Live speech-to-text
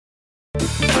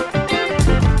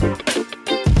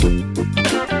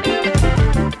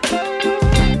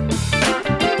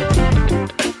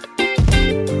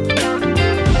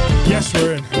Yes,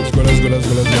 we're in.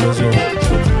 Let's go.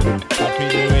 Happy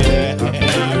New Year.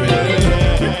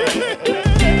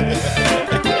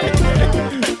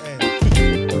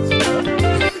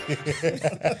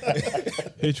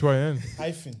 HYN.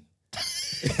 Hyphen.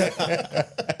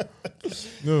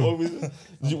 No.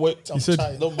 Wait, He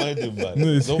said, don't mind him, man. no,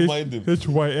 it's Don't mind him.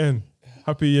 HYN.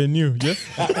 Happy Year New, yeah?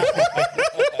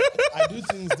 I do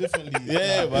things differently.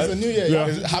 Yeah, man. It's a new year. Yeah.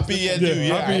 You have to do Happy Year Yeah, New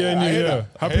Year. Happy Year New, yeah.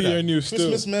 Happy Year New still.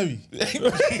 Christmas merry.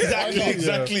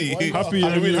 Exactly. Why not? Happy Year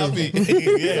Halloween New. happy.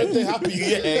 Yeah. Birthday happy.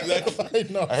 Yeah, exactly. Why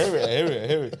not? I hear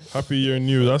it. Happy Year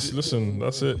New. That's it.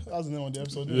 That's the name of the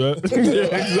episode. Yeah.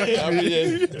 Yeah, exactly. Happy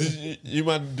Year. Did you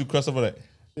man do crossover night?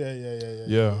 Yeah. Yeah.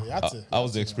 You had to. How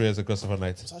was the experience of crossover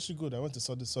night? It's actually good. I went to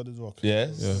Solid Rock. Yeah?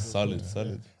 Solid.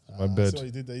 My I bed. see what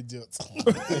you did, the idiot.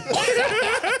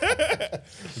 I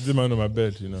did mine on my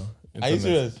bed, you know. Are you Internet.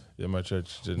 serious? Yeah, my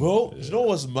church didn't. Bro, yeah. you know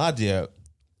what's mad? Yeah,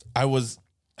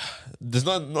 there's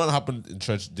not happened in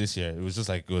church this year. It was just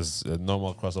like it was a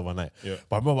normal crossover night. Yeah.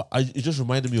 But I remember, it just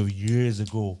reminded me of years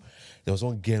ago. There was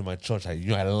one girl in my church. I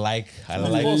like.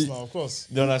 Of course.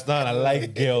 You understand? I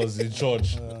like girls in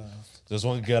church. There's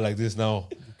one girl like this now.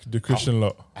 The Christian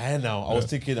lot. I was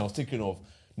thinking of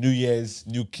New Year's,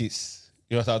 new kiss.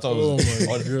 You know what I thought? Oh It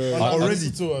my was, God.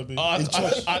 Already too, I mean.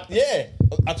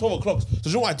 at 12 o'clock. So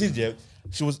you know what I did? Yeah,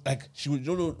 she was like,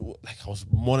 I was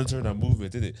monitoring her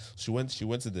movement, did it? She went to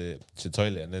the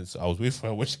toilet, and then I was waiting for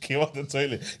her when she came out the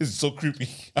toilet. This is so creepy.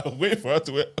 I was waiting for her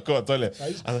to come out the toilet.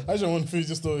 I just want to finish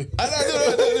the story.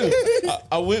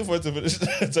 I wait for her to finish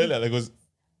the toilet, and I goes,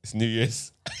 "It's New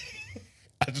Year's."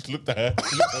 I just looked at her.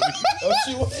 She looked at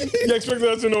me. You expect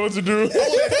her to know what to do.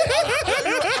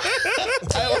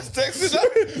 I was texting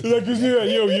her. Like,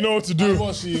 yo, you know what to do.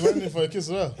 What, she went in for a kiss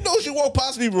as well? No, she walked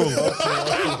past me, bro. She did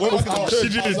I was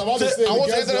it. about to say, I the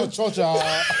want to girls in your church are...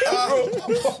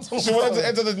 She wanted to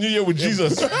enter the new year with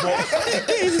Jesus.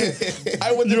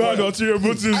 I went You had ulterior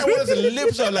motives. I wanted to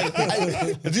lips her like.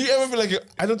 Do you ever feel like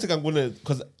I don't think I'm gonna,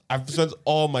 because I've spent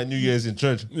all my New Year's in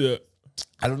church. Yeah.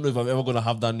 I don't know if I'm ever gonna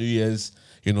have that New Year's,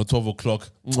 12 o'clock.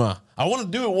 Mwah. I want to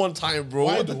do it one time, bro.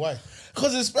 Why?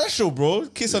 Because it's special, bro.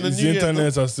 Kiss on the It's New the Year.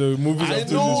 internet are still movies I are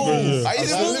still know. this I I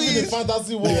didn't live in a movies.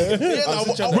 fantasy world. Yeah,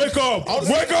 Wake up!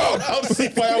 Wake up! I'll see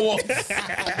fireworks.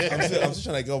 I'm still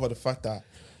trying to get over the fact that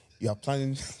you are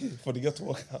planning for the girl to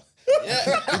walk out.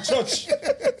 Yeah, in church.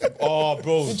 Oh,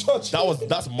 bro,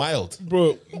 that's mild.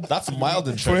 Bro, That's mild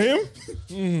in for church.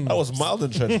 him, That was mild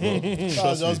in church, bro. That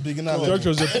was just beginner church level.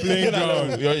 was a playing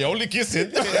ground. You're only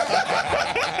kissing.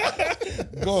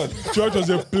 God, Church was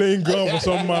a playing ground for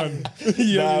some man.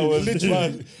 Yeah, that was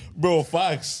literally. bro.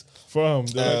 Facts. Fam,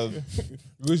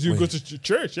 because you go to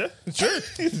church, yeah? Church.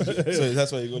 So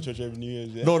that's why you go to church every New Year's.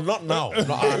 Yeah? No, not now.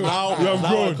 Now have I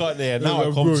grown. got there. You Now I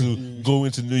have come grown. to go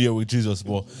into New Year with Jesus,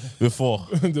 but before.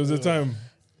 There was a time.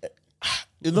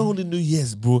 Not only New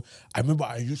Year's, bro. I remember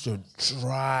I used to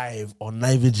drive on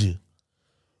night vigil.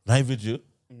 Night vigil.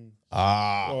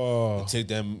 Oh, You take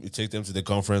them to the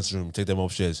conference room, take them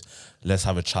upstairs. Let's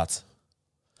have a chat.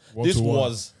 one This to one.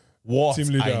 was what Team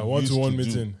leader, I used 1-to-one to do.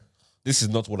 meeting. This is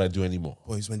not what I do anymore.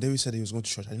 Boys, when David said he was going to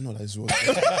church, I didn't know that this was.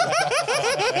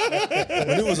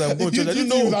 When he was like, I'm going to church, I didn't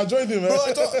know. I joined him, man. Bro,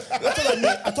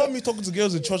 I thought me talking to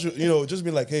girls in church, just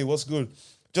being like, hey, what's good?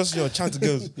 Just chat to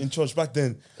girls in church back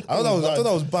then. I thought that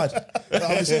was bad.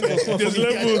 I was saying it was There's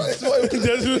levels.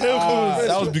 There's levels.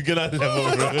 That was beginner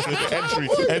level, bro. Entry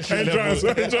Entrance,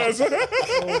 level. entrance.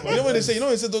 when they say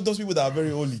those people that are very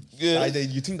holy. Yeah.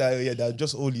 You think that they're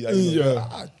just holy. Like,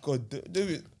 Yeah. God,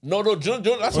 David. No, John,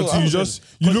 that's what Until I you was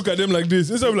you look at them like this.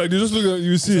 Instead of like they just look at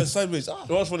you, see. Just sideways. saying.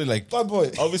 What's funny, like Bad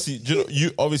boy. obviously,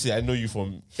 obviously I know you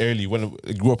from early when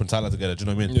we grew up in Thailand together. Do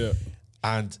you know what I mean? Yeah.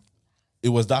 And it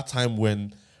was that time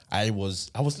when I was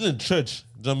still in church.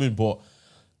 Do you know what I mean? But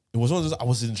it was one of those, I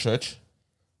was in church,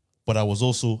 but I was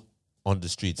also on the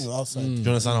streets. Outside. Do you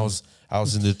understand? I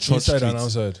was in the church Inside streets. and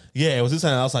outside. Yeah, I was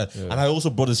inside and outside. And I also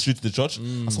brought the street to the church.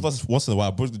 I sometimes once in a while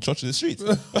I brought the church to the street.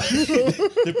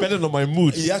 Depending on my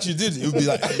mood. He actually did. He would be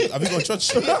like, have you gone to church?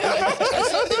 David,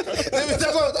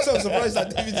 that's why I'm surprised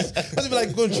that David is. That's be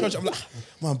like, going to church. I'm like,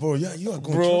 man, bro, yeah, you are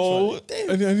going Bro, to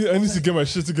church. I need to get my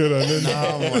shit together. And then,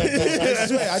 Nah, man. I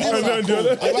swear, I didn't know And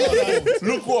that. then the other-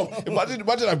 look up.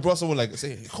 Imagine I brought someone like,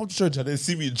 say, come to church and then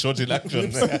see me in church in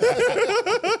action. He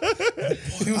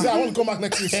was like, I want to come back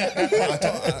next week. I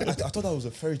thought that was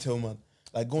a fairy tale, man.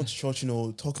 Like going to church,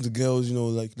 talking to girls,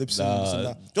 like lip syncing, this and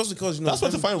that. Just because, That's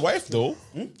where to find wife, though.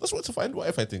 That's where to find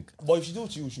wife, I think. But if you do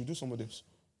it to you, you should do somebody else.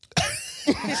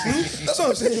 That's what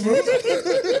I'm saying, bro.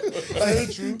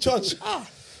 Like, church.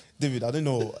 David, I don't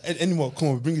know anymore. Come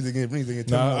on, bring it again. Tell Nah,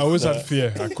 me I how- always had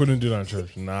fear. I couldn't do that in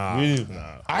church. Nah. Really?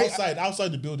 Nah.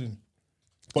 outside the building.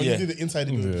 But Yeah. you did it inside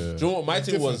the building. Yeah. Do you know what my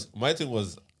thing Different. was? My thing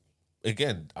was,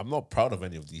 again, I'm not proud of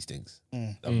any of these things.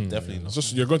 I'm definitely not.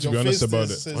 Just you're going to Your be honest face about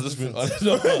says- it. says I'm just being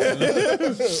different.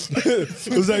 honest.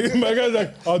 It was like my guy's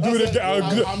like, I'll do it again.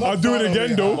 I'll do it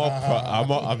again though.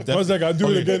 I'm I was definitely, like, I'll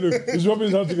do it again. Though. He's rubbing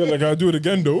his hands together like, I'll do it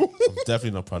again though. I'm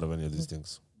definitely not proud of any of these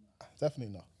things.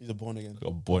 Definitely not. He's a born again.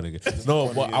 I'm born again.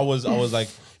 No, but I was like,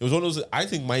 it was one of those. I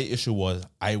think my issue was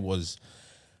I was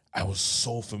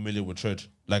so familiar with church.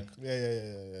 Like,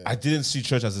 Yeah. I didn't see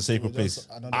church as a sacred It was just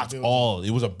place another at building. all.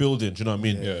 It was a building. Do you know what I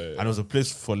mean? Yeah. And it was a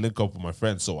place for link up with my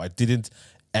friends. So I didn't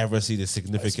ever see the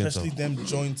significance Especially of. them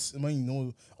joints when you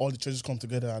know all the churches come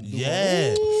together and do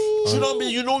Yeah. Do you know what I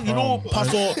mean? You know,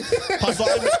 Pastor.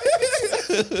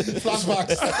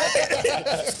 flashbacks.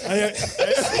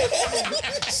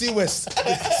 C West.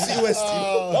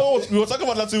 We were talking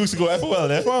about that 2 weeks ago.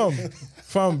 FOL, eh?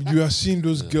 Fam, you are seeing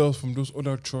those girls from those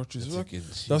other churches. Like, again,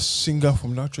 that singer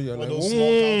from that church, you're like, Those small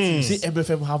counties. See,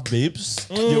 MFM have babes.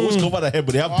 They always cover their head,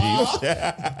 but they have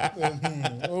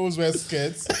babes. Always wear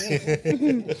skirts.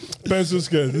 pencil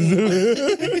skirts.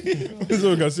 This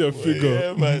one can see a figure.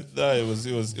 Yeah, but no, it was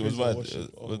bad.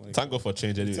 worship. Thank God for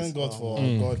change, anyways. Thank God for God.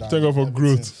 and Thank God for everything.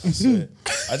 growth.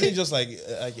 I think just like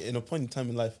in a point in time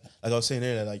in life, like I was saying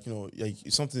earlier, like like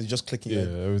something is just clicking. Yeah,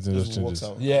 everything just works changes.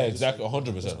 out. Yeah, Just, exactly. like,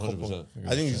 100%. 100%.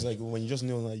 I think it's like when you just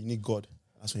know that you need God.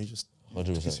 That's when you just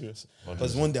 100%. be serious.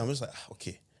 Because one day I'm just like,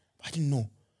 okay, I didn't know.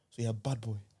 So you're a bad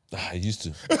boy. I used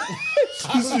to.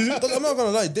 Because I'm not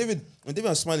gonna lie, David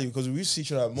and Smiley, because we used to see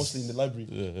each other mostly in the library.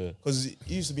 Yeah. Because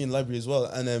he used to be in the library as well.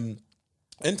 And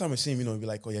anytime I see him, he'd be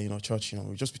like, oh yeah, church,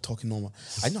 we just be talking normal.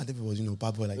 I know David was,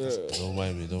 bad boy like this. Don't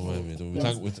mind me. Don't mind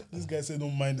me. This guy said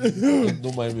don't mind.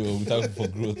 Don't mind me. We thank for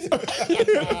growth.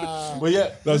 But yeah,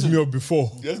 That's me up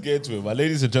before. let's get into it. My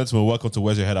ladies and gentlemen, welcome to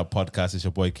Where's Your Head Up podcast. It's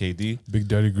your boy KD. Big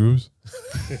Daddy Grooves.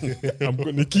 I'm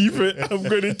gonna keep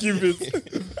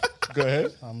it. Go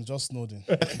ahead. I'm just Snowden.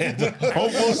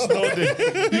 Almost nothing.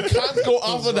 You can't go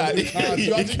after that.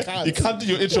 You can't do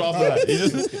your intro after that. You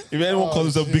just, if anyone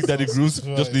calls himself Big Daddy Grooves,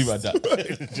 just leave it at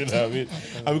that. Do you know what I mean?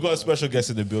 And we got a special guest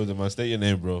in the building, man. State your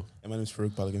name, bro. And my name's Farouk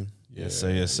Balogun. Yes, sir.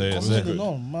 Yes, sir. Yes, Snowden, sir.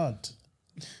 no, mad.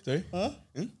 Sorry?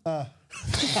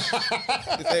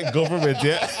 Government,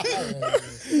 yeah.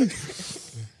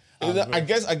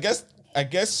 I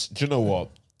guess. Do you know what?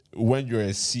 When you're a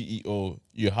CEO,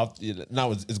 you have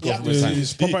now it's government Yeah, time.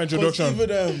 It's proper introduction.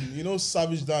 Even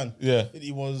Savage Dan. Yeah. He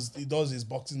does his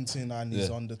boxing thing and he's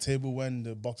Yeah. on the table when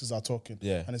the boxers are talking.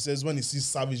 Yeah. And it says when he sees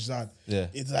Savage Dan, Yeah.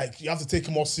 it's like you have to take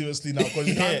him more seriously now because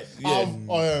you can't Yeah.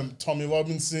 have Tommy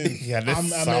Robinson, Yeah, that's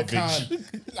Amir Savage. Khan,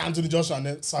 Anthony Joshua, and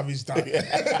then Savage Dan.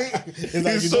 It's like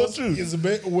It's he so does- true. It's a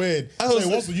bit weird. I So was- he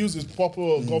wants to use his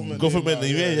proper government. Government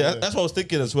name name, now. yeah. That's what I was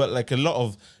thinking as well. Like a lot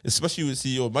of, especially with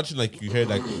CEO. Imagine like you heard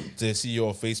like the CEO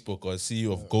of Facebook or CEO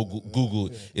of Google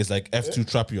is like F2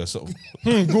 Trappy or something.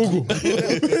 Google.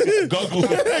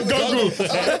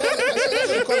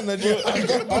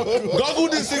 Google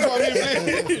this thing for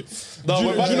me, please. No,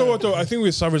 Do but you know what though? I think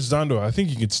with Savage Dan though, I think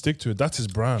he could stick to it. That's his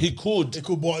brand. he could. It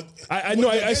could, but I know.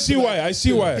 I see why. I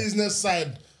see the why. business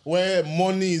side where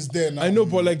money is there now. I know,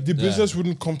 but like the business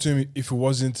wouldn't come to him if it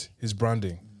wasn't his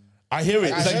branding. I hear it.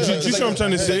 It's I like, hear it. Do you see what I'm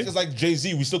trying to say? It's like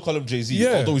Jay-Z. We still call him Jay-Z,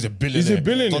 Yeah. although he's a billionaire. He's a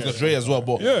billionaire. Dr. Dre as well,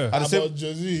 but Yeah. at the same, About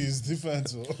Jay-Z is different.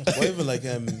 So. Or even like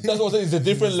that's what I'm saying. It's a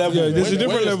different level. Yeah, there's When- a different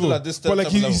when you're level. still at this But like type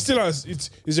of he level. still has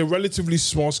it's a relatively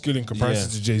small scale in comparison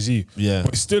Yeah. to Jay-Z. Yeah.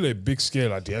 But it's still a big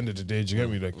scale at the end of the day. Do you get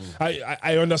me? Like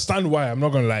I understand why, I'm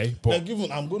not gonna lie. But Like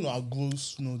even I'm going to outgrow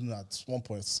Snowden at one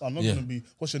point. I'm not Yeah. going to be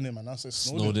what's your name? And I say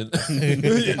Snowden.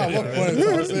 Snowden. At one point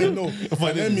I say no.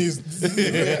 My name is.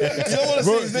 You don't want to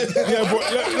Bro, say his name. yeah, but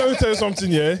let me tell you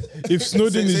something, yeah. If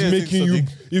Snowden Say is a thing, making you, Sadiq.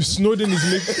 if Snowden is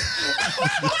making,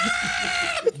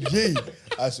 Yay.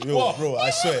 Bro, I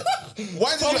swear.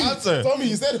 Why did you answer? Tommy,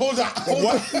 he said hold on.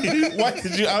 Why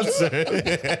did you answer?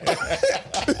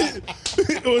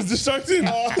 it was distracting.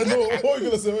 No, what are you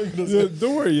gonna say? What are you gonna Yeah, say?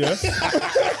 don't worry, yeah.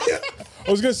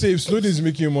 I was gonna say if Snowden is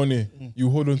making you money, you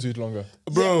hold on to it longer.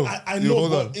 Bro, I you know,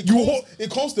 hold on. but You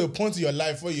it comes to a point in your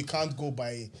life where you can't go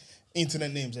by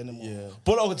internet names anymore. Yeah.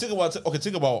 But think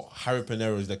about Harry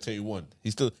Panero. He's like 31.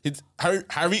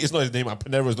 Harry is not his name, and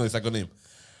Panero is not his second name.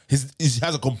 He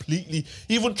has a completely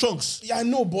even Trunks. Yeah, I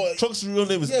know, but Trunks' real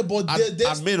name is Yeah, but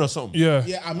there's- Admin or something. Yeah.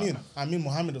 yeah, I mean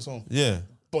Mohammed or something. Yeah.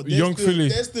 but Young Philly.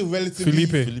 they're still relatively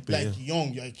Felipe. like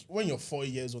young. Like when you're 40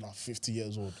 years old and 50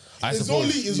 years old, I it's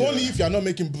suppose, only if you're not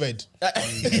making bread. Yeah, I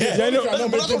If know. you're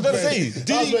not But that's what I'm making saying. bread,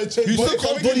 Did that's he- where it changes. you But still if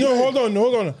you're can't- making No, bread,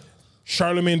 hold on.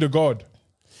 Charlemagne the God.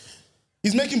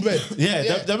 he's making bread.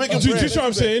 Yeah, they're making Do you bread. see what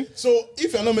I'm saying? So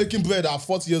if you're not making bread at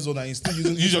 40 years old and you're still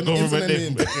using Use your government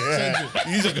name. change it.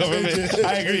 Use your government.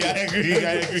 I agree.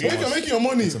 So if you're making your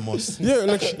money, It's a must. Yeah,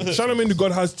 like Charlemagne the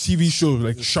God has TV shows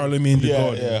like Charlemagne the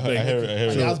God. Yeah, Like, I hear it.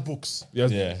 and he has books. he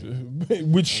has- Yeah.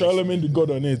 with Charlemagne the God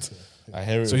on it. I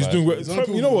hear it. So he's doing well. There's only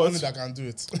people You know with what? money that can do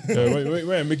it. Yeah,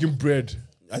 when I'm making bread.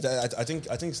 I think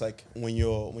it's like when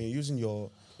you're using your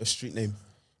street name,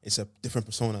 it's a different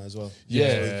persona as well. Yeah,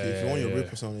 So if you want your real yeah.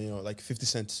 persona, like 50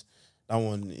 Cent, that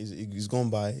one is gone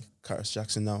by Curtis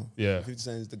Jackson now. Yeah. 50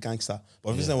 Cent is the gangster,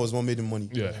 but 50 Cent was one made him money.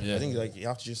 Yeah. Yeah. I think like you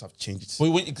have to change it.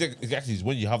 But exactly, it's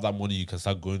when you have that money, you can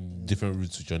start going different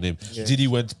routes with your name. Diddy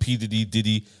went P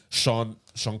Diddy, Sean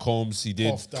Combs, he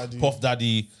did Puff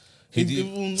Daddy. He did.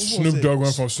 Even Snoop Dogg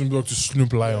went from Snoop Dogg to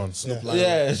Snoop Lion.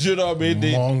 Yeah, you know what I mean?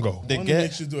 Mongo. They Money get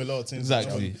makes you do a lot of things.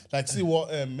 Exactly. Like see what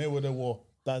Mayweather wore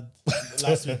that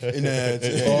last week. In a,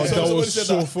 Oh, that was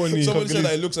so funny. Somebody said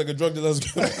that it looks like a drug dealer's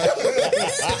gun.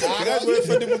 The guy's wearing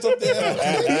Fendi boots up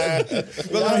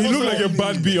there. He looked like a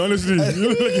bad bee, honestly. He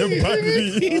looked like a bad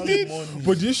bee.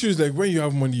 But the issue is like when you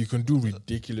have money, you can do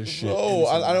ridiculous shit. Oh,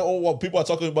 I don't know what people are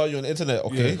talking about you on the internet.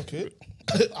 Okay, Okay.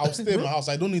 I'll stay in my house.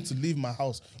 I don't need to leave my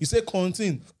house. You say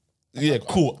quarantine. yeah,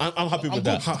 cool. I'm happy with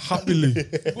that. Happily.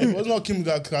 It was not Kim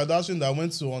Kardashian that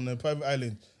went to on a private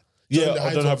island. Yeah, during the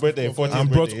height on her of- birthday, of- 14th And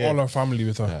brought birthday, all our family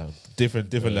with her. yeah. Different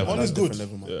level. Money's good.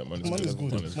 Different level, man. Yeah, money's Money's good.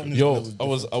 good. Money's Money's Yo, good. I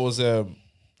was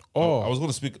Oh, I was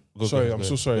gonna speak. Go, sorry, go, I'm go so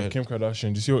ahead. sorry. Go ahead. Kim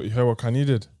Kardashian. Did you hear what Kanye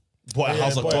did? Bought a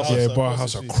house bought a across. house. Yeah, across bought a the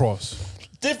house street. across.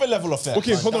 Different level of fair.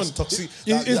 Okay, hold on. That's toxic.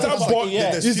 Is that that's ball?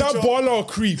 yeah. Is that baller or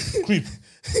creep? creep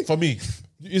for me.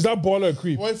 Is that baller or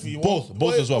creep? What if he Both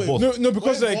what as well, if- both. No, what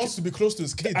because if he like, wants to be close to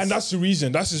his kids. and that's the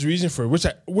reason. That's his reason for it, which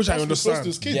I Wants to be close to understand.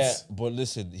 his kids. Yeah, but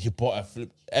listen, he bought a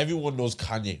flip. Everyone knows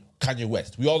Kanye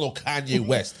West. We all know Kanye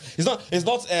West. It's not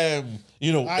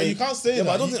you know. You can't say Yeah, that.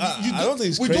 but I don't think- I don't think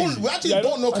it's we crazy. don't. We actually Yeah,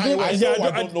 don't know I Kanye don't- West. yeah,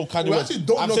 I don't know Kanye we West. actually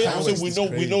don't I'm know saying, Kanye I'm saying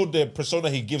West. we know the persona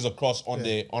he gives across on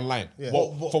the online. Yeah.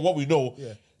 Well, from what we know,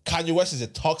 Kanye West is a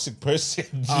toxic person.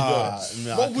 you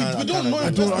know? But we don't know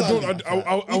him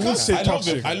I won't say I love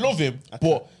toxic. him. I love him,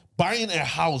 but buying a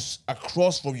house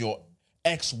across from your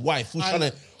ex-wife who's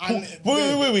trying to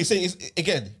wait. Say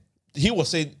again. He was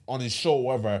saying on his show,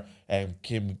 whatever,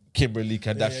 Kimberly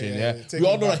Kardashian. Yeah. Yeah, Take we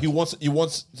all him know back. that he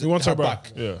wants her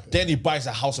back. Yeah. Then he buys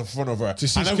a house in front of her To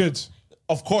see And his then- kids.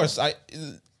 Of course,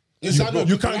 You can't no,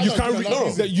 you no, can't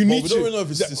no, that you But need we don't really to. know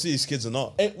if it's to see his kids or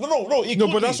not. no. No,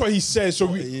 but that's what he says. So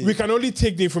we can only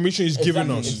take the information he's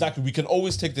given us. Exactly. We can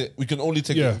only take the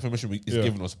Yeah. information he's Yeah.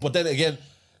 given us. But then again,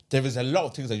 there is a lot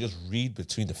of things I just read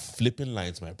between the flipping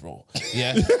lines, my bro.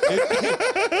 Yeah.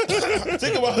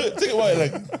 think about it.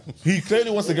 Like he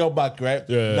clearly wants to go back, right?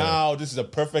 Yeah. Now this is a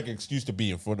perfect excuse to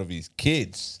be in front of his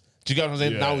kids. Do you get what I'm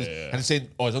saying? Yeah, now yeah. and he's saying,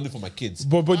 "Oh, it's only for my kids."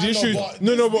 But the issue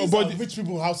is but rich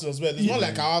people houses as well. It's not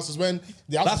like our houses when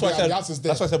the house That's why I said. the house is there.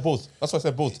 That's why I said both. That's why I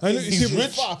said both. I know, He's see,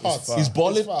 rich. far apart. He's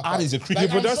balling, It's far apart. and he's a creep. Like,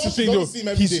 but I'm that's sure the she thing though. doesn't see him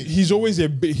every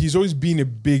day. He's always been a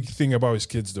big thing about his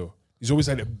kids though. He's always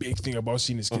had a big thing about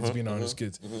seeing his kids being around his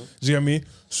kids. Do you get me?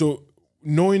 So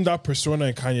knowing that persona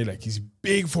in Kanye, like he's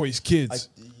big for his kids.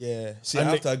 Yeah, see, And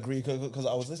I have they- to agree because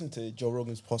I was listening to Joe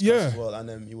Rogan's podcast Yeah. as well, and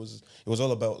it was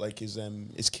all about like his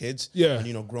kids, Yeah.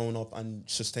 and growing up and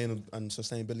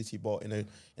sustainability, but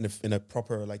in a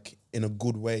proper like in a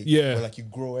good way, Yeah. where like you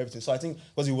grow everything. So I think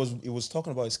because he was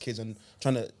talking about his kids and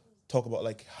trying to talk about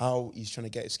like how he's trying to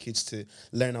get his kids to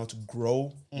learn how to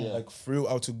grow, like through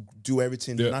how to do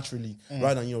everything Yeah. naturally,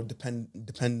 rather than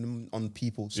depend on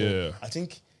people. So Yeah. I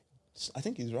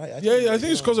think he's right. I think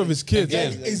it's because of his kids. Yeah,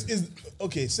 is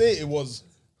okay. Say it was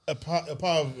a part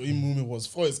of him movie was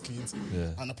for his kids,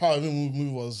 and a part of him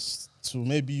movie was to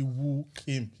maybe woo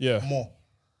him more.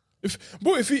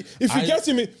 If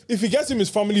he gets him his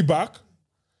family back,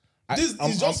 This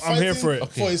I'm- is just I'm here fighting for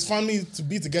it. for his family to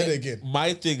be together again.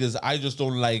 My thing is, I just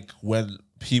don't like when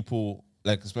people,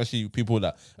 like especially people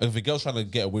that, if a girl's trying to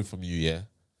get away from you,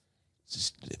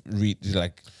 just read the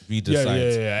yeah,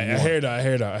 signs. I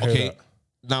hear that. Okay,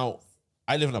 now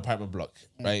I live in an apartment block,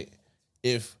 right?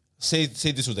 If say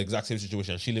this was the exact same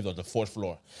situation, she lived on the 4th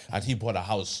floor and he bought a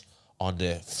house on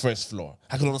the 1st floor,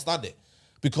 I could understand it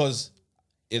because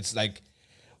it's like,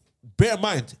 bear in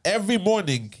mind, every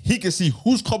morning he can see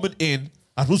who's coming in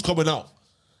and who's coming out.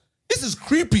 This is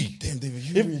creepy. Damn, David,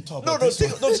 you really talk No, about this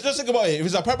one. just think about it. If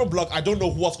it's an apartment block, I don't know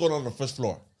what's going on the 1st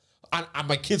floor. and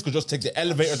my kids could just take the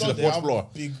elevator to the They fourth have floor.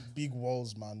 big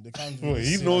walls, man. They can't. Bro, really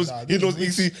he see knows. like that. He This knows.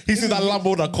 is- He sees that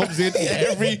Lambo that comes in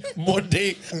every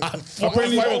Monday at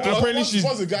Apparently- 5 o'clock. apparently she's-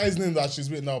 What's the guy's name that she's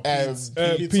with now?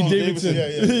 Pete Davidson.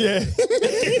 Yeah.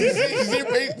 You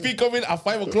see P coming at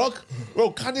 5 o'clock?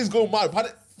 Bro, Kanye's going mad.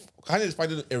 Kanye's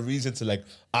finding a reason to like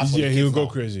ask for Yeah, the he'll kids go now.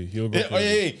 crazy. He'll go Hey,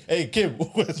 crazy. hey, Kim,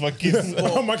 where's my kids?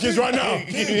 Oh, my kids right now.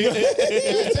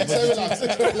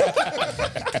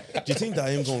 Do you think that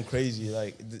him going crazy?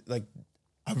 Like,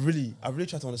 I really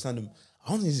try to understand him. I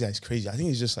don't think this guy's crazy. I think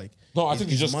he's just like No, I think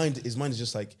he's his just- mind. His mind is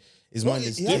just like his mind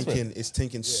is he has thinking. It's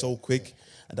thinking so quick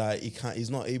that he can't. He's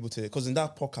not able to. Because in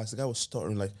that podcast, the guy was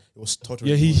stuttering. Like it was stuttering.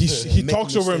 Yeah, he making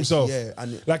talks over mistakes. himself. Yeah,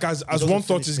 and Like as doesn't one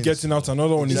thought finish is things. getting out,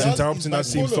 another one is interrupting that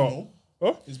same thought.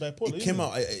 Huh? He's bipolar. it came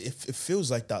out. It feels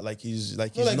like that. Like he's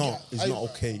not. He's not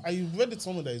okay. I read it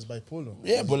somewhere that he's bipolar.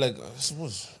 Yeah, but like, I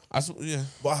suppose, yeah.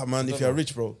 But man, if you're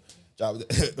rich, bro,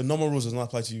 the normal rules does not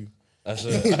apply to you. That's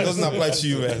It doesn't apply to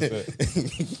you, man.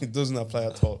 It doesn't apply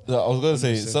at all. I was gonna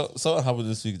say something happened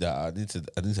this week that I need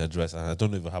to address, and I don't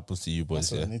know if it happens to you boys.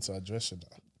 So Yeah. I need to address it.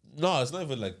 No, it's not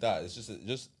even like that. It's just it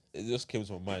just came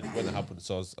to my mind when it happened.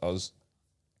 So I was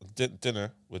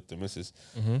dinner with the missus,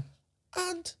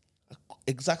 and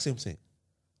exact same thing.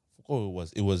 I forgot what it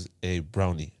was. It was a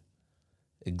brownie,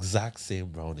 exact same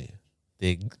brownie.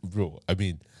 Bro, I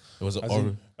mean, it was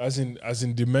an As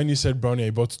in the menu said brownie,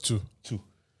 I bought two. two.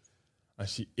 And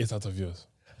she ate out of yours.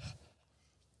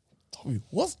 Tommy,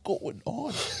 what's going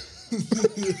on?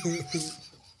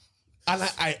 And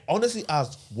I honestly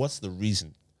asked, what's the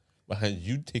reason behind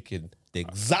you taking the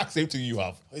exact same thing you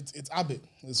have? It's habit.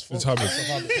 It's habit. It's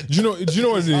a habit. Do you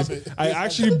know what it is? habit. I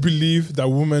actually believe that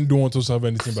women don't want us to have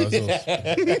anything by ourselves.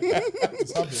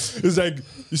 It's habit. It's like,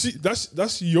 you see,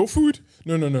 that's your food?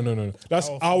 No. That's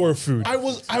our food. I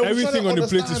was trying Everything to on the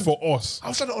plate is understand. for us. I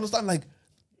was trying to understand, like,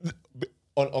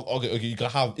 okay, you can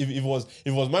have if it was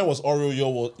mine was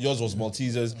Oreo, yours was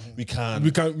Maltesers. We can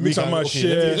Mix and match.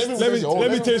 Share.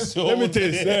 Let me taste.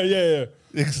 Yeah.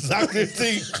 Exactly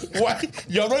thing. Why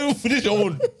you're not even finished your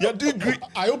own? You're doing great.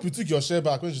 I hope you took your share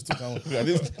back when she took her own.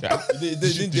 Did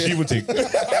she even take?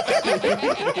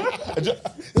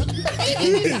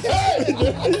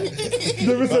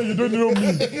 Never say you don't know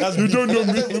me. You don't know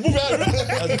me. Don't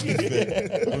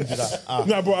do that.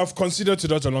 Nah, but I've considered to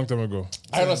that a long time ago.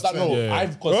 I understand. No, Yeah.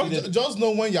 I've considered. Just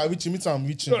know when you're reaching me, I'm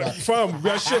reaching back. Fam, we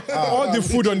are sharing all the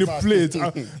food on the plate.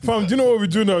 Fam, do you know what we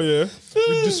do now? Yeah,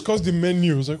 we discuss the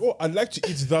menu. It's like, oh, I'd like to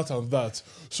eat that and that.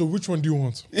 So which one do you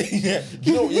want? Yeah,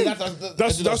 you know, yeah,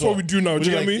 That's what we do now. Do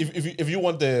you like, get me? If you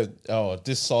want the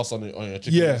this sauce on your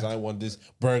chicken Yeah. wings, and I want this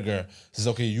burger. It's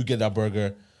okay. You get that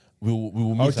burger. We will.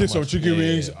 I'll mix take and some match. chicken Yeah,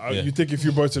 wings. yeah. You take a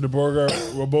few bites of the burger.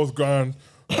 We're both gone.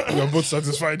 We're both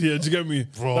satisfied here. Do you get me?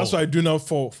 Bro. That's what I do now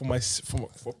for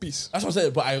peace. That's what I'm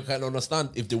saying. But I can understand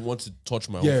if they want to touch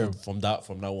my Yeah. own food from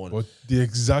that one. But the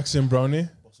exact same brownie.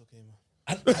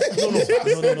 No,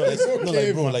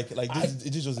 like bro, like this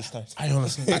is just the start. I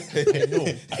understand. I know.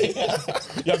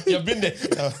 You've been there.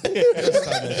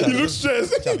 He looks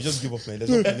stressed. Chap, just give up, man. There's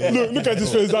nothing. Look at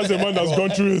his face. That's a man that's gone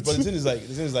through it. But the thing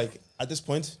is like at this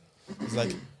point, it's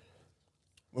like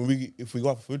if we go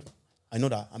out for food, I know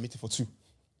that I'm eating for two.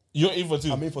 You're in for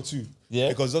two. I'm in for two. Yeah.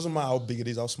 Because it doesn't matter how big it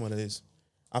is, how small it is.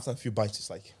 After a few bites, it's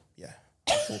like, yeah.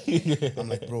 I'm full. I'm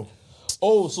like, bro,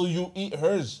 Oh, so you eat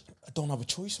hers? I don't have a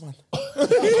choice, man.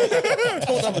 I'm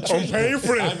paying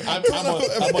for it. I'm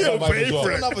on that vibe as well.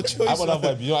 I don't have a choice. I'm on that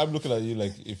vibe. You know, I'm looking at you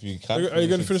like if you can't. Are you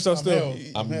gonna finish that stuff?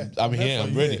 I'm here.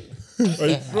 I'm ready. You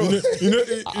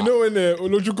know when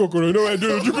Oloju Kokoro, you know when I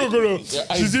do Oloju Kokoro,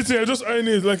 she's eating, I just eyeing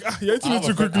it like, you're eating I it have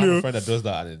too a friend quickly. that does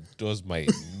that, and it does my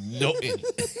nothing.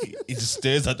 It just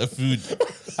stares at the food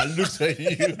and looks at you.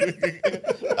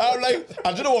 I'm like,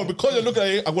 and you know what? Because you're looking at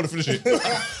it, I'm gonna finish it.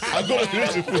 I'm gonna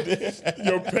finish the food.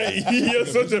 You're petty. You're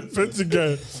such a petty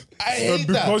guy. I hate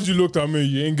that. Because you looked at me,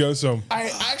 you ain't got some. I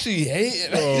actually hate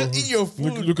it. Like, just eat your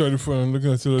food. Look at the phone. I'm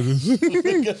looking at you like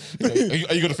this.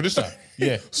 Are you gonna finish that?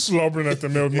 Yeah. Slobbering at the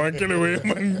milk, man. Get away,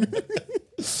 man.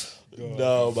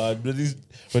 No, man. But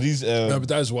these. No, but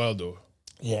that is wild, though.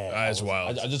 Yeah, That is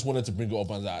wild. I just wanted to bring it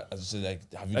up and that. I just said,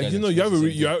 like, have you Like, guys you know, you have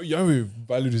experienced you have a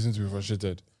valid reason to be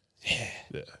frustrated.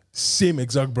 Yeah. Same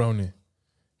exact brownie.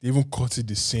 They even cut it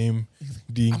the same.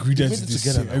 The ingredients made it the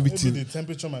together same. now. Maybe Everything. the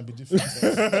temperature might be different.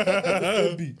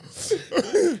 Maybe.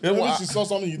 Maybe she saw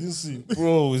something you didn't see.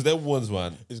 Bro, is that ones,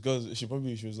 man? It's because she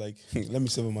was like, let me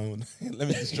save on my own. Let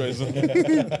me destroy some.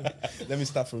 Let me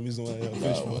start from this one.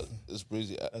 Finish one. It's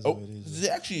crazy. what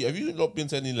it is. Have you not been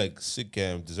to any like sick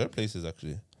dessert places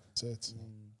actually? That's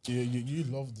it. You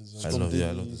love this. I love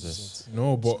dessert.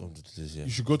 No, but Come to this, yeah. you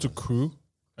should go to Crew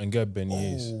and get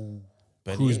beignets.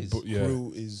 Crew's Beignets.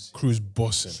 Crew is Crew's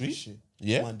bossing. Sweet? shit.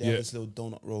 Yeah. Man, they have this little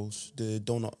donut rolls. The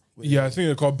donut. with- Yeah, I think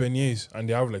they're called beignets, and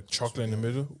they have like chocolate in the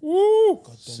middle. Woo,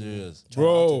 Serious.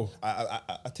 bro.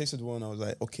 I tasted one. I was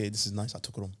like, okay, this is nice. I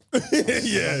took it home.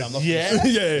 Yeah, I'm not- Yeah.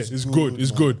 yeah, it's good.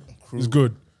 It's good. It's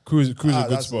good. Crew's a good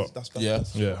that's- spot. Yeah.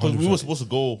 Yeah, Because we 100%. were supposed to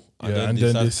go. Yeah, and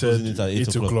then they said closing it at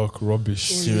 8 o'clock. Rubbish.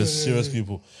 Serious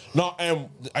people. No,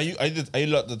 are you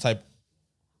not the type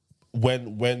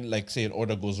when like say an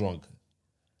order goes wrong?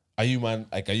 Are you man?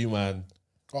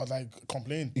 Or like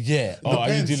complain. Yeah. Or are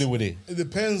you Depends. dealing with it? It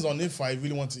depends on if I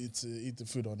really want to eat the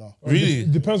food or not. Really?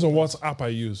 It depends on what app I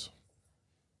use.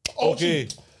 Okay.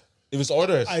 If it's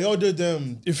orders. I ordered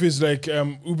them. If it's like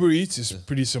Uber Eats, it's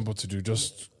pretty simple to do.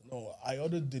 Just No, I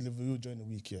ordered Deliveroo during the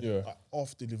week. Yeah. I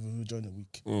off Deliveroo during the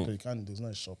week. So you can't. There's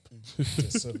no shop.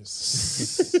 There's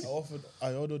service.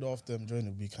 I ordered off them during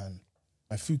the week, and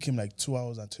my food came like 2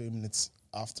 hours and 30 minutes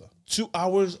after. 2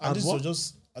 hours And and this what? was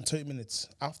just 30 minutes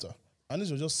after. And this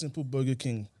was just simple Burger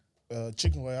King,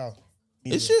 chicken royale.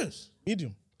 Medium. It's serious.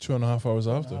 Medium. 2.5 hours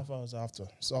after. Half hours after.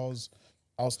 So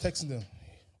I was texting them,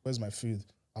 "Where's my food?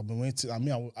 I've been waiting."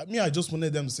 I just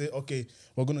wanted them to say, "Okay,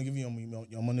 we're gonna give you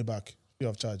your money back, free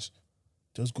of charge."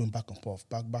 Just going back and forth,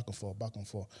 back and forth, back and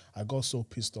forth. I got so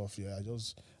pissed off. Yeah,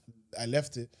 I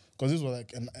left it because this was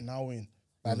like an hour in.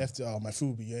 I left it. My food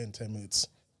will be here in 10 minutes.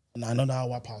 And another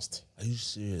hour passed. Are you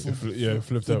serious? It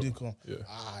flipped Food out. didn't come. Yeah.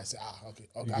 I said,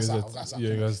 okay, guys had- yeah,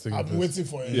 you guys take I've it been first. waiting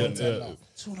for it. Yeah, a long time yeah. now.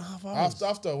 2.5 hours.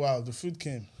 After a while, the food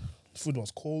came. The food was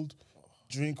cold.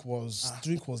 Drink was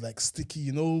like sticky.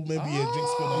 You know, maybe a drink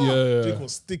spilled on. Yeah. Drink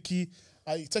was sticky.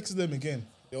 I texted them again.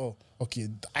 Yo, okay,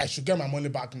 I should get my money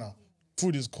back now.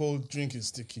 Food is cold. Drink is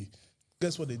sticky.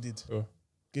 Guess what they did? Oh.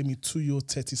 Gave me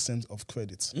 €2.30 of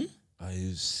credit. Are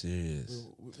you serious?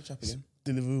 Which app again?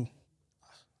 Deliveroo.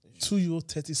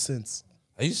 €2.30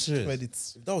 Are you serious?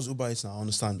 credits. If that was Uber Eats now, I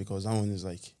understand because that one is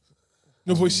like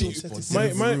No, but see,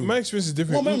 Deliveroo. my experience is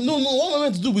different. No, what am I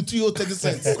meant to do with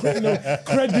 €2.30?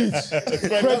 Credit.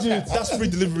 that's free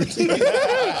delivery.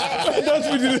 That's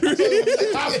what delivery.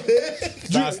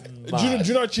 That's Do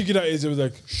you know how cheeky that is? It was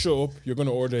like, show up, you're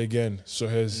gonna order again. So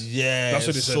here's Yeah, That's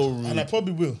what it's they so said. rude. And I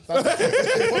probably will.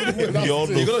 That's We all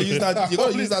know. You're gonna use that. You're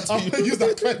gonna use that. I'm gonna use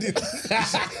that credit.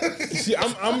 see,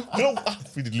 I'm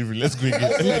Free delivery. Let's go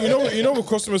again. you know with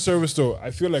customer service though,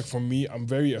 I feel like for me, I'm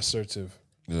very assertive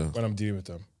Yeah. when I'm dealing with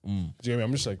them. Do you know what I mean?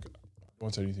 I'm just like,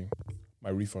 want anything? My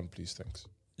refund, please, thanks.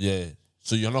 Yeah.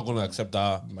 So you're not gonna accept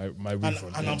that? My And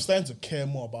refund. I'm starting to care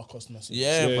more about customer service.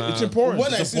 Yeah, Yeah, man. it's important.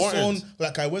 When I It's see important. someone,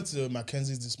 like I went to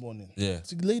Mackenzie's this morning. Yeah.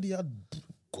 The lady had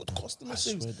good customer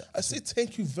service. I say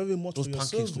thank you very much for your pancakes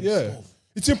service. were Yeah,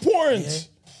 it's important.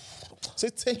 Say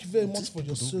thank you very much for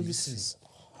your services.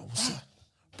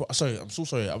 Bro, sorry, I'm so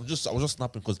sorry. I was just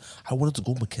snapping because I wanted to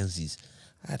go Mackenzie's.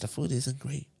 The food isn't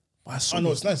great. But I saw I know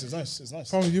it. it's nice. It's nice. It's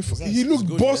nice. Fam, It's nice. he looked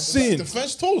bossing. The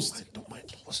French toast. Don't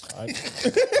mind toast. Like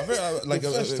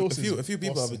The French toast a few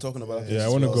people have been talking about. Yeah, I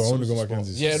want to go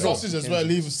Mackenzie's. Yeah, no. Sausage as well.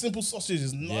 Leave simple sausage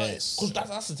is nice. Because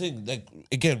that's the thing. Like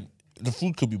again, the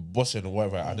food could be busting or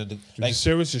whatever, and then the, The like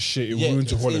service is shit. It yeah,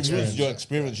 ruins the whole it ruins experience. your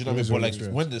experience. You know what I mean? Ruins your But like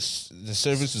experience. when the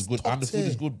service is good and the food tier.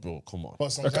 is good, bro. Come on. But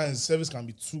sometimes service can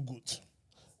be too good.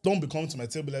 Don't be coming to my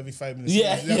table every 5 minutes.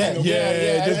 Yeah,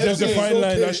 yeah, There's a fine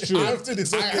line. That's true. After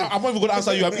this, okay. I'm not even gonna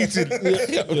answer you. I'm eating.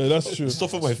 Yeah, that's true.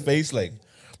 Stuff on my face, like.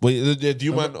 But do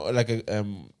you mind like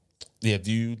yeah?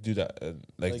 Do you do that?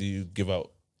 Like, do you give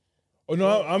out? Oh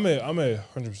no, I'm a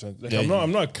 100%. Like Yeah,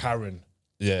 I'm not a Karen.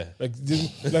 Yeah.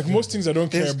 Like most things I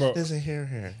don't care about. There's a hair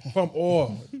here. Fam,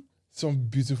 something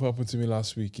beautiful happened to me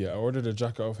last week. Yeah, I ordered a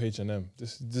jacket off H&M.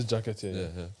 This jacket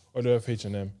here. Yeah. Ordered off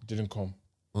H&M, didn't come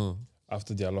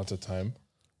after the allotted time.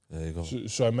 There you go.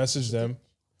 So I messaged them.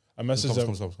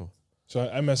 Come. So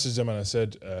I messaged them and I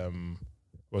said,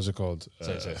 what's it called?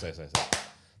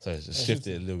 Sorry, just shift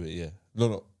it a little bit. Yeah.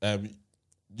 No.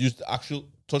 Use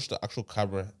touch the actual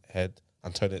camera head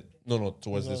and turn it. No,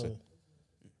 towards this way.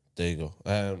 There you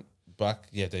go. Back.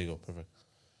 Yeah, there you go. Perfect.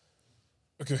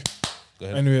 Okay. Go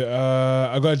ahead. Anyway,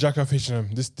 I got a jacket off H&M.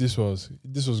 This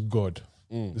was God.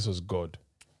 Mm. This was God.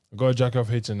 I got a jacket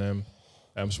off H&M.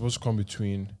 I'm supposed to come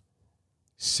between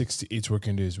 6 to 8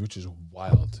 working days, which is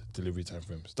wild delivery time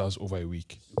frames. That's over a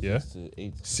week. Yeah?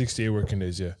 6 to 8 working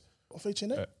days, yeah. Off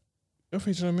H&M? Off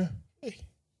H&M, yeah. Hey.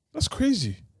 That's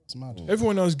crazy. It's mad.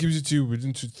 Everyone else gives it to you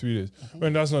within 2 to 3 days.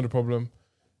 When that's not a problem.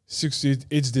 6 to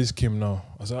 8 days came now.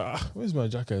 I was like, where's my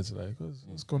jacket? Like,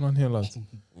 what's going on here, lads?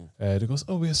 They goes,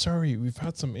 oh, we're sorry. We've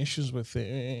had some issues with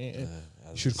it.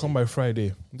 You should come by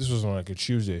Friday. This was on like a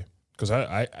Tuesday. Because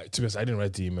I to be honest, I didn't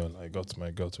write the email. I got to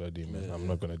my girl to write the email. I'm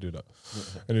not going to do that.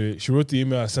 Anyway, she wrote the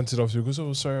email. I sent it off. She goes,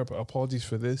 oh, sorry. Apologies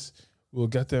for this. we'll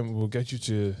get you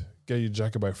to get your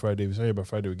jacket by Friday. If it's not here by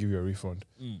Friday, we'll give you a refund.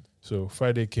 So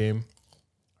Friday came,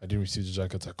 I didn't receive the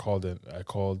jacket. I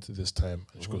called this time.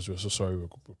 And she goes, we're so sorry, we'll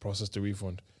process the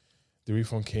refund. The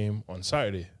refund came on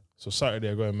Saturday. So Saturday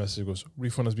I got a message, goes,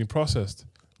 refund has been processed.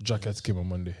 Jacket came on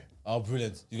Monday. Oh,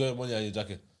 brilliant. You got your money out of your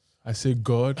jacket. I say,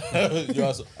 God. It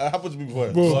happened to me before.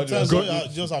 Bro, Sometimes God- all you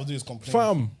just have to do is complain.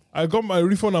 Fam, I got my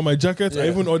refund on my jacket. I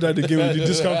even ordered the the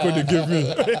discount code they gave me.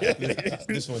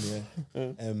 This one,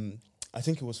 yeah. I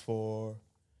think it was for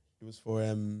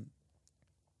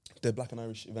the Black and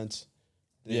Irish event.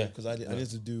 Yeah. Because I needed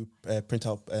to do print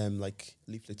out like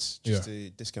leaflets, just to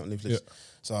discount leaflets.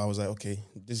 So I was like, okay,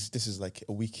 this is like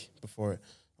a week before.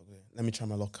 Okay, let me try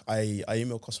my luck. I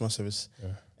emailed customer service,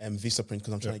 Vista Print,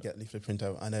 because I'm trying to get leaflet print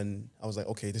out, and then I was like,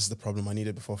 okay, this is the problem. I need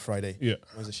it before Friday. Yeah.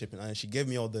 When's the shipping? And she gave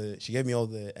me all the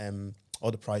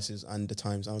prices and the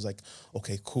times. I was like,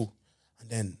 okay, cool. And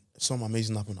then something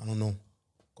amazing happened. I don't know,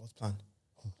 God's plan.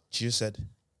 She just said,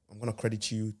 I'm gonna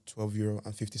credit you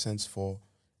 €12.50 for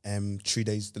 3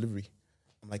 days delivery.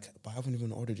 I'm like, but I haven't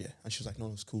even ordered yet. And she was like,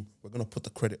 no, it's cool. We're gonna put the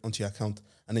credit onto your account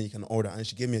and then you can order. And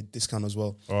she gave me a discount as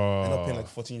well. I ended up paying like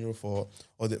 €14 for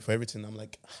everything. I'm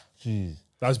like,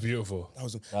 That's beautiful. that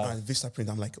was and Vista Print.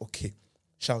 I'm like, okay,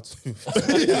 shout.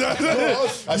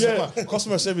 I said, man,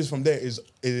 customer service from there is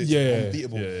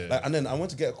unbeatable. Yeah. Like, and then I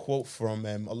went to get a quote from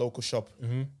a local shop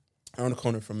around the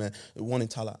corner from one in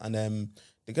Tala, and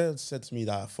the girl said to me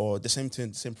that for the same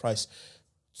thing, same price,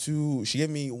 she gave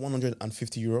me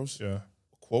 €150 Yeah.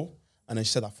 quote, and then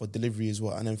she said that for delivery as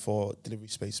well, and then for delivery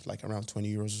space like around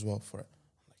 €20 as well for it.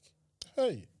 I'm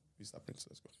like, Hey. Vista Print,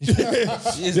 let's go.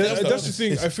 That's the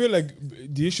thing. I feel like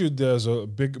the issue there's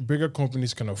bigger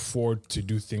companies can afford to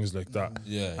do things like that.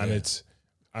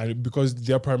 And because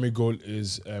their primary goal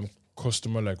is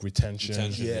customer like retention,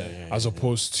 as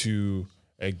opposed to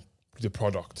the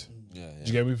product. Do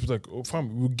you get me? It's like, oh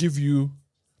fam, we'll give you.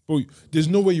 But there's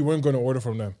no way you weren't going to order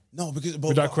from them. No, because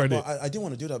with that credit. I didn't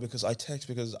want to do that because I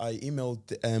emailed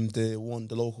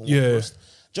the local one Yeah. first,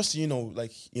 just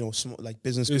to, small like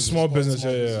business. It's small business,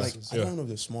 yeah. Like I don't know if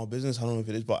it's small business, I don't know if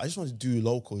it is, but I just want to do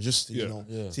local, just to, see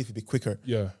if it'd be quicker.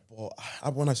 Yeah.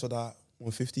 But when I saw that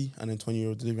 150 and then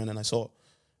 €20 delivery, and then I saw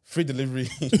free delivery,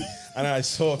 and I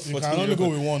saw You can only go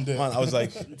with one day. man, I was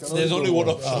like, There's only one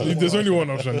option. There's only one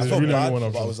option. I There's felt really bad, only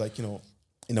one but I option. was like,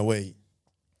 in a way,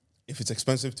 if it's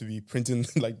expensive to be printing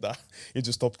like that, you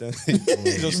just stop them.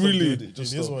 Really? It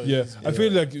is what it Yeah, is. I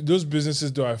feel like those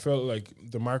businesses though. I felt like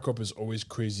the markup is always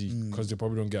crazy because they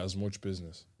probably don't get as much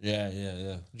business. Yeah.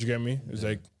 Do you get me? It's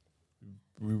like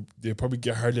they probably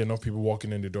get hardly enough people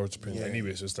walking in the door to print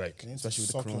anyway. So it's like Especially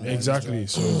with the Sucking corona. it. exactly.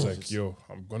 So it's like, yo,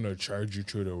 I'm gonna charge you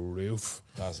through the roof.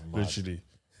 That's mad. Literally.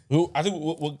 I think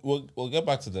we'll get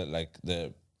back to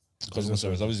the customer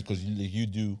service, obviously, because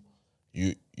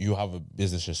you have a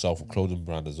business yourself, a clothing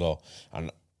brand as well, and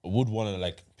I would want to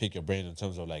like pick your brain in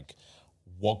terms of like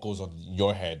what goes on in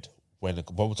your head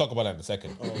but we'll talk about that in a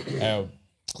second.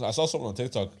 So I saw someone on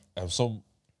TikTok, some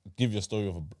give you a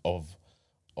story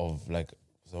of like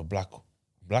so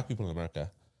black people in America,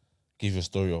 give you a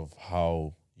story of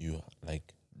how you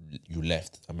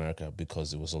left America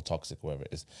because it was so toxic, whatever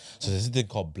it is. So there's a thing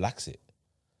called Blaxit.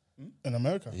 In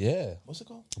America. Yeah. What's it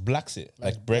called? Blaxit.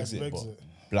 Like Brexit, but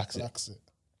Blaxit. Blaxit.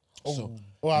 So,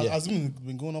 Has it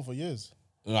been going on for years?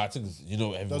 no, I think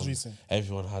recent.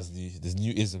 everyone has there's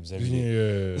new isms every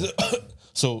day. Yeah.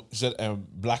 So she said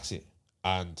Blaxit,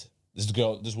 and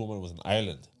this woman was in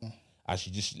Ireland, and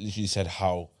she just literally said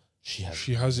how she has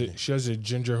She has a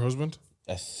ginger husband.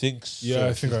 I think so. Yeah, I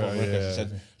She's think from I- America. yeah, She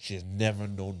said she has never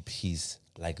known peace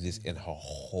like this in her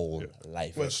whole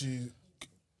life. Where she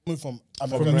moved from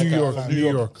From America. New York, Like, New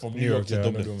York, From New York to yeah, I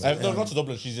know Dublin. Dublin. No, not to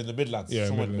Dublin. She's in the Midlands. Yeah,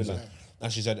 somewhere in the Midlands, Midlands.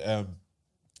 And she said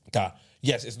that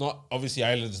yes, it's not obviously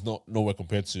Ireland is not nowhere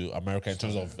compared to America in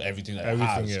terms of everything that it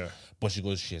Everything, has. yeah. But she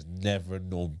goes, she has never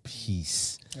known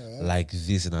peace like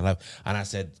this in her life. And I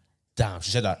said, damn. She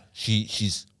said that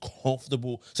she's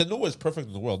comfortable. Said nowhere is perfect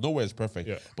in the world. Nowhere is perfect.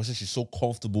 Yeah. But said she's so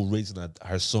comfortable raising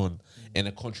her son in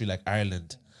a country like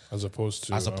Ireland As opposed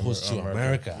to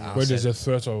America. And I Where there's said, a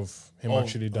threat of him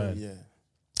actually dying. Yeah.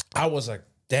 I was like,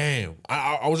 damn.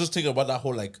 I was just thinking about that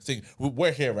whole like thing.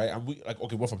 We're here, right? And we like,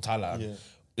 okay, we're from Thailand. Yeah.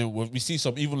 When we see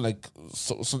some, even like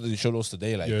something they showed us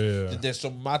today, like Yeah. there's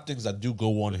some mad things that do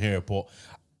go on here, but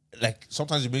like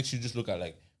sometimes it makes you just look at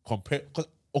like compare. Cause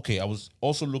okay, I was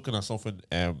also looking at something.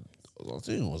 I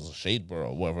think it was a shade bar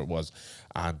or whatever it was,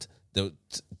 and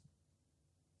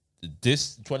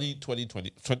this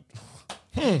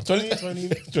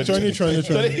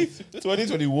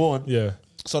 2021 Yeah.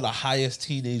 saw the highest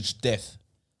teenage death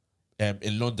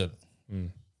in London.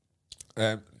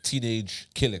 teenage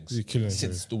killings Yeah, killings,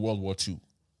 since the World War II.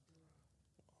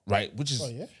 Right? Which is Oh,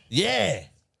 yeah? yeah.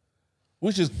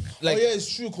 Which is like oh yeah,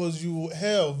 it's true because you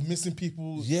hear of missing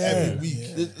people yeah. every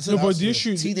week. So No, but the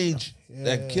issue, teenage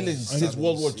killings since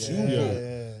World War II,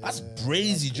 bro. That's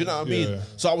crazy. Do you know what I mean? Yeah.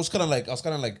 So I was kind of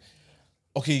like,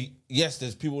 okay, yes,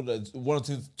 there's people that one or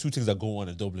two things that go on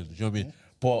in Dublin. Do you know what I mean?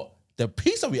 But the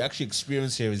peace that we actually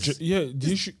experience here is yeah,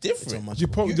 the issue, different. It's the,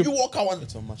 pro- You, the, you walk out and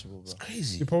It's unmatchable, bro.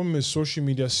 crazy. the problem is social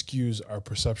media skews our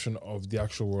perception of the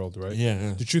actual world, right?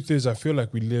 Yeah. The truth is, I feel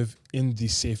like we live in the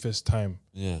safest time,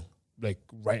 Yeah, like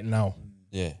right now.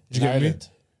 yeah. Do you get me?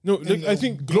 No, like I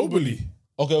think globally,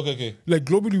 Okay. like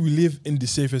globally, we live in the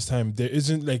safest time. There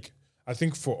isn't like, I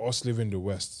think for us living in the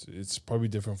West, it's probably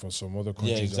different from some other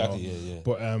countries. Yeah, and all. exactly.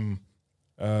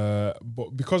 Yeah.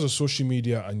 But because of social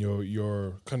media and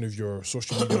your kind of your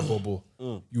social media bubble,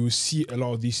 you will see a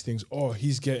lot of these things. Oh,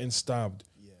 he's getting stabbed.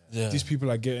 Yeah. These people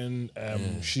are getting,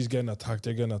 she's getting attacked.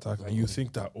 They're getting attacked, and you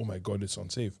think that, oh my god, it's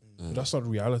unsafe. But that's not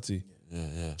reality.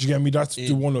 Yeah. Do you get me? That's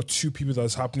the one or two people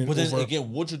that's happening. But then over.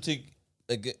 again, what you think?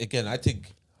 Again, I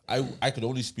think I could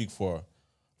only speak for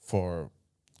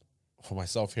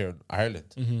myself here in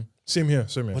Ireland. Same here.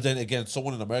 But then again,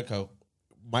 someone in America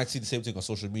might see the same thing on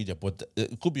social media, but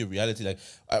it could be a reality. Like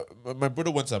my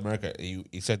brother went to America.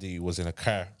 He said that he was in a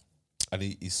car, and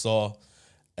he saw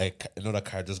another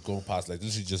car just going past, like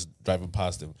literally just driving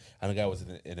past him, and the guy was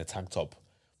in a tank top.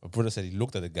 My brother said he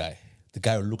looked at the guy. The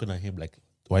guy was looking at him like,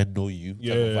 "Do I know you?" type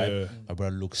of vibe. Yeah. My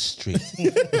brother looked straight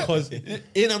because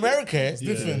in America,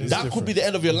 that could be the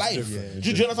end of your life. Do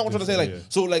you understand what I'm trying to say? Like,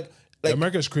 so like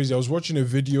America is crazy. I was watching a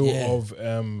video Yeah. of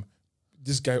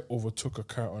this guy overtook a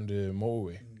car on the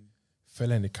motorway.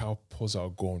 Fella in the car pulls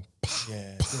out going.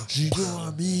 Yeah. do you know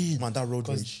what I mean? Man, that road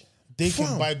rage. They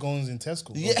can buy guns in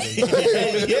Tesco. Yeah,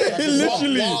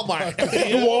 Literally. Walmart.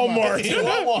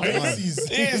 Walmart.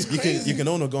 Macy's. You can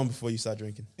own a gun before you start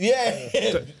drinking. Yeah,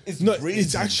 it's No, crazy.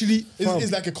 it's actually.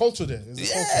 It's like a culture there.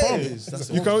 It's a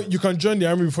culture. Fam, you can join the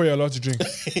army before you're allowed to drink.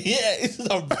 yeah, it's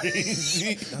not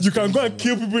crazy. You can go and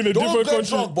kill people in a Don't different get country.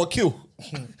 drunk, but kill.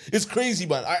 It's crazy,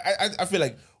 man. I feel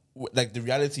like the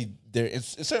reality there in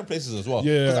certain places as well.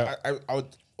 Yeah. 'Cause I would,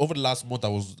 over the last month I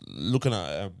was looking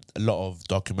at a lot of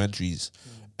documentaries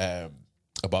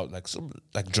about like some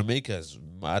like Jamaica is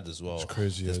mad as well. It's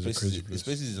crazy, yeah, it's a crazy place.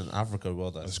 Especially in Africa as well.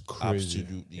 That's crazy.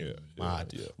 absolutely Yeah,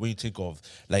 mad. yeah. When you think of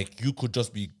like you could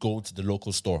just be going to the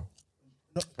local store.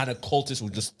 And a cultist will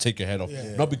just take your head off,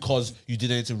 not because you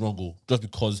did anything wrong, just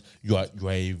because you are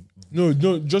a No,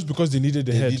 just because they needed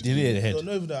the head. they needed a head. No,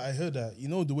 not even that. I heard that. You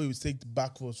know the way we take the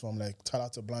back roads from like Tala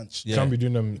to Blanche. Yeah. Can't be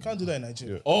doing them. You can't do that in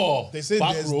Nigeria. Oh, They say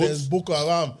back there's roads. Boko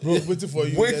Haram waiting for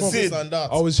you. Wait, There's this Sid. and that.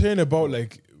 I was hearing about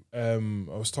like I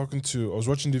was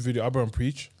watching the video Abraham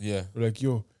preach. Yeah. We're like,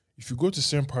 yo, if you go to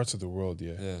certain parts of the world,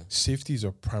 Yeah. safety is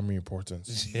of primary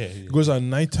importance. Yeah. Because at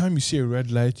nighttime you see a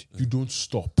red light, you don't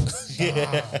stop.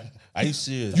 Are you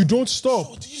serious? You don't stop.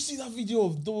 Oh, did you see that video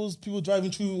of those people driving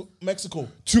through Mexico?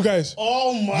 Two guys.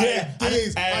 Oh my Yeah,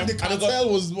 days! and And the I got- cartel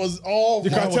was all The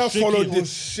cartel was shaking, followed it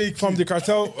was shaking. from the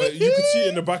cartel. You could see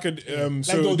in the back of like they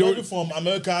so were they driving were, from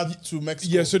America to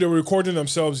Mexico. yeah, so they were recording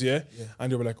themselves, and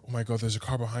they were like, "Oh my god, there's a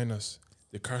car behind us."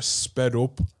 The car sped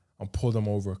up and pulled them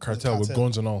over. Cartel with cartel.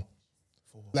 guns and all.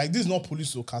 Like this is not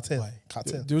police or cartel.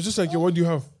 Cartel. They were just like, "Yo, what do you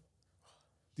have?"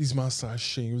 These man started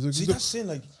shaking. It was like, See, that's saying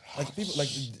like people like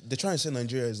they're trying to say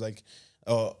Nigeria is like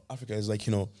Africa is like,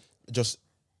 you know, just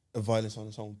a violence on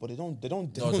its own, but they don't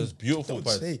No, there's beautiful don't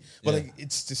parts. say. But Yeah. like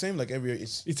it's the same like everywhere.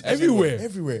 It's everywhere.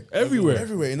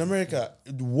 everywhere in America.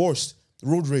 The worst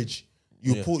road rage.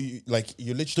 You Yeah. pull you, like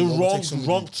you the literally overtake somebody,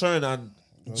 wrong turn and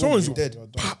Someone's you're dead.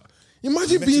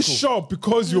 Imagine being Mexico. shot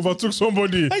because you overtook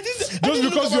somebody. Just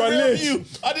because you are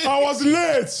late. I was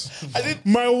late.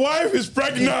 My wife is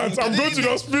pregnant. I'm going to the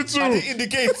hospital. I didn't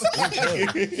indicate.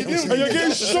 And you're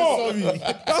getting shot.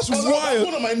 That's I was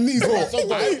wild. on my knees, bro.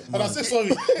 And I said sorry.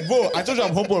 Bro, I told you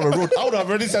I'm humble on the road. I would have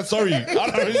already said sorry.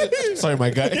 Sorry, my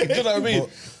guy. You know what I mean? But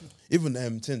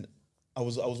even Tin, I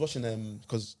was watching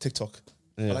because TikTok.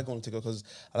 I like going on TikTok because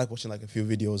I like watching like a few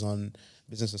videos on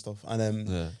business and stuff.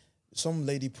 And some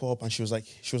lady put up and she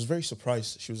was very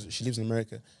surprised. She lives in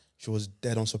America. She was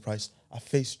dead on surprised. Her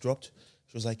face dropped.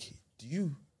 She was like, do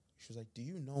you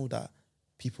know that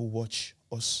people watch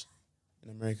us in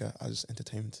America as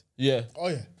entertainment? Yeah. Oh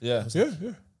yeah. Yeah. Yeah,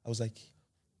 yeah. I was like,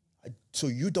 So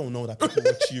you don't know that people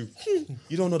watch you.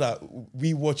 You don't know that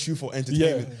we watch you for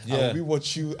entertainment. Yeah. And we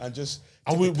watch you and just.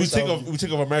 And we think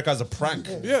of America as a prank.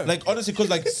 Yeah. Like honestly, because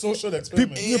like Social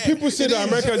experiment. People say that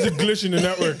America is a glitch in the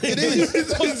network. it is.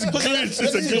 It's a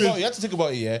glitch. You have to think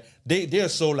about it. Yeah, they are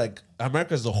so like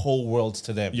America is the whole world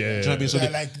to them. Yeah. Do you know what I mean? So They're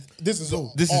they, like, this is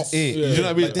this us. is it. You know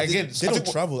what I mean? Like, they Again, they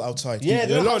don't travel outside. Yeah,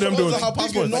 a lot of them don't. have Big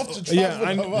passports. enough to Yeah,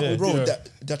 travel and- around. yeah. Bro,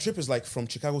 that trip is like from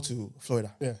Chicago to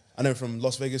Florida. Yeah. And then from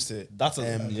Las Vegas to That's a to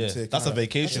that's a Canada.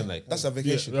 vacation. Like That's a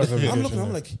vacation. that's a I'm vacation, looking, I'm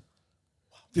yeah. like,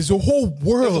 There's a whole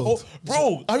world.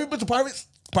 bro, have you been to Paris?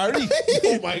 Paris?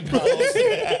 Oh my god!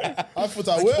 I thought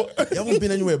I will. you haven't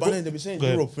been anywhere, but then they'll be saying Go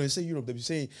ahead. Europe. When they say Europe, they'll be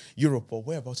saying Europe, or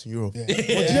whereabouts in Europe?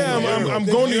 Yeah, I'm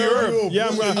going to Europe. Yeah,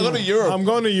 I'm going to Europe. I'm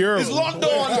going to Europe. It's London,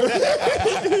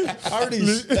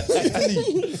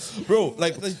 Paris. bro.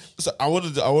 Like, so I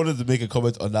wanted to make a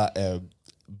comment on that.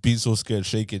 Being so scared,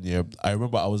 shaking. Yeah, I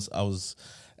remember I was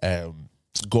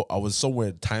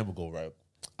somewhere time ago, right?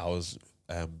 I was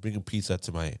bringing pizza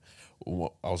to I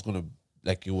was gonna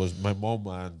like it was my mom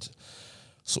and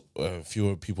so a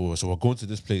few people. So we're going to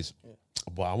this place,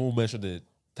 but I won't mention the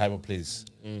type of place.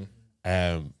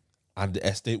 And the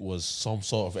estate was some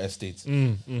sort of estate.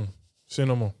 Say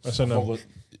no more. I said no.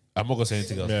 I'm not gonna say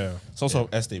anything else. Yeah. Some sort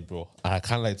of estate, bro. And I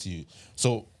can't lie to you.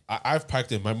 So I've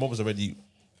packed in. My mom is already.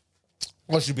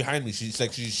 Well, she's behind me. She's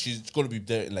like she's gonna be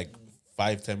there in like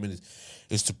 5-10 minutes.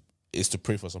 It's to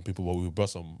pray for some people, but we brought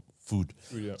some food.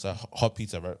 Yeah. So hot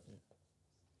pizza, right?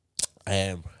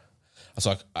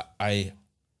 So I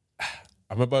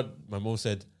remember my mom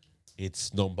said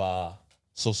it's number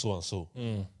so and so.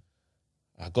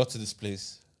 I got to this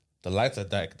place. The lights are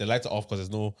dark. The lights are off because there's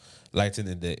no lighting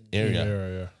in the area,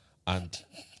 Yeah. and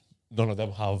none of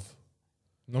them have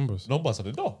Numbers. numbers on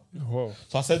the door. Wow.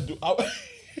 So I said,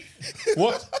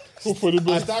 "What?"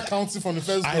 I start counting from the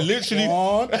first. I literally,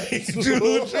 1,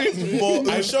 2, 3. But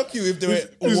I shock you if they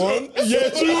were one. Yeah,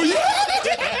 true.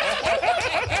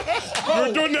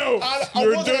 You're done now.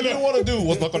 You're what I done didn't now. want to do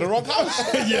was knock on the wrong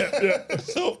house. Yeah.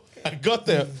 So I got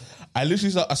there. I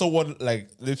saw one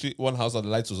house and the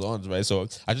lights was on, right? So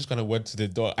I just kind of went to the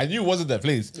door. I knew it wasn't that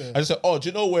place. I just said, "Oh, do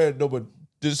you know where? No, but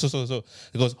this so."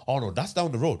 He goes, "Oh no, that's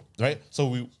down the road, right?" So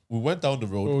we went down the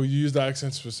road. Oh, you use that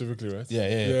accent specifically, right?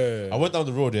 Yeah. I went down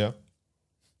the road, yeah,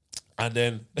 and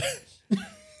then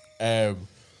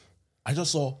I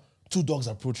just saw 2 dogs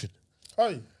approaching.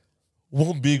 Hi.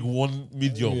 One big, one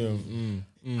medium.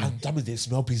 And that means they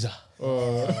smell pizza.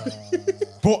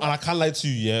 Bro, and I can't lie to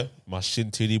you, yeah.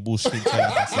 Machine terrible shit.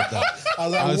 As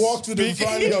I walked to the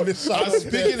valley of the I shadow was of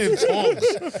speaking death. in tongues.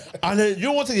 And then, you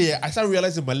know what? Yeah, I started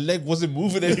realizing my leg wasn't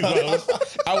moving anymore.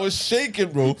 I was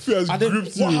shaking, bro. Fears And then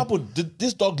gripped what you. happened?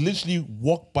 This dog literally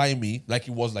walked by me like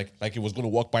he was going to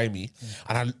walk by me.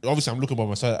 And obviously I'm looking by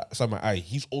my side of my eye.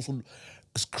 He's also,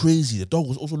 it's crazy. The dog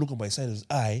was also looking by the side of his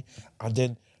eye. And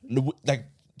then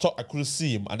thought I couldn't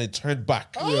see him and then turned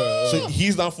back. So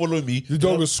he's now following me. The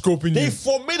dog was scoping They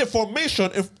you. made a formation.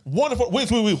 One in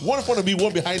front of me,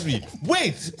 one behind me.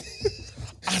 Wait.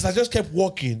 As I just kept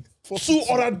walking, 2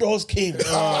 other dogs came. 4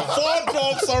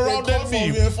 dogs surrounded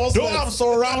me. No, I'm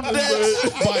surrounded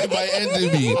by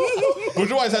enemy. But you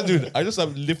know what I started doing? I just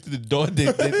lifted the door,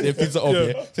 the pizza up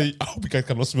here. Say, I hope you guys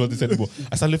cannot smell this anymore.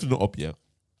 I started lifting it up here.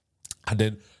 And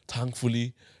then,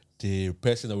 thankfully, the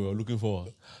person that we were looking for,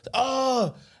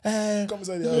 Come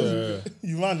inside the house.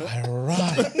 You ran. I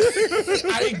ran.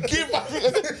 I gave up.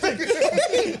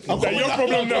 Is that your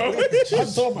problem now? I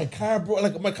saw my car, bro.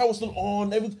 Like my car was still on.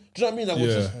 Do you know what I mean?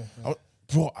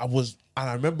 I was, and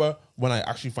I remember when I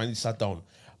actually finally sat down,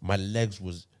 my legs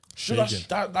was shaking.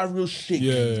 That real shake.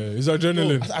 Yeah, it's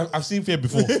adrenaline. I've seen fear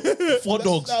before. 4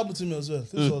 dogs. That happened to me as well.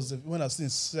 This was when I was still in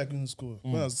secondary school.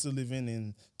 When I was still living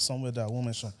in somewhere that I won't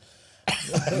mention.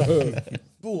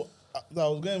 Bro, I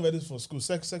was getting ready for school,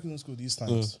 secondary school these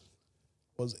times.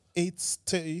 It was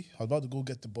 8:30. I was about to go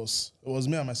get the bus. It was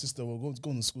me and my sister. We were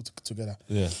going to school together.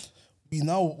 Yeah. We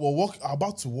now were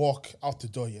about to walk out the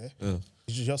door, yeah? You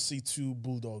just see 2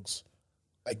 bulldogs,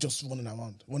 like just running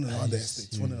around the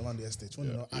estate,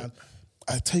 And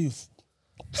I tell you,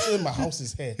 my house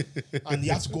is here. And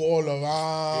you have to go all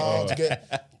around to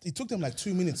get... It took them like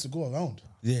 2 minutes to go around.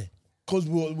 Yeah. Because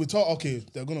we thought, okay,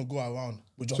 they're going to go around.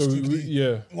 We just So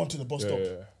quickly went to the bus stop.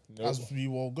 Yeah. As we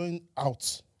were going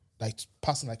out, like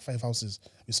passing like 5 houses,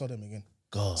 we saw them again.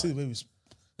 God. See the way we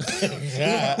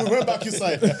we went back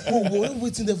inside. We were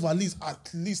waiting there for at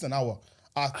least an hour.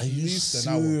 At Are you least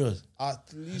an hour. serious?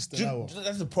 At least Do an you- hour.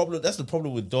 That's the problem. That's the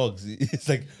problem with dogs. It's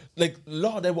like a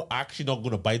lot of them are actually not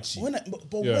gonna bite you.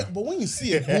 But when you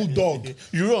see a bulldog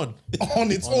You run.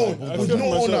 on its own I with feel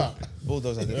no for owner, myself.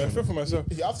 Bulldogs are I different. feel for myself.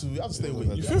 you have to stay away.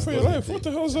 You fear for your life. What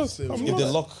the hell is that? I'm If they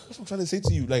not. lock, that's what I'm trying to say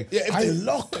to you. Like, Yeah, if they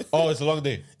lock, oh, it's a long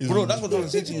day, bro. That's what I'm trying to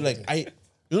say to you. Like,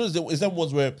 it's them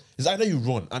ones where it's either you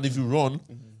run, and if you run,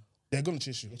 they're gonna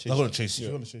chase you. they're gonna chase you.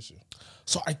 They're gonna chase you.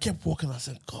 So I kept walking. I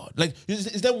said, God, like,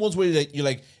 it's them ones where you're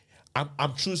like,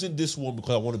 I'm choosing this one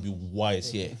because I want to be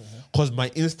wise here, because my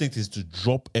instinct is to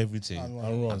drop everything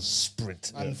and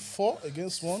sprint. And 4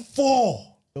 against 1, 4.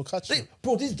 they'll catch you.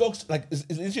 Bro, these dogs, like,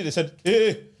 literally, they said,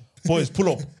 hey, boys, pull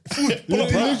up. Pull up, bro.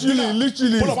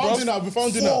 Literally. Pull up, bro. Found dinner, we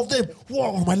found dinner. 4 of them.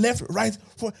 One on my left, right.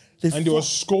 4. And they were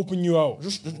scoping you out.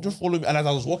 just follow me. And as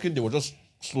I was walking, they were just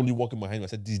slowly walking behind me. I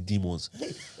said, these demons.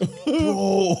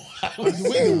 Bro. And the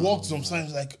way they walk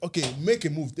sometimes, like, okay, make a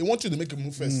move. They want you to make a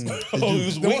move first. Oh, he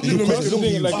was They want you to waiting. make a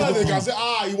move. Like- So that they can say,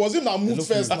 it was him that moved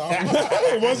first now.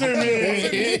 It wasn't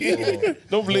me.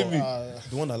 Don't blame me.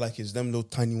 The one I like is them little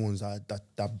tiny ones that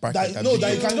bark. That, like no, big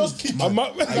that you dog. can just keep. I'm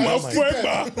not.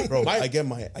 Bro, I get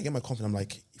my confidence. I'm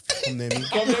like, if you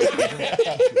come near me,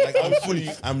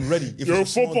 like I'm ready. If You're a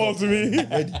it's small football dog, to me. I'm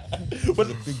ready.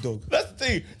 But a big dog. That's the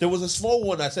thing. There was a small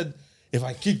one. I said, if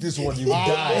I kick this one, you will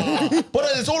die. But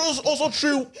it's also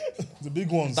true. The big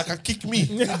ones. That can kick me.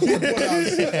 They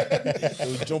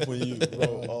will jump on you,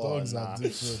 bro. Dogs are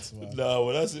different, man. No,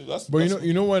 well, that's it. But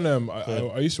you know when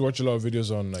I used to watch a lot of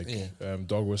videos on like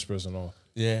dog whispers and all.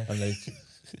 Yeah. And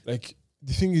like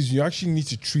the thing is, you actually need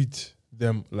to treat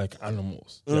them like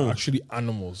animals. They're actually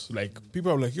animals. Like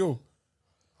people are like, yo,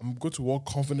 I'm going to walk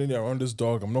confidently around this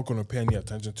dog. I'm not going to pay any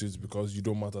attention to it because you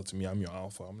don't matter to me. I'm your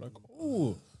alpha. I'm like,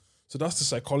 oh. So that's the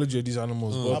psychology of these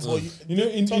animals. But But you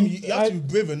know, Tom, you have to be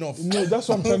brave enough. no, that's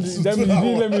what I'm trying to. You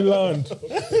didn't let me land.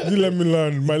 You didn't let me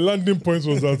land. My landing point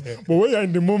was that. But when you're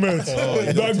in the moment,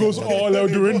 that goes all out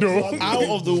the window. Out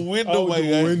of the window, Out my the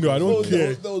guy. window. I don't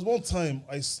care. There was one time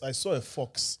I saw a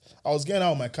fox. I was getting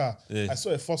out of my car. Yeah. I saw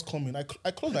a fox coming. I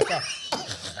closed my car.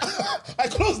 I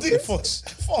closed it. Fox.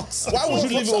 Why would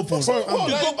you leave it open?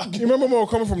 You remember when we were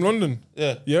coming from London?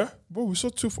 Yeah. Yeah? Bro, we saw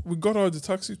we got out of the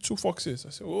taxi, 2 foxes. I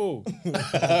said, oh.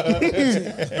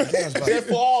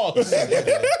 Therefore.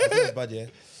 That's bad, yeah.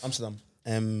 Amsterdam.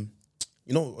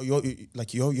 You know, you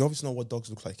obviously know what dogs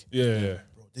look like. Yeah.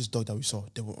 Bro, this dog that we saw,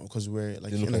 because we're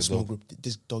like look in like a small dog. group.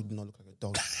 This dog did not look like a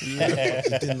dog.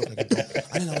 It didn't look like a dog.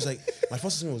 And then I was like, my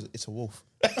first thing was, it's a wolf.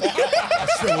 I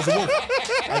swear it was a wolf.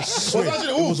 I swear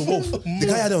it was a wolf. The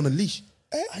guy had it on a leash.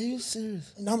 Are you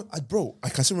serious? Now, bro, I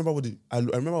can still remember what I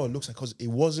remember what it looks like because it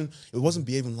wasn't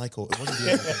behaving like a. It wasn't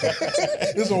behaving like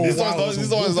a This one was This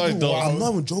one is like dog. I'm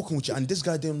not even joking with you. And this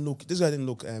guy didn't look. He didn't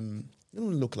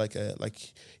look like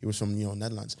he was from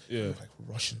Netherlands. He Yeah. looked like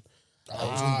Russian.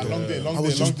 long day, I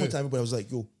was just pointing at everybody. I was like,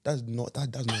 yo, that's not.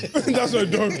 That's not a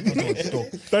dog.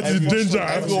 That is danger.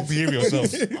 Everyone behave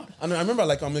yourself. And I remember,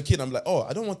 like, I'm a kid. I'm like, oh,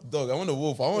 I don't want the dog. I want a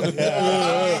wolf. I want a.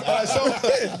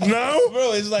 Now,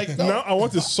 Bro, it's like, now I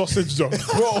want a sausage dog.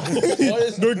 bro,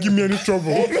 Don't give me any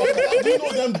trouble. Do you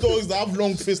know them dogs that have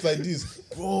long face like this?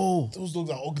 Bro. Those dogs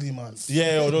are ugly, man.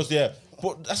 Yeah, yeah.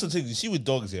 But that's the thing. You see with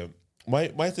dogs, yeah.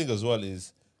 My thing as well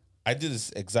is, I did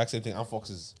this exact same thing. And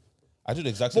foxes. I do the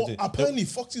exact same But thing. apparently,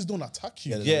 foxes don't attack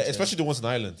you. Yeah, especially the ones in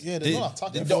Ireland. Yeah, they're not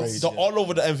attacking They're dogs. all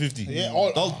over the M50. Yeah,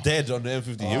 all- they're all dead on the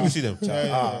M50. You ever see them?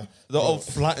 yeah. They're all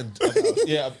flattened.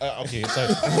 Yeah, okay, sorry.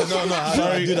 no, I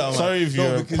sorry, do that, man. sorry if No,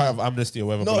 you're because- part of Amnesty or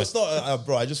whatever. no, but it's not,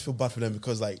 bro. I just feel bad for them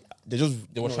because like they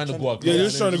were trying to go across. Yeah, they're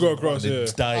just trying to go across. They Yeah.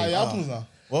 died. It happens now.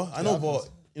 Well, I know, but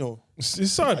you know,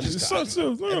 It's sad. It's sad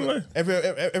too. Not gonna lie.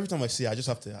 every time I see it, I just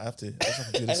have to do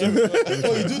this.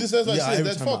 Oh, you do this as I Yeah, say, every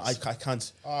that time fox. I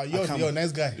can't. You're a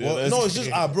nice guy. Well, no, it's just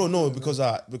bro, no, because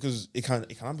it can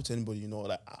happen to anybody, you know.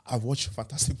 Like I've watched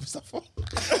Fantastic Mustafa.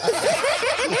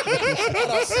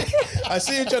 I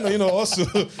see him trying to, you know, also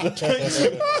trying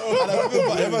to, and I feel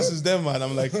bad ever since then, man.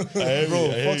 I'm like,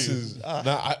 bro, foxes.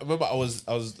 Nah, I remember I was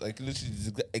like literally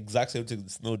the exact same thing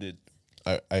that Snow did.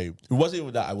 It wasn't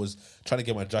even that. I was trying to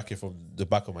get my jacket from the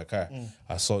back of my car.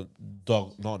 I saw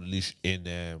dog not on a leash in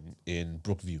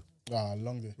Brookview.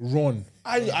 Long day. Run.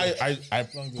 I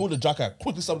pulled the jacket,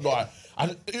 quickly stopped the door.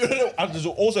 And there's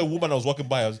also a woman I was walking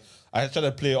by. I tried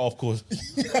to play it off course.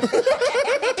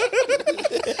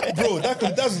 Bro, bro,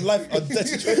 that's life or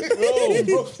death.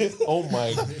 bro. Oh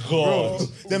my god.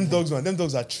 Them dogs, man. Them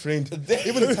dogs are trained.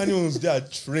 Even the tiny ones, they are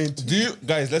trained. Do you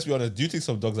guys? Let's be honest. Do you think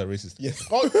some dogs are racist? Yeah.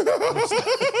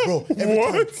 Bro, every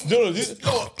time. No.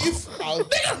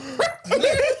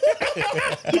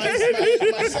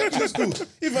 If my secondary school,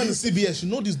 even the CBS, you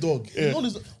know this dog. You know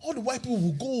this. All the white people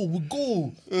will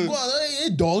go and, hey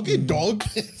dog.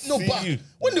 No, but you.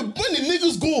 when the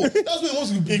niggas go, that's when it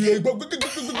wants to be. He gets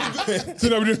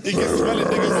smelling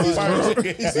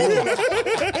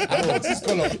niggas. This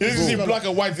color. You see black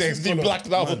and white things. He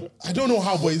blacked out. I don't know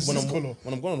how, but it's When this I'm, color.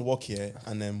 when I'm going on a walk here,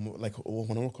 and like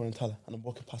when I'm walking in Tala, and I'm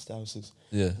walking past the houses,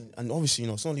 Yeah. and obviously,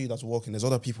 it's not only you that's walking, there's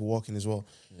other people walking as well.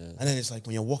 And then it's like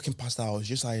when you're walking past the house,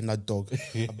 just like that dog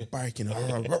barking.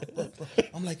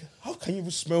 I'm like, how can you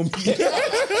even smell me? How do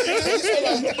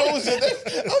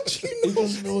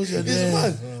you know? This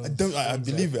man, I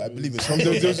believe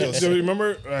it. So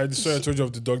remember the story I told you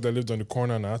of the dog that lived on the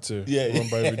corner and I had to run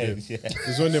by every day? Yeah.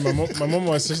 There's one day my mom and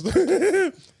my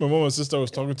sister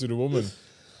was talking to the woman.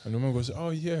 And the woman goes,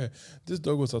 "Oh yeah, this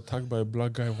dog was attacked by a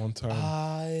black guy one time.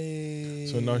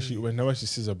 So now whenever she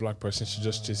sees a black person, she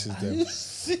just chases them."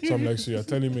 So I'm like, "So you're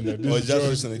telling me that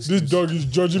this dog is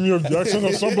judging me of the action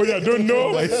of somebody I don't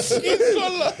know? I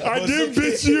didn't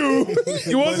beat you.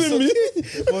 It wasn't me."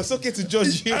 But it's okay to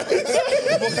judge you. But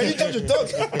can you judge a dog?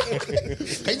 Can you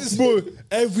just Bro,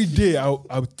 every day I'll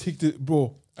take the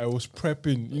bro. I was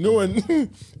prepping. You know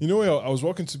when I was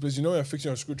walking to the place. You know when you're fixing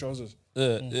your school trousers.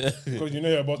 Yeah. Because you know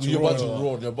you're about to You're run. about to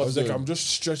run. You're about I was to like, I'm just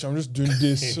stretching. I'm just doing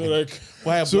this. So like,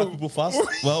 Why are so- black people fast?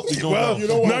 Well, we know well, now. you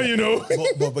know what? Now you know.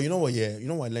 but you know what? Yeah, you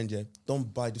know what I learned. Yeah,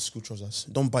 don't buy the school trousers.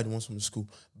 Don't buy the ones from the school.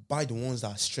 Buy the ones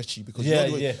that are stretchy because Yeah, you know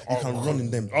the way yeah. you can run in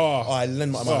them. Oh. I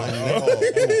learned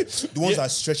the ones that are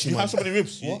stretchy. You man. have so many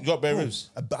ribs. You got bare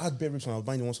ribs. I had bare ribs when I was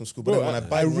buying the ones from school. But Bro, then when I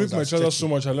buy I the ones ripped that my are trousers stretchy, so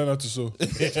much. I learned how to sew.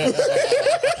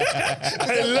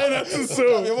 I learned how to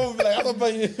sew. your mom will be like, "I'm not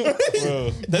buying it."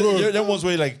 Bro. There was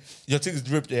where like your things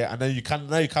dripped there, and then you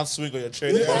can't swing on your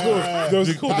chair. There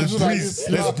was- Let's breeze.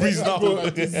 Let's breeze now.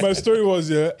 Bro, my story was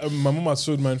my mom had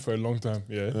sewed mine for a long time.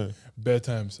 Yeah, bare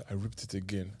times. I ripped it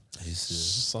again.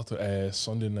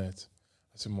 Sunday night.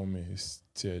 I said, "Mommy, it's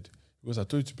teared." Because I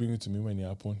told you to bring it to me when it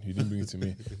happened. You didn't bring it to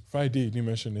me. Friday, you didn't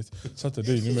mention it.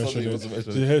 Saturday, you didn't mention Sunday, you it. wasn't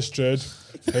mentioning The hair's thread,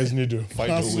 hair's needle.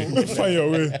 Find your way. Find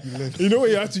your way. You know what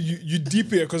you have to, you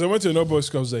deep it. Because I went to another boys'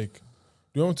 school. I was like,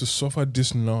 do you want to suffer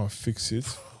this now and fix it?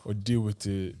 Or deal with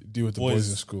the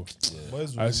boys in school?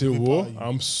 Boys I will said, rip whoa, you.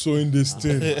 I'm sewing this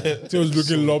thing. It was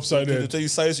looking They lopsided. tell you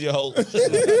size your hole.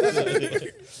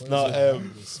 No,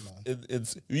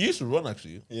 we used to run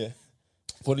actually. Yeah.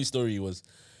 Funny story was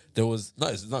it's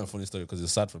not a funny story because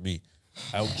it's sad for me.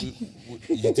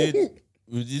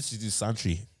 We used to do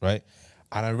Santry, right?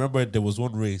 And I remember there was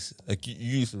one race like you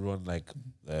used to run like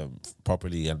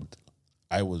properly, and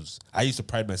I used to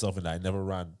pride myself in that I never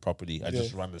ran properly. I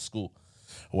just ran the school,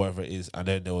 or whatever it is. And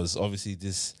then there was obviously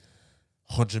this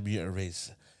 100-meter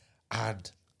race, and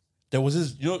there was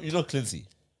this you know Clincy.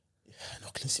 No,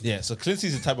 Clincy. Yeah, so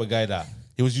Clincy's the type of guy that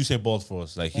he was Usain Bolt for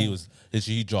us. Like he was,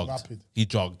 he jogged, Rapid. he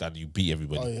jogged, and you beat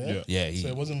everybody. Oh, yeah? yeah. So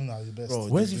it wasn't even at the best. Bro,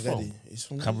 Where's he the from? daddy, he's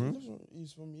from Cameroon?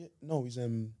 He's from no, he's I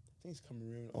think he's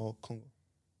Cameroon or Congo.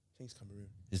 I think it's Cameroon.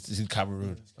 It's in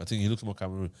Cameroon. I think he looks more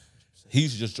Cameroon. He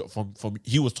used to just drop from.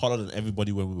 He was taller than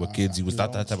everybody when we were kids. He was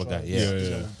that type of guy. Yeah, He's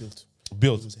young built.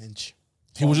 built. He was hench.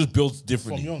 He was just built From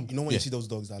differently. young. You know when you see those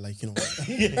dogs that are like, yeah,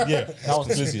 that was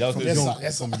Clincy. That was from Clincy. young,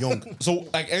 Yes, sir. from young. So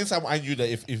like anytime I knew that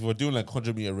if we're doing like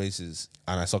 100-meter races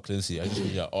and I saw Clincy, I just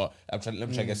went, let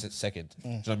me try to get second. Do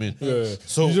you know what I mean? Yeah.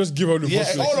 So You just give out the yeah,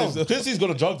 first hold on. Clincy's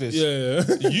gonna jog this. Yeah.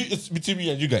 It's between me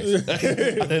and you guys.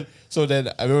 And then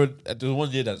I remember there was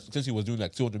one year that Clincy was doing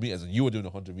like 200 meters and you were doing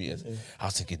 100 meters. I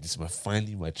was thinking, this is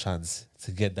finally my chance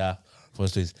to get that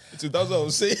first race. So that's what I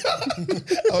was saying.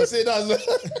 I was saying that as well.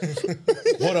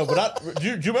 Hold on, but do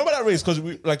you remember that race? Because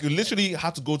we literally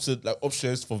had to go to like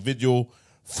upstairs for video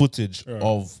footage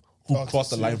of who crossed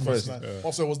the line first.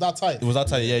 Also, it was that tight. It was that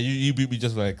time, yeah. You beat me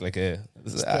just like a.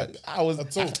 I was.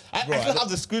 That's all. I still have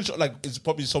the screenshot. Like it's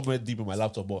probably somewhere deep in my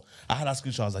laptop, but I had that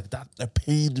screenshot. I was like, that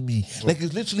pained me. Like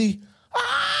it's literally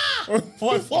for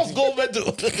my first gold medal.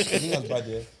 You know what's bad,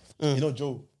 yeah? You know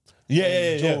Joe?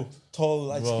 Yeah. Joe, tall,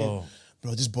 light skin. Bro.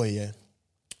 Bro, this boy, yeah.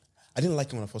 I didn't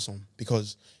like him when I first saw him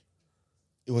because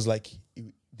it was like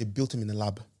they built him in the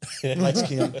lab. Light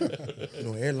skin,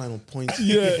 hairline on point,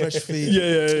 fresh face,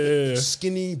 Yeah.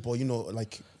 skinny, but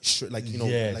like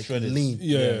shredded. lean.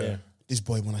 Yeah. This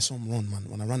boy, when I saw him run, man,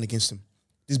 when I ran against him,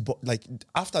 this boy, like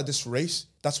after this race,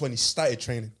 that's when he started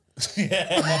training.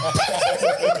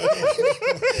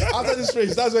 After this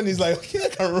race, that's when he's like, okay, I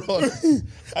can run.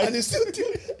 And he's still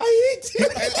doing, I hate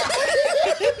it.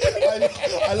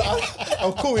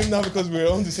 I'm cool with him now because we're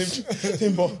on the same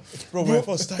team, but bro, when I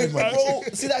first started, man. Bro,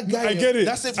 see that guy? I get it.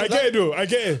 That's it. I get it though. I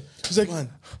get it. It's like, Man.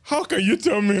 how can you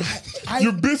tell me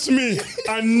you beat me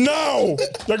and now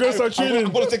you're gonna start I'm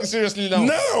training? gonna take it seriously now.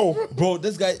 Now, Bro,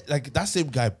 this guy, like that same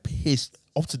guy, pissed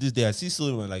up to this day. I see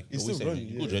Silverman like He's always still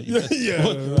saying, running, "You good, yeah.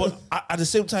 yeah?" Yeah. But at the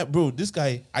same time, bro, this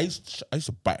guy, I used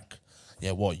to back.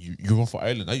 Yeah, what you run for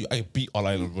Ireland? I beat all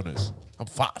Ireland runners. I'm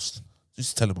fast.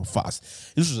 Just tell him I'm fast.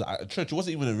 This was at a church. It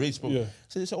wasn't even a race, bro. Yeah.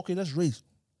 So they said, okay, let's race.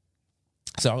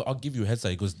 I said, I'll give you a head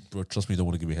start. He goes, bro, trust me, you don't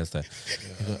want to give me a head start.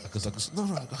 Because I goes, no,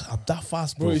 I'm that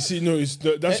fast, bro. bro. You see, no,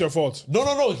 that's your fault.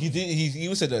 No. He did.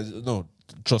 He said that. No,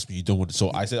 trust me, you don't want it.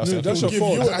 So I said, No, that's okay,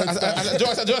 your fault. I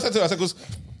said to him, I said, goes,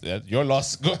 yeah, you're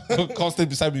lost. Come stay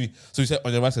beside me. So he said,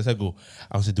 on your mask, I said, go.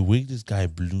 I said, the way this guy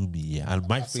blew me, yeah, and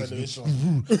my face.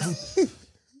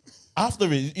 After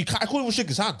it, I couldn't even shake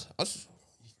his hand. I was,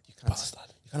 You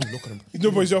can't even look at him.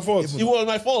 No, but it's your fault. it was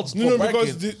my fault. No, for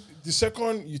because bragging. the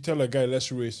second you tell a guy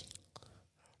let's race,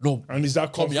 No, and he's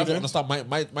that Tom, you have to confident.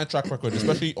 understand my track record,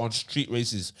 especially on street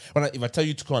races. If I tell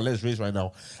you to come on, let's race right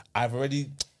now, I've already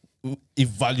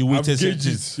evaluated I've gauged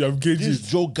things. it. You have gauged This it.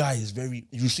 Joe guy is very.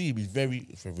 You see him, he's very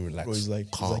relaxed. Bro, he's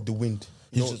like the wind.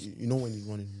 He's You know, just- you know when he's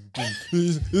running, wind.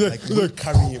 He's Like wind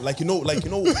carrying him, like you know,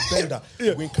 Bender.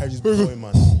 Wind carries boy,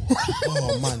 man.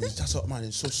 Oh man, that's what man.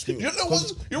 It's so sweet. You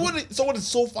know what? Someone is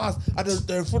so fast and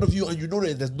they're in front of you, and you know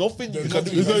that there's nothing you can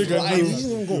do. There's nothing you can do. He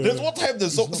doesn't even go. There's one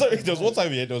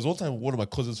time. There was one time one of my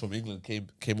cousins from England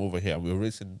came over here, and we were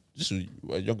racing. Just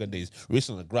younger days,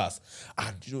 racing on the grass,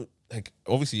 and you know, like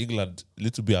obviously England a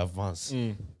little bit advanced.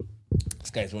 This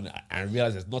guy is running. I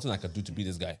realized there's nothing I can do to beat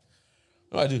this guy.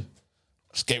 What do I do?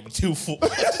 Just gave him a 2 foot.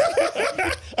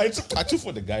 I took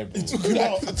for the guy, bro. I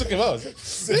took him out.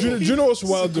 Do you know what's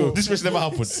wild though? This race never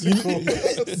happened. do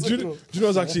you know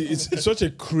what's actually it's such a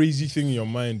crazy thing in your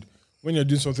mind when you're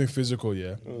doing something physical,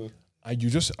 yeah.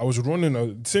 And I was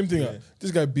running, same thing.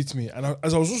 This guy beat me, and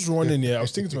as I was just running, I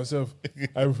was thinking to myself,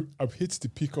 I've hit the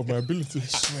peak of my ability.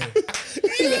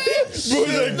 Bro,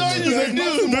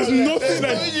 there's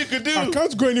nothing you could do. I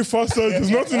can't go any faster. There's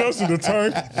nothing else in the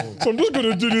tank, so I'm just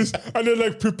gonna do this, and then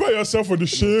like prepare yourself for the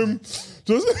shame.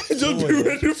 Just be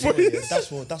ready for it.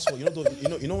 That's what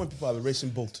you know when people have a racing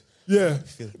bolt. Yeah,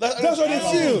 that's what they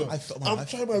feel. I felt, I'm man,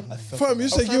 trying my I felt fam. it. You I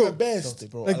said felt your it, best,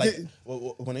 bro. Like Like, they-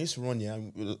 when I used to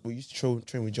run, we used to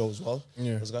train with Joe as well.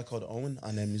 Yeah. There's a guy called Owen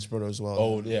and then his brother as well.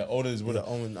 Oh yeah, all this brother.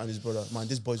 Yeah, Owen and his brother. Man,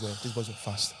 these boys were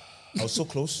fast. I was so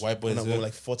close. White boys, when I yeah. was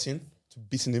like 14 to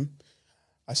beating him.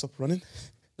 I stopped running.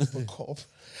 Got caught up.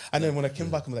 And then when I came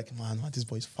back, I'm like, man, this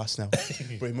boy is fast now.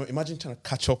 Bro, imagine trying to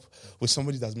catch up with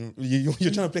somebody that's been, you're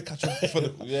trying to play catch up for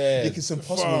the Yeah. It's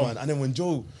impossible, man. And then when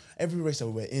Joe, every race that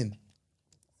we were in,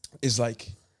 is like,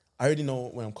 I already know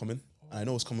when I'm coming. And I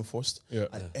know it's coming first. Yeah.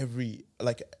 And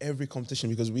every competition,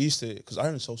 because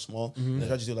Ireland is so small, they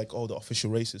try to do like all the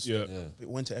official races. Yeah. We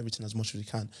went to everything as much as we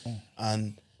can.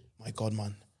 And my God,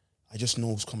 man, I just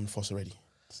know it's coming first already.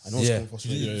 I know it's Yeah. coming first So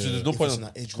already. there's no If point it's in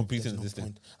in that age group, competing there's in no this thing.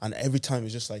 point. And every time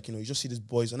it's just like, you just see these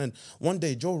boys. And then one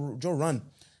day, Joe ran.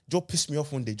 Joe pissed me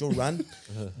off one day. Joe ran.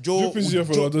 Joe pisses you off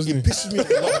a lot, doesn't he? pisses me off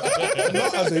a lot.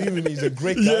 Not as a human, he's a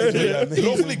great guy. Yeah. Amazing,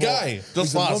 Lovely but guy. He's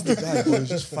Just a fast. lovely guy, but he was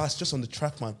just fast, just on the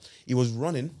track, man. He was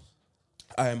running.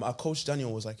 Our coach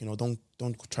Daniel was like,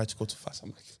 don't try to go too fast.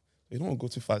 I'm like, you don't want to go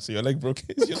too fast, so your leg broke.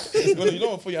 You don't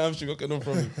want to put your hamstring. Okay, no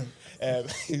problem.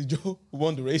 Joe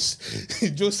won the race.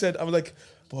 Joe said, I'm like,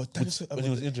 but Daniel said, When he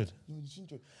was injured.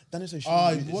 Daniel said,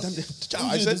 he was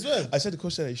injured as well. I said the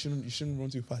coach said you shouldn't run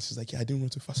too fast. He's like, yeah, I didn't run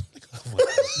too fast. I'm like,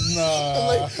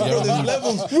 Nah. bro, there's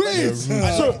levels. Wait,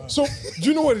 so do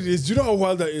you know what it is? Do you know how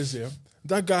wild that is? Yeah,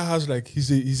 that guy has like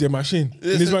he's a machine.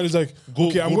 In his mind, he's like,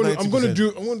 okay, I'm gonna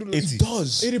do like 80. It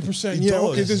does. 80%. It Yeah, does.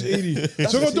 okay, this is 80.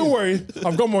 So go, don't worry,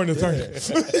 I've got more in the tank.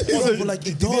 But like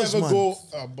it Did he does, ever man. go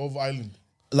above Ireland?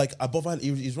 Like above,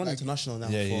 he's running international now.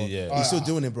 Yeah. He's still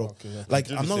doing it, bro. Okay. Like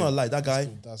I'm not gonna lie, that guy.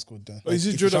 That's good then. Is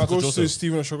it if Joe you shout that to goes to Joseph.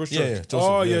 Stephen Oshogo's Yeah, church? yeah, Joseph,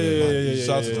 Oh yeah, yeah. man.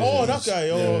 Shout out to Oh, that guy.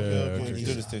 Oh, okay. He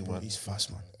did his thing, man. He's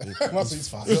fast, man. He's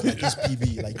fast. Like he's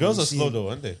PB. Like Girls when are you see slow him- though,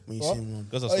 aren't they? When you see him run.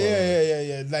 Girls are Oh slow.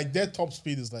 yeah. Like their top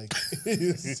speed is like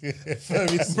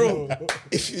very slow.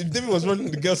 If David was running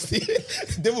the girls' team,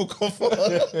 they will come for.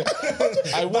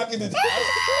 I back in the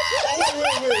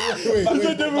Wait.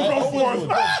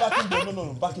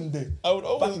 back in the day. I would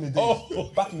always.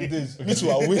 Back in the days, me too,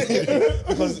 I win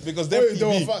because they're Wait, they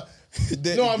were PB.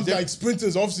 No, I'm like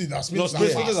sprinters. Obviously, that's No,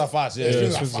 sprinters are fast. Yeah,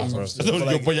 Sprinters yeah, are sprinters fast. are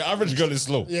obviously. But your average girl is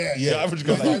slow. Yeah, Your average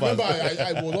girl I is remember fast.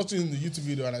 I was watching the YouTube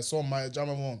video and I saw my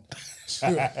German one.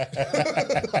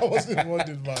 I wasn't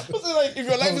wondering, man. Like, if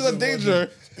your life is a danger,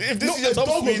 if this is your The top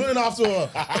dog was speed, running after her.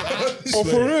 Oh,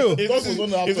 for real?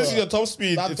 if this is your top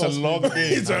speed, That it's a top speed. long day.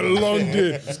 It's a long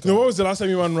day. No, when was the last time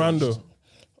you won rando?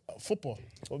 Football.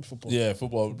 Probably football. Yeah,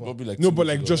 football. Probably like No, 2 but weeks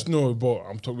like ago. just no. But we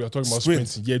are talking about Sprint.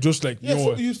 sprinting. Yeah, just like Yeah,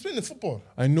 no. you spin the football.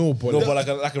 I know, but No, like,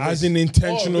 but like a as race. in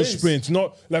intentional race. sprint,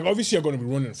 not like obviously you're going to be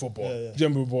running football. Yeah.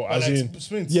 Jumbo, but as like in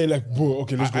sprints. yeah, like bro.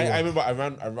 Okay, let's go. I run. remember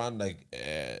I ran like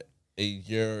a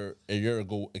year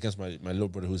ago against my little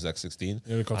brother who's like 16.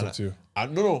 Yeah, they caught And up to you.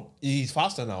 no, he's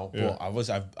faster now. Yeah. But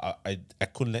I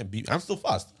couldn't let him beat. I'm still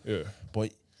fast. Yeah.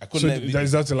 But I So couldn't let him beat.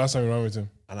 that's the last time you ran with him.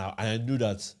 And I knew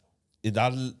that in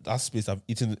that space I've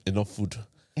eaten enough food.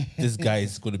 This guy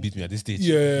is going to beat me at this stage.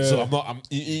 Yeah. So I'm not.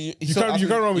 You can't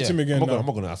run with him again. I'm now. not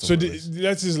going to ask So him.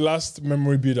 that's his last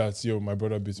memory. Be that my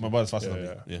brother beats me. My brother's faster Yeah, than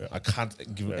me. yeah, Yeah. I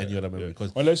can't give him any other memory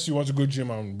because unless you want to go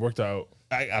gym and work that out.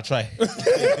 I try. Give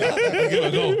it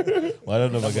a go. Well, I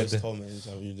don't know if I get It's there. tough, man. It's-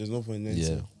 I mean, there's no point in Yeah.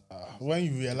 anything. When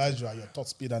you realize you are your top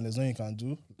speed and there's nothing you can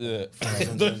do. Yeah.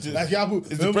 Like, yeah, but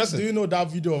It's depressing. do you know that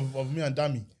video of me and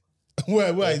Dami?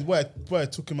 where I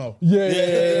took him out? Yeah.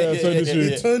 So this He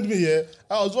week. turned me, yeah.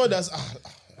 I was worried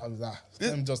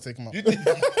let me just take him out. Let me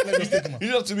just take him out.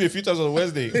 You just to me a few times on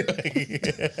Wednesday.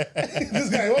 This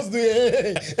guy wants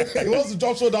to he wants to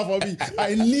drop shoulder for me.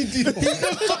 I need him. He just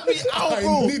took me out,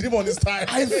 I need him on his time.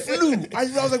 I flew. I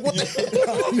was like, what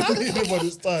the? I need him on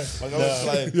his time. Like, I was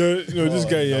like, Yeah, this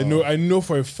guy. Yeah, no, I know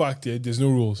for a fact. Yeah, there's no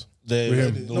rules. with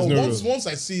him. No, There's no once rules. once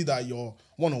I see that you're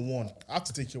 1-on-1, I have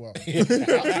to take you out. I have to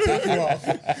take you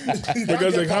out. You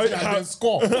Because can't like get past me and how then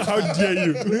score. how dare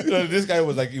you? No, this guy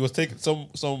was like, he was taking some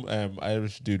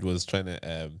Irish dude was trying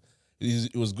to he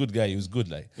was a good guy, he was good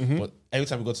like, but every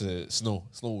time we got to the Snow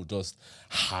would just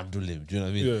handle him. Do you know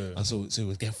what I mean? Yeah. And so he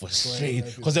was getting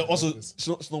frustrated because then also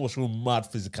Snow was showing mad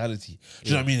physicality. Do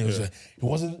you know what I mean? It was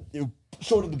like, he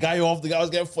showed the guy off. The guy was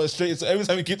getting frustrated. So every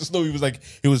time he came to Snow, he was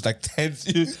like tense.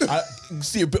 I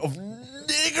see a bit of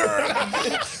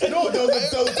nigger. No, there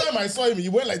was a time I saw him, he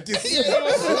went like this.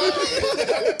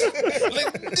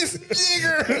 Like this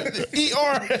nigger.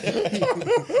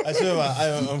 ER. I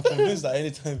swear, I'm convinced that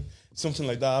anytime something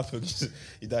like that happens,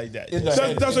 he died. That's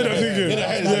what they're thinking.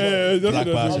 Yeah, that's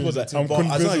what they're thinking. I'm But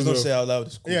as long as convinced. you don't as say it out loud,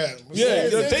 it's cool. Yeah, Yeah, say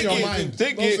it take in your it, mind.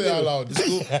 take Don't it. say it out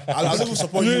loud. I'll even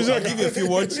support you. Yeah, I'll give you a few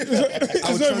words. It's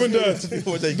not even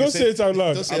that. Don't say it out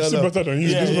loud. Don't say I'm it out still loud. better than you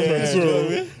in this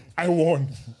moment, so I won.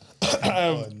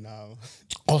 Oh, no.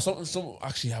 Oh, something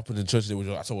actually happened in church today, which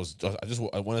I thought was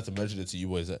I wanted to mention it to you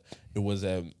boys. That it was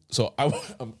so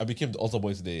I became the altar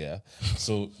boy today, yeah.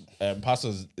 So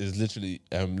pastor is literally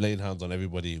laying hands on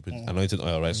everybody with anointing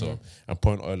oil, right? So I'm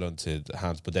pouring oil onto the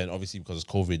hands, but then obviously because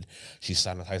it's COVID, she's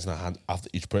sanitizing her hand after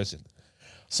each person.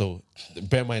 So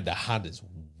bear in mind the hand is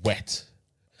wet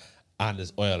and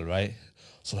there's oil, right?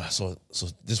 So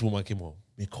this woman came on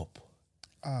makeup,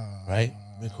 right?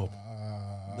 Makeup.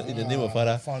 In the name of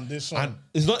Father, Foundation. and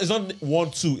it's not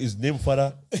 1, 2. It's name of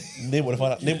Father, name of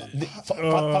the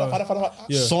Father, Father,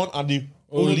 Yeah. Son, and the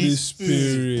Holy Holy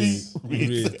Spirit.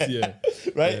 Spirit. Yeah.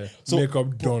 Right? Yeah. So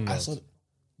Makeup done I out. saw,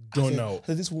 Done out.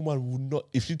 so this woman would not,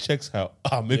 if she checks her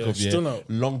makeup, it's yeah, done out.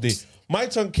 long day. My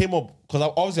turn came up because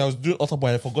obviously I was doing altar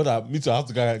boy. I forgot that me too. I have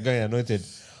to get anointed.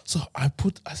 So I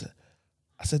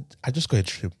said, I just got a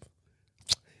trim.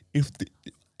 If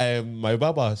my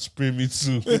barber spray me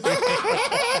too.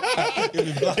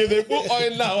 If they put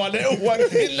oil now and then what in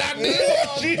the name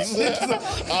of Jesus,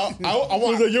 I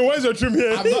was like, yo, where's your trim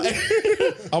here?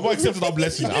 I'm not accepting that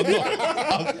blessing. I'm not.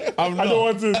 I'm not. I don't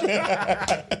want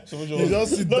to. You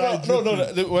just sit down.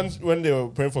 No. When they were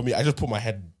praying for me, I just put my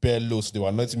head bare low, so they were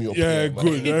anointing me up. Yeah, here,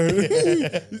 good.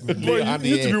 man. Boy, you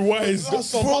need to be wise.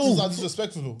 Some pastors are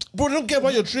disrespectful. Bro, don't care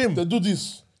about your trim. They do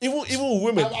this. Even with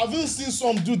women. I've even seen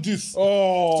some do this.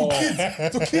 Oh,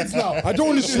 To kids now. I don't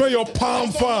want to smell your palm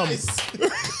That's farm. not nice.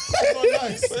 That's not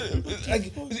nice. Like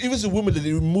even the women that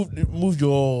they remove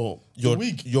your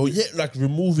wig. your hair, like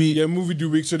remove it, Yeah, movie do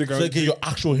week so they can. so they get your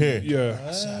actual hair. Yeah.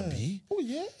 Sabi? Oh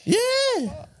yeah.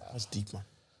 Yeah. That's deep, man.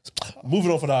 Moving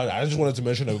on for that, I just wanted to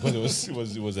mention that because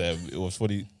it was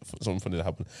funny, something funny that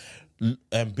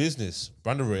happened. Business,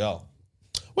 Brandon Royale.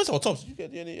 What's our tops? You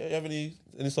have any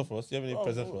stuff for us? Do you have any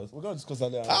present for us? We're going to discuss that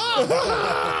later.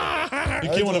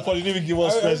 You came on the pod, you didn't even give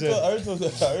us present. I already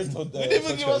told. You didn't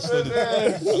even give us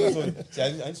present. See,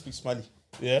 I need to speak Smiley.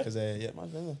 Yeah. Because,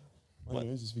 man, we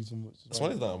need to speak too much.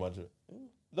 Smiley's not a manager.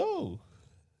 No.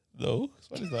 No,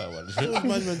 Spanish not Those management.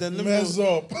 management, then let me Mess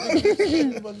know. up.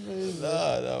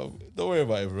 Nah, don't worry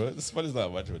about it, bro. Spanish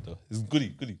not management though. It's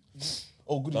goody.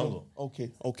 Oh, Goody Dongle.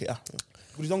 Dongle. Okay.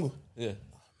 Goody Dongle. Yeah.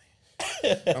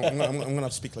 I'm gonna have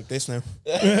to speak like this now.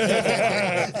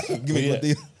 Give me Yeah. a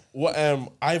deal. What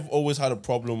I've always had a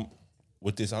problem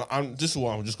with this. This is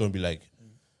what I'm just gonna be like.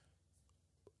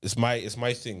 It's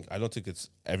my thing. I don't think it's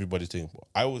everybody's thing.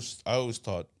 I always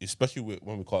thought, especially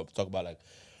when we talk about like,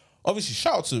 obviously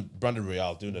shout out to Brandon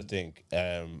Royale doing the thing,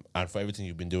 and for everything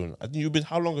you've been doing. I think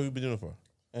how long have you been doing it for?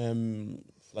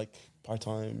 Like part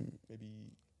time, maybe.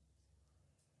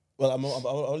 Well, I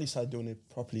only started doing it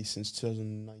properly since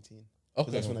 2019.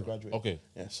 Okay. That's when I graduated. Okay.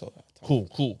 Yeah. So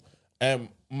Cool.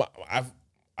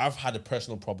 I've had a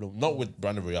personal problem, not with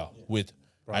Brandon Royale, with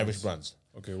Irish brands.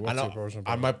 Okay, what's And, your personal and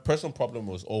problem? my personal problem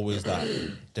was always that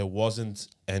there wasn't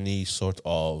any sort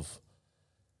of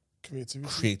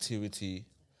creativity,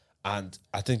 and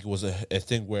I think it was a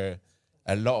thing where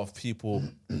a lot of people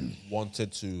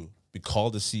wanted to be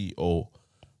called a CEO,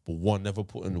 but one never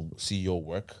put in the CEO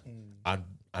work, and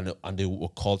they were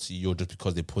called CEO just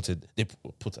because they put it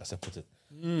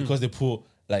because they put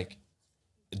like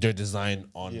their design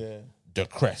on their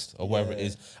crest or whatever it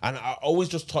is, and I always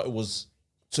just thought it was,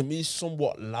 to me,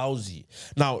 somewhat lousy.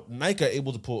 Now Nike are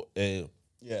able to put a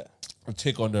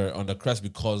take on their crest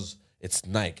because it's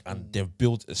Nike and they've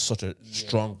built such a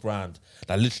strong brand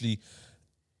that literally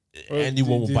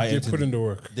anyone will buy it. They put in the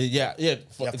work.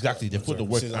 Exactly. They put the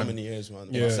work. Since how and- many years, man?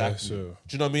 Yeah, Exactly. so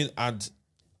Do you know what I mean?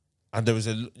 And there was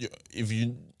if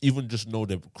you even just know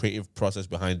the creative process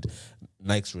behind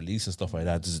Nike's release and stuff like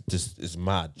that, this is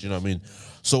mad. Do you know what I mean?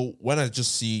 So when I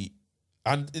just see,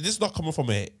 and this is not coming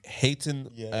from a hating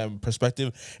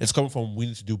perspective, it's coming from we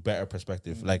need to do better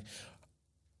perspective. Like,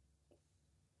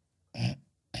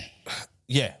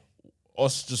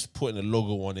 us just putting a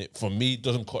logo on it, for me,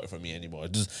 doesn't cut it for me anymore.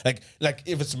 It just like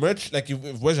if it's merch, like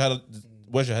if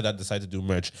Where's Your Head that decide to do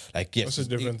merch, like yes, That's a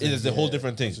different it is thing. a whole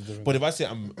different thing. That's a different But if I say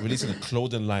I'm releasing a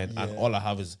clothing line and all I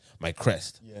have is my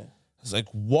crest, it's like,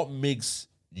 what makes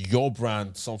your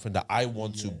brand something that I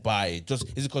want to buy? Just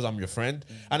is it because I'm your friend?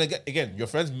 And again, your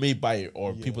friends may buy it,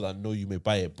 or people that know you may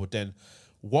buy it. But then,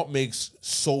 what makes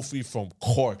Sophie from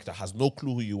Cork that has no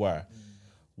clue who you are?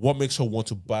 What makes her want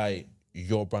to buy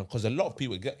your brand? Because a lot of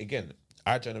people, again,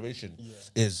 our generation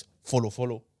is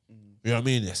follow. You know what I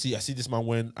mean? I see this man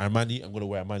wearing Armani, I'm gonna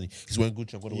wear Armani. He's wearing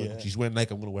Gucci, I'm gonna wear Gucci. He's wearing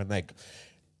Nike, I'm gonna wear Nike.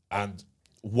 And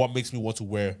what makes me want to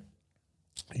wear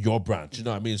your brand? You know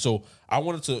what I mean? So I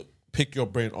wanted to pick your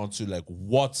brain onto like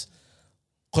what,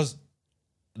 because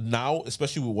now,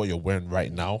 especially with what you're wearing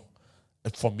right now,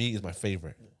 for me is my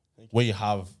favorite. Where you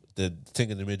have the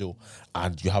thing in the middle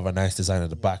and you have a nice design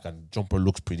at the back, and jumper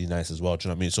looks pretty nice as well. Do you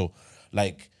know what I mean? So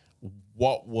like,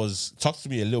 talk to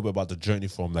me a little bit about the journey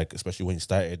from like, especially when you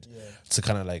started to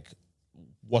kind of like,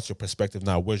 what's your perspective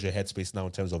now? Where's your headspace now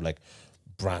in terms of like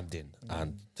branding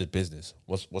and the business?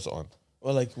 What's it on?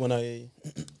 Well, like when I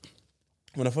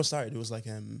first started, it was like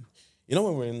you know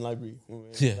when we're in library, when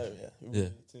we're in library,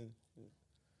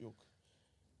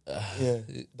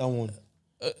 that one.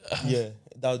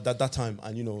 That time,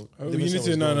 and you know, you need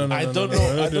to no. I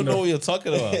don't know what you're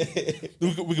talking about.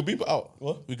 we could beep it out.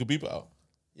 What? We could beep it out.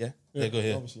 Yeah, Go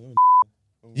ahead. obviously.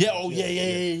 Yeah.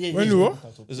 When you what?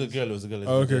 It was a girl.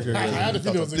 Oh, okay. I had a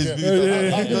feeling it was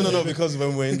again. No, because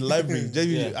when we're in the library,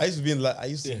 Yeah. I used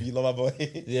to be lover boy.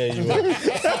 Yeah, you were.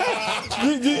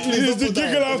 It's the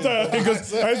giggle after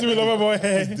because I used to be lover boy.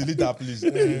 Delete that, please.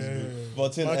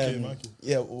 But then, Mark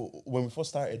it. when we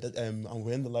first started, and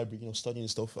we're in the library, you know, studying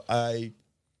stuff, I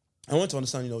want to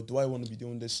understand, you know, do I want to be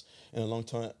doing this in a long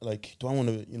time? Like, do I want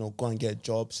to, you know, go and get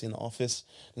jobs in the office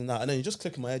and that? And then it just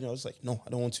clicked in my head, and I was like, no, I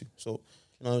don't want to. So,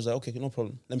 you know, I was like, okay, no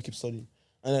problem. Let me keep studying.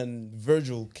 And then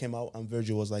Virgil came out, and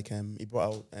Virgil was like, he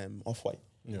brought out Off-White.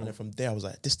 And then from there, I was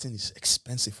like, this thing is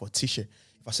expensive for a t-shirt.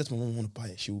 If I said to my mom I want to buy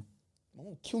it, my mom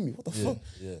would kill me. What the fuck?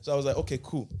 Yeah. So I was like, okay,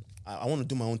 cool. I want to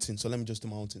do my own thing, so let me just do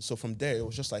my own thing. So from there, it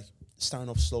was just like starting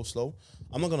off slow.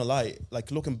 I'm not gonna lie,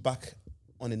 like looking back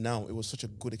on it now, it was such a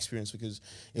good experience because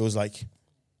it was like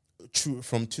true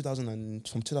from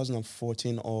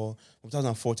 2014 or from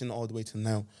 2014 all the way to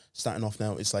now. Starting off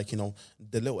now, it's like, you know,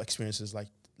 the little experiences, like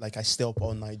I stay up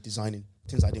all night designing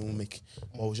things I didn't make,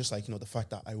 but it was just like, you know, the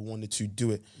fact that I wanted to do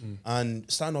it. And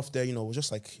starting off there, you know, it was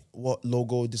just like what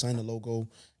logo, design a logo,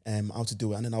 how to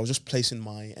do it, and then I was just placing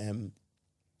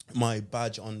my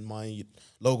badge on my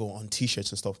logo on t-shirts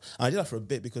and stuff. And I did that for a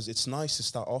bit because it's nice to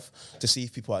start off to see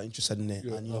if people are interested in it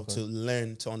and, you know, to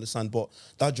learn, to understand. But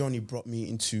that journey brought me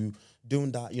into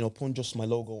doing that, you know, putting just my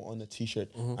logo on the t-shirt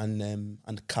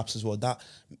and caps as well. That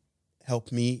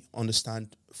helped me understand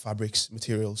fabrics,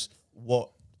 materials, what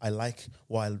I like,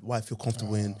 why I feel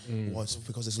comfortable in, was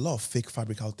because there's a lot of fake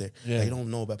fabric out there that you don't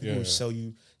know about. People will sell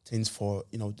you things for,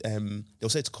 they'll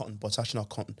say it's cotton, but it's actually not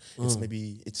cotton.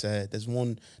 It's there's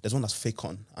one that's fake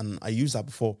cotton, and I used that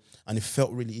before, and it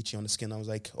felt really itchy on the skin. I was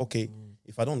like, okay,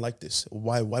 if I don't like this,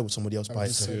 why would somebody else buy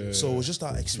it? So it was just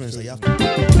that experience that you have to.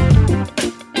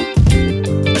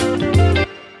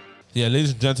 Yeah,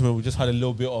 ladies and gentlemen, we just had a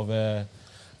little bit of a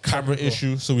camera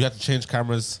issue, so we had to change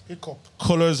cameras. Hiccup.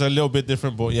 Colors are a little bit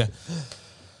different, but yeah.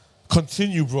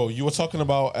 Continue, bro. You were talking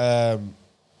about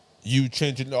you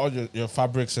changing all your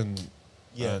fabrics and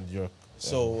your.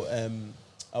 So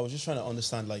I was just trying to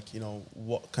understand,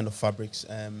 what kind of fabrics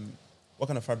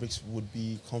would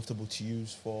be comfortable to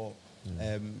use for,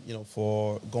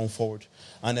 for going forward,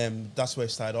 and that's where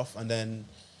it started off. And then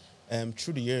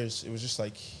through the years, it was just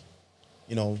like,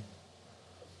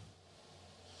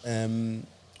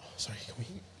 sorry, can we?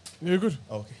 You're good.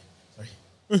 Oh, okay, sorry.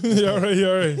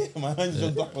 You're alright. My hands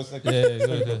just black for a second. Yeah,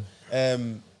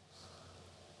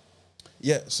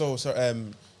 good. So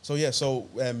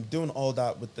doing all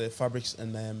that with the fabrics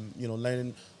and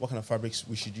learning what kind of fabrics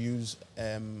we should use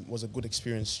was a good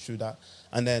experience through that.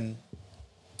 And then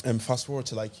fast forward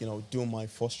to doing my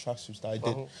first tracksuits that I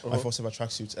did, my first ever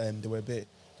tracksuits, they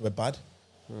were bad,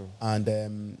 and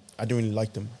I didn't really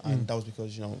like them, and that was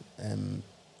because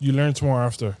You learned more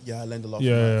after. I learned a lot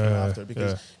Yeah, from yeah, after,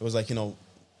 because yeah. it was like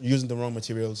using the wrong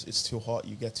materials, it's too hot,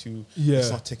 Yeah.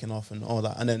 it's not taking off and all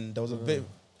that. And then there was a bit,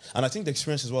 and I think the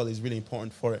experience as well is really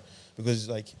important for it, because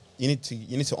you need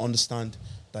to understand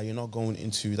that you're not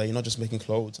just making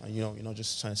clothes, and you're not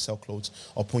just trying to sell clothes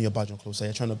or putting your badge on clothes. So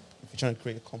if you're trying to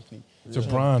create a company, It's a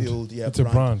brand. It's a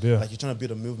brand, yeah. Like you're trying to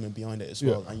build a movement behind it as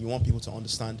well, and you want people to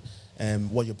understand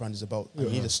what your brand is about, and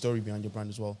you need a story behind your brand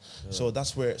as well. So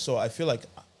that's where. So I feel like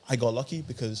I got lucky,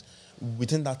 because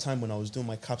within that time when I was doing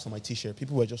my caps and my t-shirt,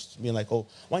 people were just being like, "Oh,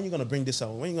 when are you gonna bring this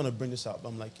out? When are you gonna bring this out?"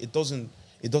 I'm like, it doesn't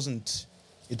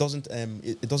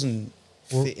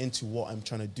fit into what I'm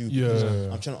trying to do, because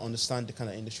I'm trying to understand the kind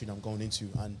of industry that I'm going into,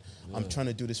 and I'm trying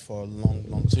to do this for a long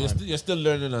time. So you're still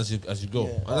learning as you go.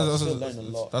 Yeah, And I'm still learning a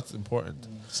lot. That's important.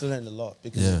 Still learning a lot,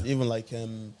 because even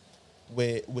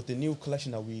with the new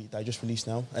collection that I just released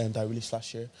now, and that I released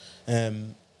last year,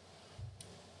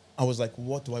 I was like,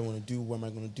 what do I want to do? What am I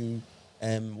going to do?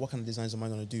 What kind of designs am I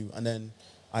going to do? And then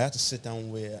I had to sit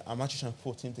down where I'm actually trying to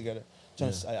put a team together.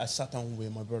 I sat down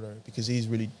with my brother, because he's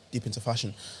really deep into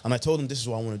fashion. And I told him, this is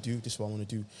what I want to do, this is what I want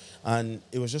to do. And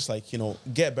it was just like,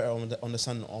 get a better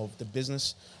understanding of the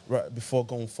business right before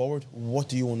going forward. What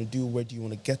do you want to do? Where do you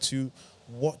want to get to?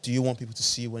 What do you want people to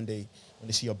see when they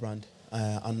see your brand?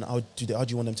 And how do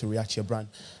you want them to react to your brand?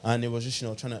 And it was just,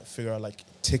 trying to figure out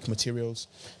thick materials,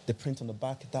 the print on the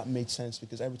back, that made sense,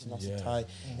 because everything has to tie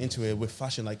into it with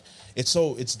fashion.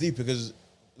 It's deep, because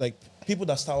people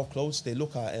that start off clothes, they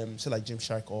look at say Jim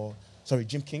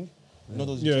King. You know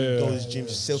those gyms,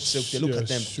 silk. They look at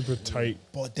them super tight.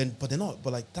 But they're not.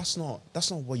 But that's not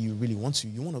what you really want to.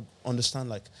 You want to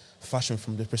understand fashion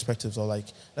from the perspectives of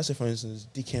let's say for instance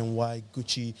DKNY,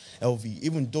 Gucci, LV,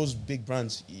 even those big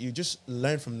brands. You just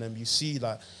learn from them. You see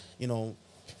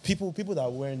people that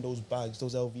are wearing those bags,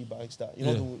 those LV bags that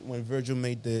when Virgil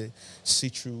made the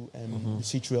see-through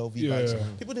LV bags,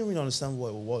 people didn't really understand what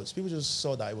it was. People just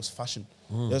saw that it was fashion.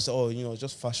 They just it's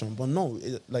just fashion. But no,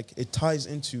 it ties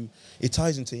into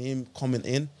him coming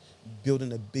in,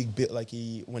 building a big bit.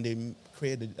 When they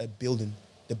created a building,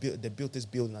 they built this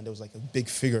building, and there was a big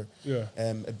figure,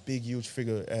 a big huge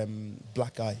figure,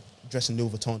 black guy dressed in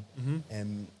Louis Vuitton,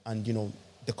 and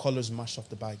the colors matched off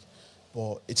the bag.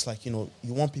 But it's you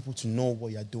want people to know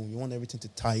what you're doing. You want everything to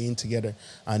tie in together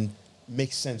and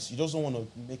make sense. You just don't want to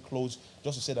make clothes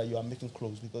just to say that you are making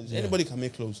clothes, because anybody can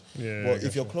make clothes. But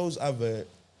if your clothes have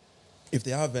if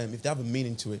they have a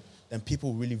meaning to it, then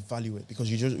people really value it,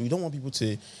 because you don't want people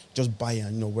to just buy it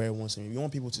and wear it once. You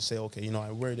want people to say, okay,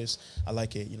 I wear this, I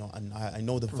like it, and I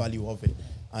know the value of it.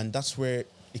 And that's where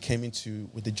it came into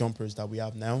with the jumpers that we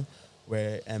have now,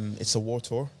 where it's a war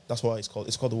tour. That's why it's called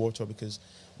the war tour, because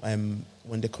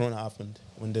when the corona happened,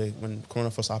 when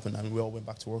corona first happened and we all went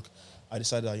back to work, I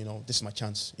decided that this is my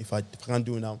chance. If I can't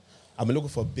do it now, I've been looking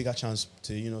for a bigger chance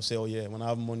to say, oh yeah, when I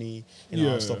have money,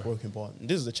 I'll stop working. But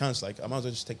this is the chance. I might as well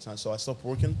just take time. So I stopped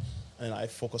working, and I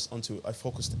focused on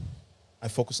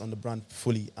the brand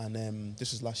fully. And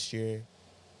this was last year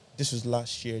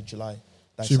July.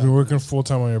 So you've been working full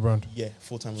time on your brand? Yeah,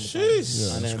 full time on the brand.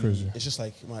 Yeah, and it's crazy. It's just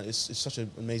man, it's such an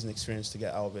amazing experience to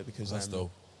get out of it, because That's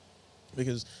dope.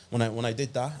 Because when I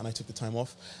did that and I took the time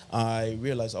off, I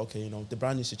realized, okay, the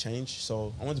brand needs to change.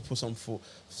 So I wanted to put some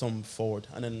forward.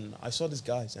 And then I saw these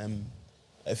guys,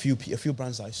 a few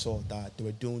brands that I saw that they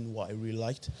were doing what I really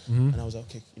liked, and I was like,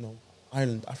 okay, you know,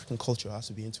 Ireland, African culture has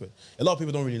to be into it. A lot of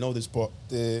people don't really know this, but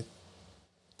the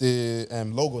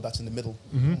logo that's in the middle,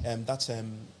 that's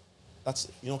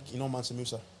you know Mansa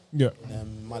Musa Yeah.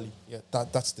 in Mali. Yeah,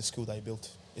 that's the school that I built.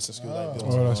 It's a school that I built.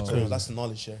 Oh, that's So, crazy. that's the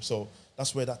knowledge there. So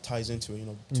that's where that ties into it. You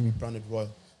know, to be branded royal,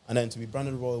 and then to be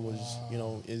branded royal was you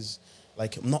know is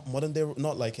like not modern day,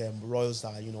 not like royals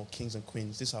that are, you know, kings and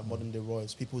queens. These are modern day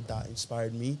royals, people that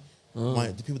inspired me,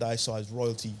 the people that I saw as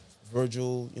royalty.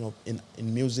 Virgil, you know,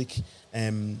 in music,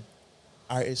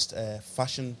 artist,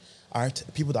 fashion, art,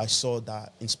 people that I saw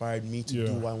that inspired me to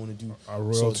do what I want to do. Are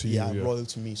royal to you, yeah. royal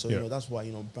to me. So you Yeah. know that's why,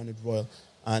 you know, branded royal,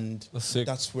 and That's sick.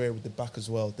 that's where with the back as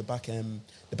well. The back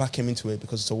came into it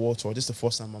because it's a war tour. This is the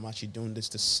first time I'm actually doing this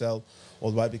to sell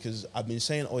all the way, because I've been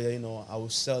saying, oh yeah, you know, I will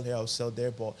sell here, I will sell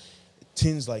there, but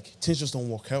things just don't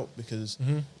work out because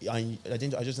I just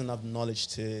didn't have the knowledge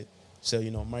to say,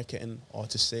 you know, marketing, or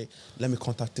to say, let me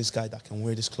contact this guy that can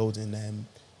wear this clothing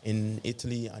in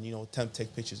Italy and, you know,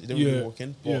 take pictures. It didn't really work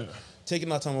in, but taking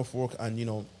that time off work and, you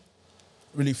know,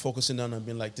 really focusing down and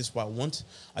being like, this is what I want.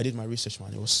 I did my research,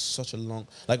 man. It was such a long,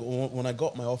 like when I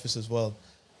got my office as well,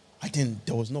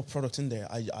 there was no product in there.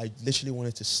 I literally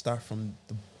wanted to start from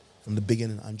the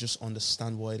beginning and just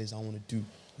understand what it is I want to do.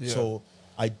 Yeah. So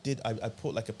I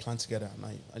put like a plan together,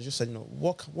 and I just said, you know,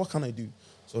 what can I do?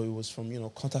 So it was from, you know,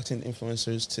 contacting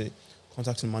influencers to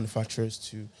contacting manufacturers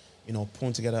to, you know,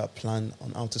 putting together a plan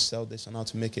on how to sell this and how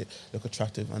to make it look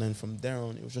attractive. And then from there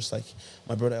on, it was just like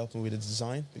my brother helped me with the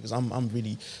design, because I'm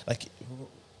really, like,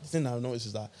 the thing that I've noticed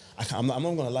is that I'm not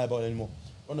going to lie about it anymore.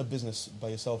 Run a business by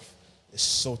yourself is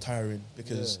so tiring,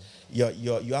 because you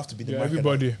have to be the marketer.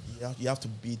 Everybody. You have to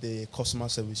be the customer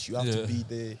service. You have to be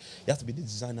the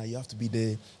designer. You have to be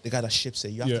the guy that ships it.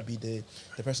 You have to be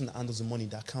the person that handles the money,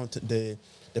 the accountant, the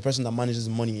person that manages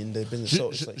the money in the business. So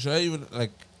it's like, Should I even,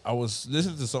 like, I was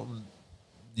listening to something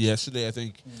yesterday, I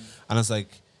think, and it's like,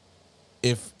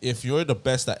 if you're the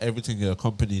best at everything in your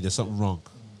company, there's something wrong.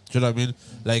 Do you know what I mean?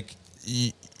 Like,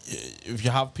 if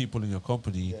you have people in your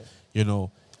company, you know.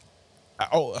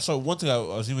 So one thing I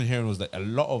was even hearing was that a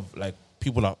lot of, like,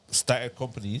 people that started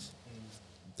companies,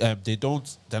 they're not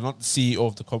the CEO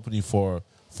of the company for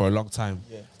a long time.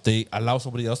 Yeah. They allow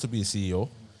somebody else to be a CEO,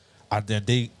 and then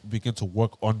they begin to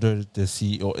work under the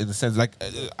CEO, in the sense, like,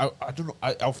 I don't know,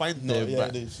 I'll find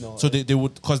it is, no. so they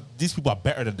would, because these people are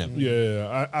better than them.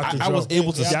 I was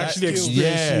able to They start. actually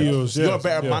experienced CEOs. You're a yes,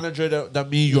 better yeah. manager than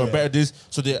me. You're better this.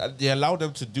 So they allow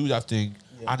them to do that thing,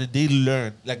 and then they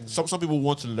learn. Like some people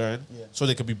want to learn, so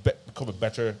they can become a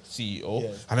better CEO. Yeah.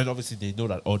 And then obviously they know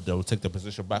that they'll take the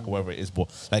position back or whatever it is. But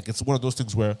like it's one of those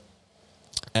things where,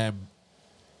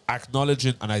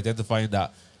 acknowledging and identifying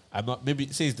that I'm not, maybe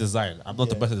say it's design, I'm not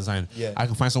the best at design. Yeah. I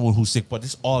can find someone who's sick, but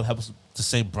this all helps the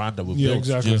same brand that we Yeah, built.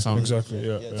 exactly. Do you understand? Exactly.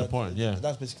 Yeah. It's important. Yeah.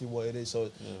 That's basically what it is. So,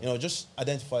 you know, just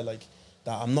identify like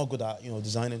that I'm not good at, you know,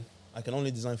 designing. I can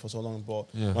only design for so long,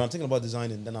 but when I'm thinking about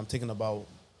designing, then I'm thinking about,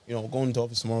 you know, going to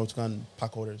office tomorrow to go and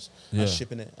pack orders and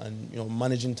shipping it, and, you know,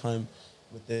 managing time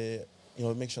with the, you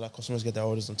know, make sure that customers get their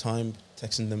orders on time,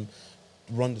 texting them,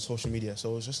 run the social media.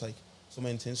 So it's just like so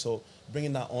many things. So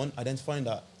bringing that on, identifying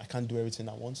that I can't do everything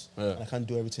at once, and I can't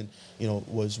do everything, you know,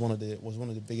 was one of the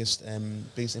biggest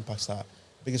impacts,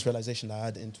 biggest realization that I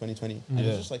had in 2020. And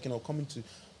it's just like, you know, coming to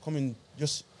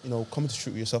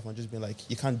shoot with yourself and just being like,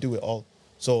 you can't do it all.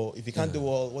 So if you can't do it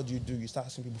all, what do? You start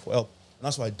asking people for help. And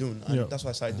that's what I'm doing. And that's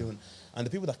what I started doing. And the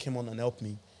people that came on and helped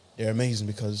me, they're amazing,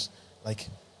 because like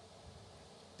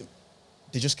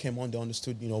they just came on, they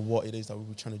understood, you know, what it is that we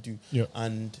were trying to do. Yeah.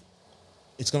 And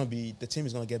the team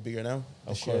is gonna get bigger now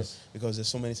this year, because there's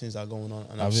so many things that are going on,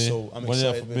 and I'm money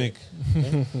excited. off make.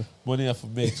 Money off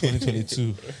make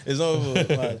 2022. It's over,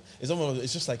 man.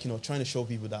 It's just like, you know, trying to show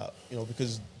people that, you know,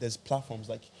 because there's platforms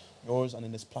like yours, and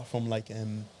then there's platform like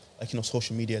you know,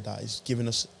 social media that is giving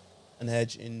us an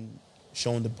edge in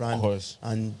showing the brand Of course.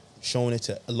 and showing it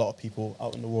to a lot of people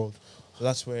out in the world. So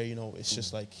that's where, you know, it's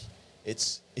just like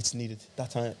it's needed.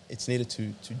 That time it's needed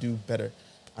to do better,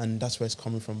 and that's where it's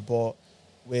coming from. But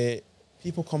where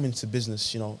people come into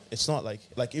business, you know, it's not like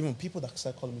even people that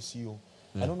start calling me CEO.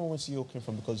 I don't know where CEO came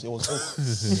from, because it was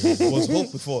Hope. It was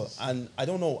Hope before, and I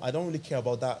don't know. I don't really care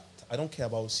about that. I don't care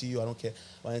about CEO. I don't care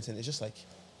about anything. It's just like,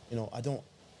 you know, I don't.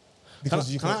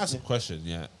 Because Can I ask a question?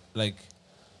 Yeah, like,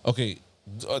 okay,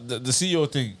 the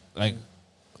CEO thing, like,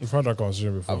 We've had that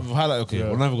conversation before. I've had like, okay, Yeah.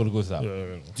 we're never going to go to that.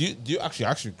 Yeah. Do you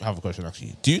actually have a question?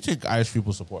 Actually, do you think Irish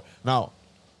people support now?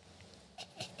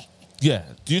 Yeah,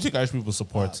 do you think Irish people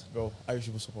support? Bro, Irish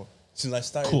people support. Since I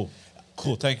started.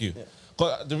 Cool. Thank you.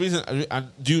 'Cause the reason, and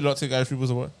do you not think Irish people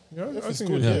support? Yeah, I it's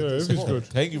think good, yeah, yeah, if it's good.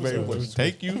 Thank you very Yeah, much. it's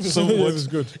Thank you If so it's- much. if it's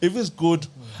good. If it's good,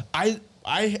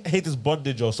 I hate this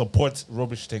bondage or support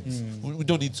rubbish things. We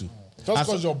don't need to. Just And because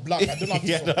so- you're black, I don't have to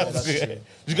Yeah, support that's that it. shit.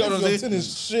 You got what If I'm your saying? thing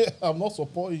is shit, I'm not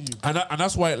supporting you. And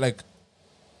that's why, like,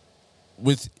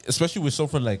 with especially with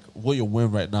something like what you're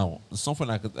wearing right now, something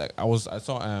like I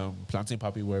saw Plantain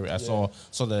Papi wear it. I saw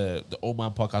the Old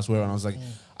Man podcast wear it, and I was like,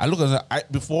 I look at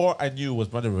it, before I knew it was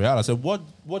Brandon Royale. I said,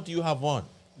 what do you have on?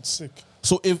 It's sick.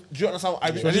 So do you understand? I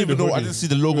didn't Especially even the know. I hoodie. didn't see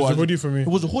the logo. It was a I hoodie for me. It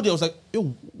was a hoodie. I was like, yo,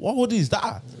 what hoodie is that?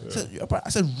 I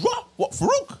said, what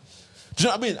Farouk? Do you know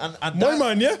what I mean? And My that-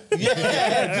 man, yeah.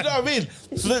 yeah, do you know what I mean?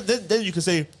 So then you can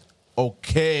say,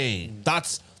 okay,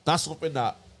 that's something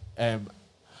that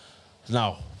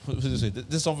now what did you say? This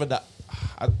is something that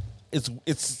it's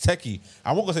techie.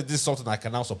 I won't go say this is something I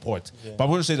can now support, but I'm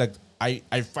going to say like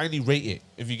I finally rate it.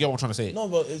 If you get what I'm trying to say. No,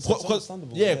 but it's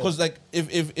understandable. Yeah, because like if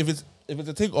it's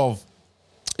a thing of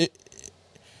it,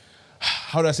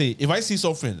 how do I say it? If I see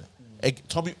something, like,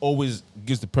 Tommy always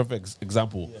gives the perfect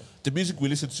example. The music we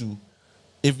listen to,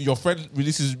 if your friend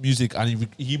releases music and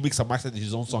he makes a master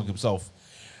his own song himself,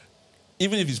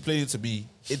 even if he's playing it to me,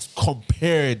 it's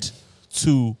compared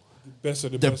to Best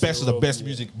of the the best, best of the world. best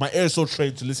music. My ear is so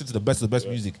trained to listen to the best of the best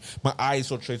music. My eye is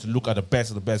so trained to look at the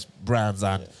best of the best brands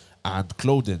and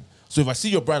clothing. So if I see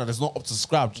your brand and it's not up to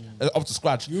scratch,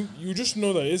 You just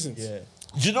know that it isn't. Yeah.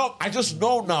 you know, I just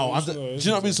know now. just And know, do you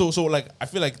know what I mean? So like, I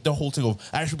feel like the whole thing of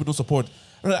Irish people don't support.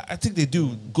 I think they do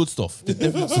good stuff. They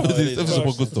definitely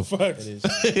support good stuff. Facts. It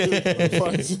is.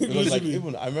 Facts. Because like Literally.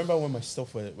 even I remember when my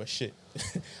stuff were shit,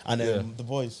 and the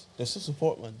boys they still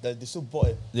support, man. They still bought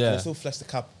it. Yeah. And they still flexed the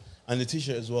cap and the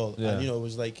t-shirt as well. Yeah. And it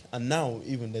was like, and now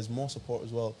even there's more support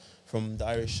as well from the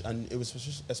Irish, and it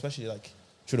was especially like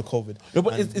through the COVID. No,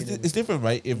 but And, it's different,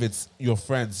 right? If it's your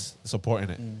friends supporting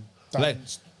it, like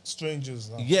Strangers.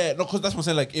 yeah, no, because that's what I'm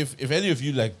saying. Like if any of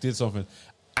you like did something,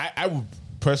 I would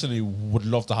personally would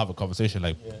love to have a conversation.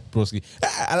 Like, broski,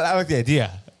 I like the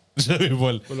idea.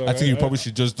 Well, I think you probably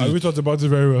should just do. We thought about it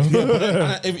very well.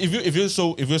 And if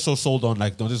you're so sold on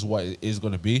like, no, this is what it is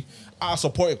gonna be, I'll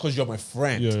support it because you're my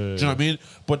friend. Yeah, yeah, Do you know what I mean?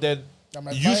 But then I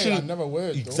might you buy it should and never wear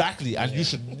it, though. exactly, and you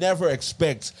should never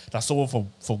expect that someone from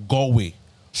Galway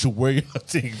should wear your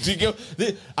thing. Do you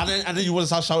get? And then you want to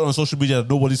start shouting on social media that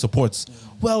nobody supports.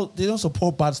 Well, they don't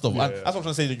support bad stuff. And that's what I'm trying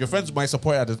to say. That your friends might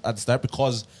support at the start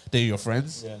because they're your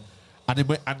friends. Yeah. And they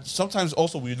might, and sometimes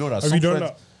also we know that Have some you done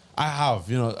friends. that? I have,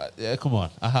 you know. Come on,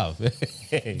 I have. Do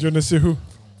you want to say who?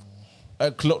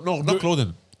 No, not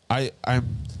clothing. I'm.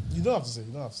 You don't have to say.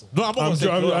 You don't have to say. No, I'm not gonna say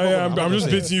I'm clothing. I'm just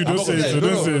baiting you. I'm Don't not say gonna it. say it.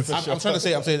 Don't say it. I'm trying to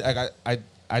say. I'm saying like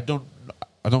I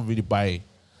don't really buy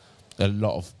a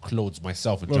lot of clothes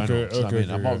myself in general. Okay, Do you know what I okay, mean?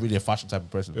 okay, I'm yeah. not really a fashion type of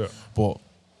person. Yeah. But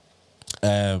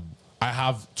I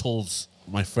have told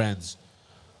my friends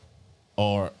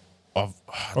or of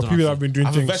people that have been doing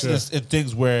I've things, invested in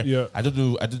things where Yeah. I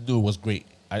didn't know it was great.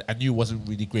 I knew it wasn't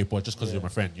really great, but just because you're my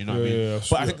friend, you know what I Yeah, mean? yeah,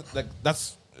 But I yeah. think like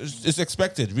it's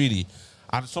expected, really.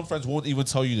 And some friends won't even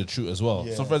tell you the truth as well.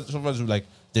 Yeah. Some friends will like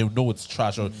they know it's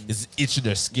trash or it's itching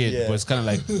their skin, Yeah. but it's kind of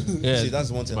like yeah, See, that's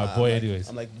the one thing. my I'm boy, like, anyways.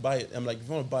 I'm like, buy it. I'm like, if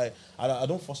you want to buy it, I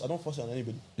don't force it on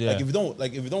anybody. Yeah. Like if you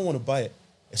don't want to buy it,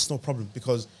 it's no problem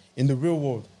because in the real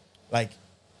world, like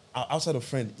outside of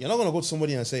friend, you're not gonna go to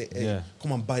somebody and say, hey, Yeah.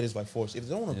 come and buy this by force. If they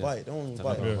don't want to buy it, they don't want to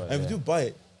They're buy not it. gonna buy it, And if you do buy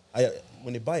it,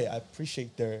 when they buy it, I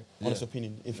appreciate their honest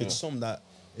opinion. If it's something that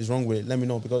is wrong with it, let me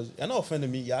know because you're not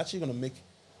offending me. You're actually gonna make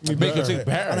Make your thing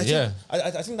better, and I yeah.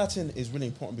 think, I think that thing is really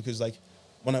important because like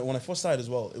when I first started as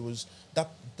well, it was that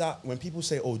when people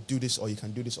say, oh, do this or you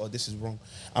can do this or this is wrong,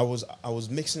 I was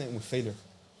mixing it with failure,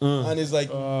 and it's like,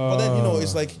 but then you know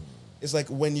it's like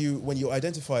when you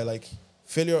identify like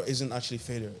failure isn't actually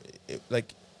failure.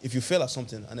 Like if you fail at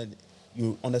something and then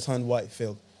you understand why it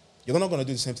failed, you're not gonna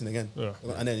do the same thing again, Yeah.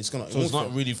 and then it's gonna. So it's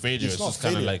not really failure. It's not just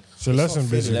kind of failure. like It's a lesson, not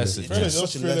failure. basically. Lesson. Failure is It's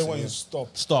just such a failure lesson, when yeah. you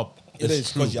stop. stop. It It's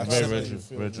is, 'cause you true. Very, accept very it.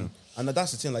 true. Very true. And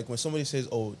that's the thing. Like when somebody says,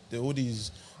 "Oh, the hoodie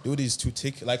is too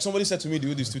thick," like somebody said to me, "The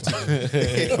hoodie is too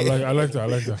thick." I like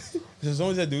that. So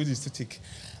someone said the hoodie is too thick.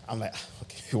 I'm like,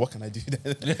 okay, what can I do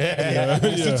then?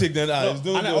 It's too thick then. It's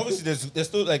And obviously, there's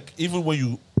still like even when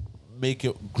you make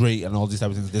it great and all these type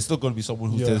of things, there's still going to be someone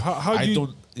who Yeah. says, How do "I you,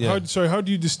 don't." Yeah. how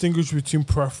do you distinguish between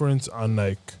preference and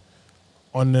like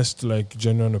honest, like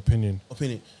genuine opinion?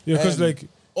 opinion. Yeah, because like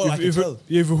I can if tell.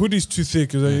 a hoodie is too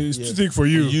thick, it's too thick for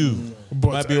you.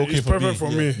 But Might be okay it's for perfect me.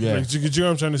 for me. Yeah. Like, do you know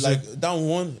what I'm trying to say? Like that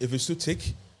one, if it's too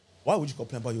thick, why would you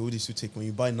complain about your hoodie is too thick when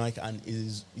you buy Nike and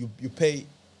you pay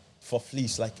for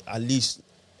fleece like at least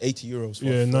 80 euros. For,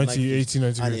 Yeah, for 90, Nike. 80,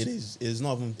 90 And euros.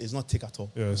 it's not thick at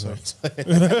all. Yeah, it's sorry.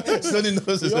 not. It's not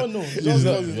knows. We all know.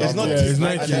 It's not Yeah, thick. it's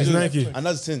Nike, And it's that's- Nike. And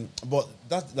that's the thing. But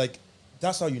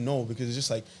that's how you know, because it's just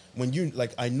like when you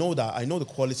like I know the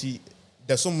quality.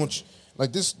 There's so much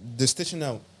like the stitching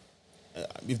now.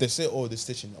 If they say, oh, the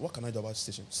stitching, what can I do about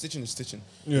stitching? Stitching is stitching.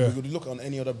 Yeah. If you look on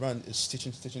any other brand, it's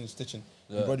stitching.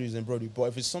 Embroidery is embroidery. But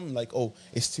if it's something like, oh,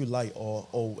 it's too light, or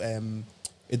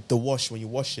the wash, when you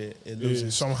wash it, it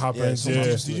loses. something happens, something yeah.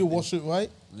 happens to Did it. you wash it right?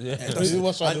 Yeah. Did you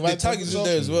wash it at And the the right tag is in temperature?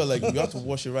 there as well. Like you have to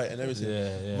wash it right and everything.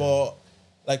 Yeah. But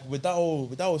like with that whole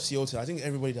CO2, I think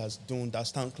everybody that's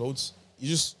stamp clothes, you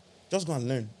just go and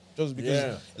learn. Just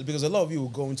because a lot of you will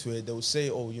go into it, they will say,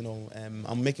 oh, you know,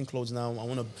 I'm making clothes now.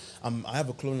 I have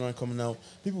a clothing line coming out.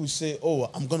 People will say, oh,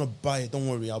 I'm gonna buy it. Don't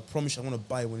worry, I promise you, I'm gonna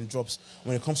buy it when it drops.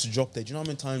 When it comes to drop day, do you know how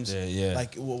many times? Yeah.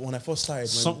 Like when I first started,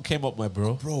 Something came up, my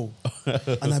bro. bro,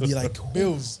 and I'd be like,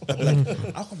 bills. I'd be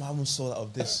like, how come I haven't sold out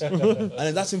of this? And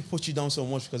then that's him put you down so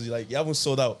much because you're like, you haven't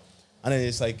sold out. And then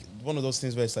it's like one of those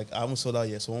things where it's like, I haven't sold out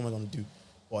yet, so what am I gonna do?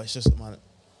 Well, it's just, man,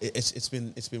 it's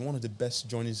been one of the best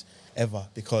journeys ever,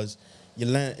 because you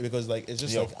learn, because like it's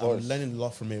just Yeah, like of course. I'm learning a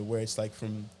lot from it, where it's like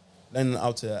from learning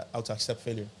how to accept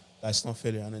failure, that's not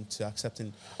failure, and then to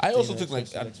accepting. I also things think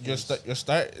that like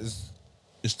experience.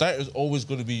 your start is always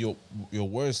going to be your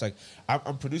worst. Like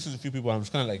I'm producing a few people. I'm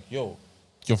just kind of like, yo,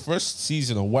 your first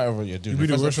season or whatever you're doing, It'll be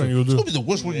your the first worst one episode, you'll do. It's gonna be the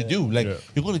worst one you do. Like Yeah.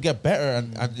 you're gonna get better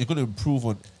and you're gonna improve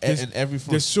on There's- in every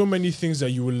front. There's so many things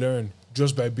that you will learn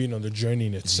just by being on the journey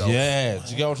in itself. Yeah,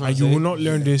 do you get what I'm trying And to you say? will not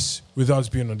learn this without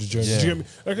being on the journey. Yeah. Do you get me?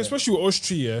 Like especially with us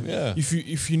three, Yeah.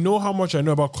 If you know how much I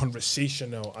know about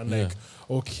conversation now, and Yeah. like,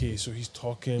 okay, so he's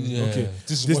talking. Yeah. Okay,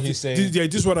 This is what he's saying.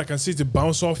 This is what I can say to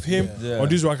bounce off him, Yeah. or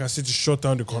this is what I can say to shut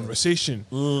down the conversation,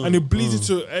 and it bleeds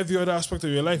into every other aspect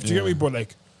of your life. Do you get me? But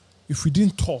like, if we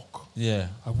didn't talk, Yeah,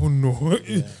 I wouldn't know.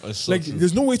 It's so Like, true.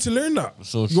 there's no way to learn that.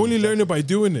 So you true. only learn it by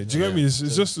doing it. Do you get me? Yeah.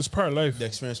 It's part of life. The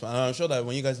experience, man. And I'm sure that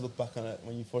when you guys look back on it,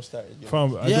 when you first started, you know,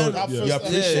 Fam, I Yeah, don't. that Yeah. first- you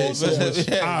appreciate it so much.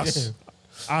 Ass.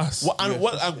 Ass.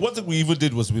 and one thing we even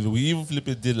did was we even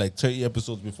flipping did like 30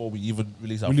 episodes before we even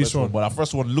released our Release first one. one. But our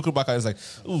first one, looking back at it, it's like,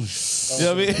 ooh, you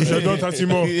know what I mean? We should have done 30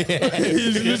 more.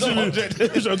 He's literally,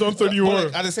 we should have done 30 But, more.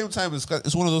 like, at the same time,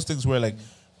 it's one of those things where like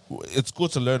it's good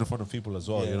to learn in front of people as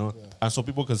well, you know, and so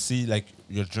people can see like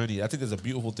your journey. I think it's a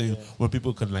beautiful thing when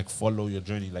people can like follow your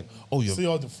journey, like, oh, you're See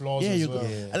all the flaws yeah, as you well.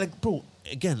 and like, bro,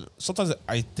 again, sometimes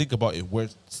I think about it. We're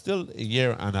still a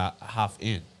year and a half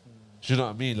in. Do you know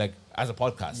what I mean? Like as a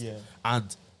podcast, Yeah.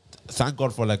 and thank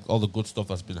God for like all the good stuff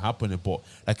that's been happening. But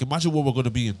like, imagine what we're going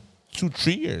to be in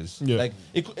 2-3 years. Yeah. Like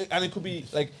it could be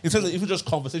like in terms of even just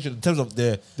conversation, in terms of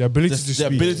the The ability to speak,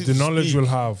 ability the to knowledge speak. we'll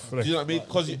have. Do Like, you know what I mean?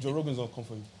 Because Joe Rogan's gonna come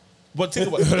for you. but think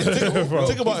about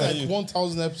think about Like it.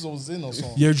 1,000 episodes in or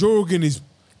something. yeah, Joe Rogan is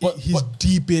he's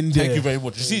deep in there. Thank you very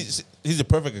much. You see, he's a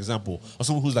perfect example of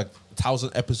someone who's like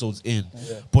 1,000 episodes in,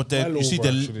 but then Well you see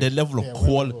over, the actually. level of Yeah, well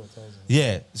quality. over 1,000.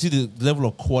 Yeah, see the level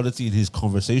of quality in his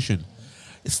conversation.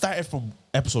 It started from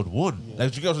episode 1.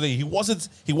 Like you get what I'm saying?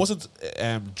 He wasn't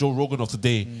Joe Rogan of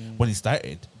today when he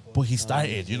started, but he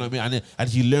started. You know what I mean? And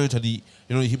he learned, and he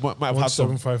might have had some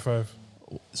 1755.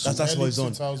 That's what he's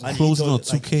on. 2000. And closing he on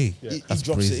does it, 2K. He That's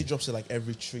drops crazy. it. He drops it like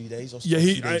every 3 days or so. Yeah,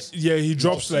 2 days. he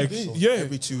drops two like days.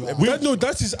 yeah.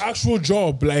 That's his actual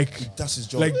job. Like That's his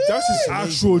job. like that's his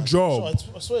actual So job.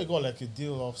 I swear he got like a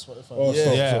deal off Spotify. Oh, Yeah.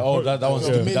 stop, Yeah. stop. Oh, that was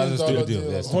Yeah. stupid. That was a $1 stupid million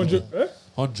deal. Yeah, deal.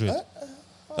 100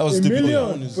 that was a stupid.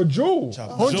 million for Joe.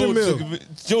 100 mil.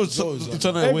 Joe's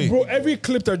turning away. Bro, every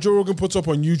clip that Joe Rogan puts up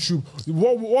on YouTube,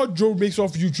 what Joe makes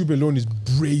off YouTube alone is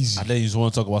brazy. And then you just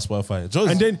want to talk about Spotify.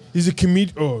 Joe's, And then he's a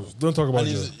comedian. Oh, don't talk about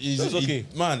And Joe. It's okay.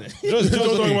 Man, Joe's Don't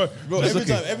talk okay. about. bro, It's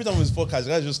every okay. time on his podcast, the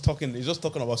guy's just talking. He's just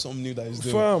talking about something new that he's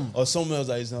doing, Fam. or something else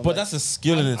that he's doing. But that's a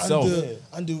skill in itself.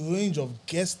 And the range of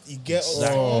guests he gets.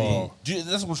 Oh.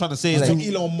 That's what I'm trying to say. It's Like, like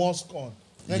Elon Musk on.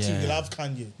 Next Yeah. week we'll have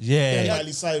Kanye. Yeah. Then Yeah.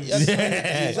 Miley Cyrus. He's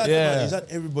had, Yeah. he's had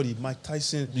everybody. Mike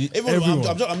Tyson. Everyone.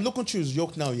 I'm looking through his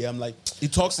yoke now. Yeah, I'm like, he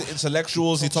talks to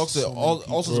intellectuals. He talks to all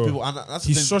sorts of Bro. people, and that's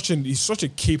the He's thing. he's such a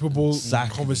capable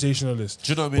Exactly. conversationalist.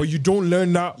 Do you know what I mean? But you don't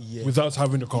learn that Yeah. without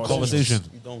having the conversation. Conversation.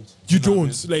 you don't. You know what I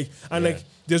don't like, and Yeah. like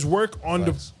there's work on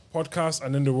Facts. the podcast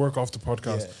and then the work off the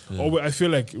podcast. Yeah. I feel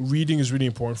like reading is really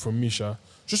important for Misha.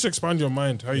 Just to expand your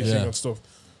mind, how you Yeah. think and stuff,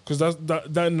 because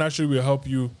that naturally will help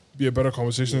you be a better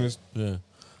conversationalist. Yeah,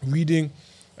 Reading,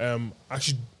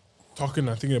 actually talking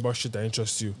and thinking about shit that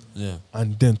interests you, yeah,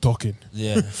 and then talking.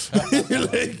 yeah.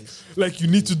 like you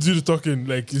need to do the talking.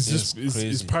 Like it's It's just it's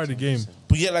crazy. part of the game.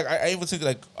 But yeah, like I even think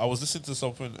like I was listening to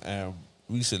something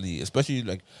recently, especially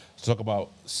like to talk about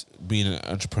being an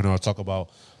entrepreneur, talk about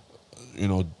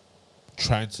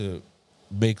trying to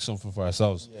make something for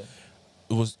ourselves.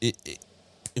 It was it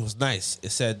was nice.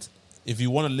 It said, if you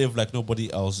want to live like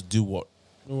nobody else, do what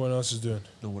No one else is doing.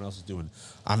 no one else is doing.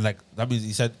 And like that means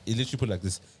he said, he literally put it like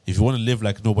this: if you want to live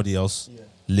like nobody else,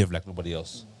 live like nobody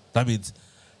else. That means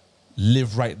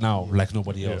live right now like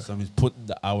nobody else. That means put in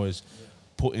the hours,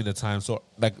 put in the time. So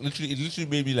like literally, it literally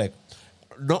made me like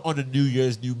not on a New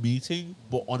Year's new meeting,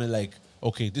 but on a like,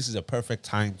 okay, this is a perfect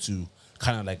time to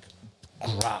kind of like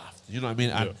graft. You know what I mean?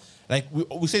 And like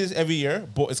we say this every year,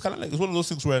 but it's kind of like it's one of those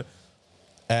things where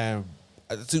I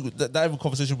think that even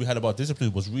conversation we had about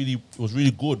discipline was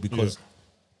really good because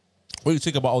when you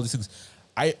think about all these things,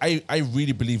 I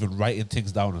really believe in writing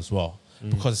things down as well.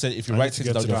 Because it said if you write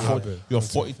things down, you're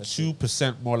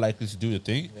 42% more likely to do the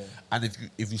thing, and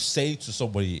if you say to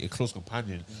somebody, a close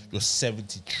companion, you're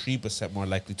 73% more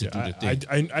likely to do the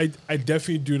thing. I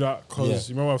definitely do that because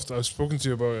you remember I've spoken to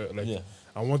you about it. Like, Yeah.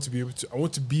 I want to be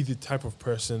the type of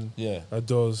person Yeah. that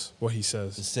does what he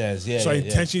says. It says, So I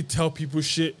intentionally tell people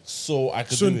shit. so I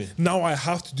could So do it. now I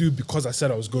have to do it because I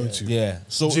said I was going to. Yeah.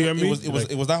 So Do you get me?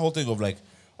 it was that whole thing of like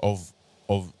of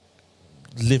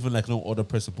living like no other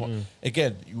person. But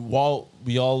again,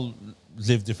 we all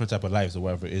live different type of lives or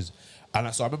whatever it is.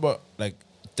 And so I remember like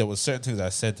there was certain things I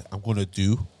said I'm gonna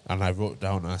do, and I wrote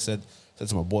down and I said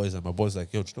to my boys, and my boys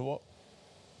like, yo, do you know what?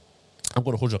 I'm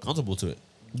gonna hold you accountable to it.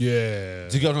 Yeah.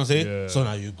 Do you get what I'm saying? Yeah. So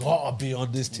now you gotta be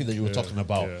on this thing that you were talking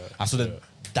about. yeah, And so then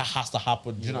that has to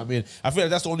happen. Do you know what I mean? I feel like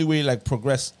that's the only way like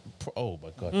progress. Oh my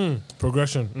god.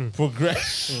 Progression.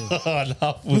 Progress.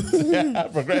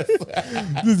 Progress.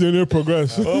 This is the only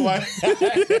progress. Oh my.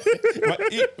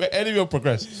 my enemy of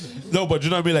progress. No, but do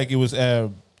you know what I mean? Like it was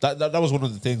that was one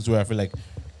of the things where I feel like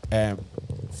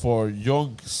for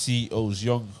young CEOs,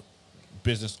 young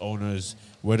business owners,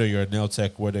 whether you're a nail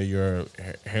tech, whether you're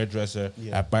a hairdresser,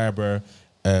 a barber,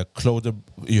 clothing,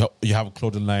 you have a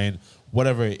clothing line,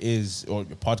 whatever it is, or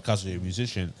your podcast or you're a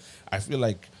musician, I feel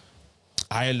like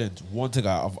Ireland, one thing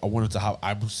I wanted to have,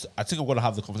 I think I'm going to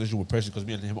have the conversation with Percy because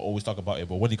me and him always talk about it,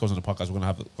 but when he comes on the podcast, we're going to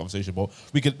have the conversation. But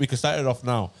we can start it off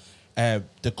now.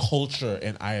 The culture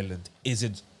in Ireland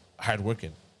isn't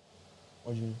hardworking.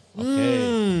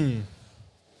 Okay.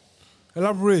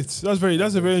 Elaborate. That's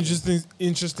a very interesting. I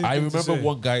thing to remember say.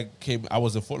 one guy came. I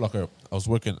was a Foot Locker. I was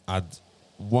working, and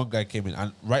one guy came in,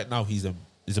 and right now he's a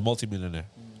multi-millionaire.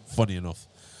 Funny enough,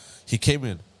 he came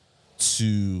in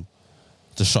to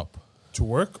the shop. To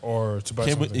work or to buy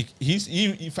Came in, something. he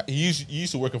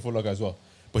used to work at Foot Locker as well,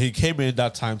 but he came in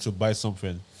that time to buy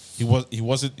something. He was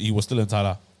still in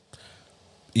Tala.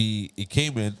 He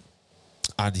came in,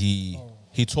 and he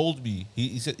told me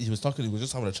he said he was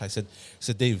just having a chat. He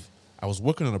said Dave, I was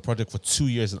working on a project for 2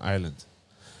 years in Ireland.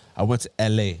 I went to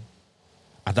LA,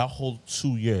 and that whole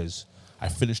 2 years, I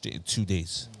finished it in 2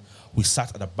 days. We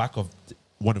sat at the back of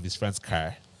one of his friend's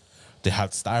car. They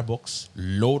had Starbucks,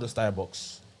 load of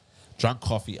Starbucks, drank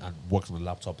coffee, and worked on the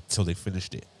laptop till they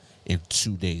finished it in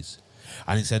 2 days.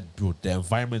 And he said, bro, the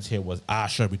environment here was,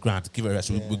 sure, we grant, give it a rest.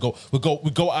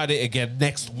 We go at it again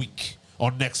next week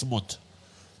or next month.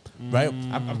 Right?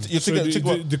 You So think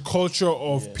about the culture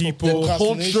of people, the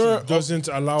culture doesn't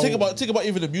allow. Think about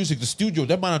even the music, the studio.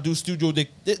 Them man do studio. They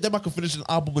man can finish an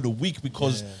album in a week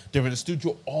because they're in the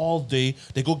studio all day.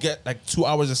 They go get like 2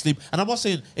 hours of sleep. And I'm not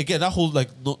saying again that whole like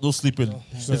no sleeping.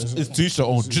 It's to each their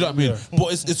own. Do you know what I mean? Yeah.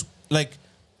 But it's like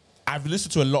I've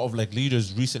listened to a lot of like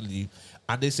leaders recently,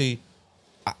 and they say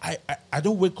I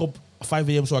don't wake up 5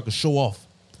 a.m. so I can show off.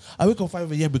 I wake up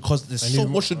 5 a.m. because there's so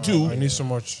much to do. I need so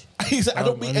much. He said, I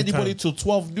don't meet I need anybody time. till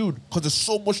 12 noon because there's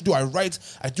so much to do. I write,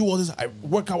 I do all this, I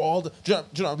work out all the. Do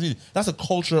you know what I mean? That's a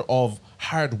culture of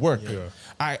hard work. Yeah.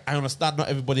 I understand not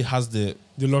everybody has the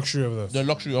The luxury of that.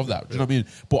 luxury of that. Do you know what I mean?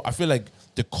 But I feel like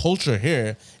the culture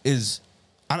here is.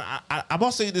 And I'm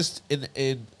not saying this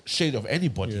in shade of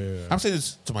anybody. Yeah. I'm saying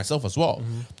this to myself as well.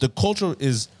 The culture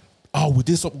is, we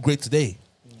did something great today.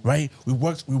 Right, we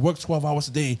worked 12 hours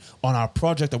a day on our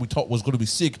project that we thought was going to be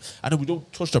sick, and then we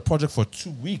don't touch the project for 2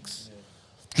 weeks.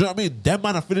 Do you know what I mean? Them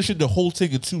man are finishing the whole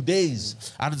thing in 2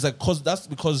 days, and it's like that's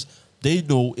because they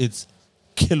know it's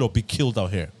kill or be killed out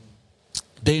here.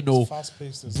 They know,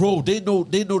 fast-paced as bro. They know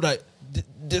that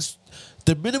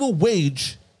the minimum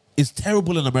wage is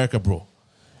terrible in America, bro.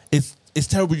 It's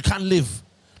terrible. You can't live.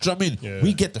 Do you know what I mean? Yeah.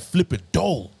 We get the flipping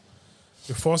dole.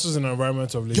 It forces an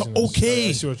environment of laziness. You're okay.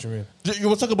 I see what you mean. You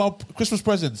were talking about Christmas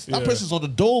presents. That Yeah. present's on the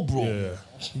dole, bro. Yeah.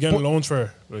 You getting loans for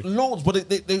it. Like, Loans, but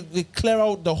they clear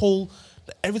out the whole.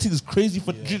 Everything is crazy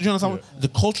for. Do you understand? Yeah. The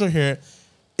culture here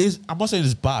is. I'm not saying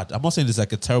it's bad. I'm not saying it's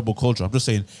like a terrible culture. I'm just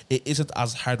saying it isn't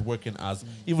as hardworking as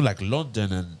even like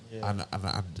London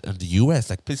and the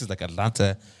US, like places like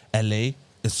Atlanta, LA.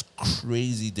 it's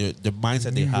crazy the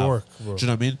mindset they New have. York, bro. Do you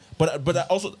know what I mean? But I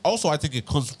also I think it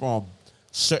comes from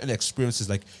certain experiences.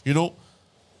 Like, you know,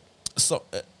 so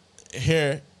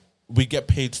here we get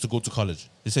paid to go to college.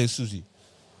 You say, Susie,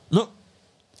 look,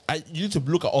 you need to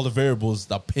look at all the variables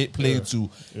that play into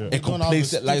a You don't have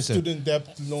complacent the license. student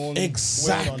debt loan. weighing on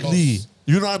Exactly. us.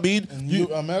 You know what I mean?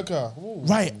 In America. Ooh.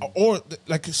 Right, or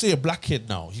like say a black kid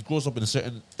now, he grows up in a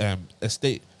certain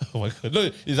estate. Oh my god, no,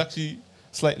 he's actually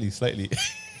slightly.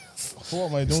 What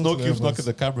am I doing? Snow today, keeps boss? knocking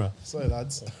the camera. Sorry,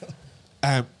 lads.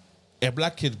 A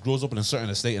black kid grows up in a certain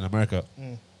estate in America.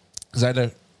 He's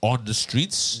either on the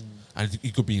streets and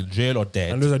he could be in jail or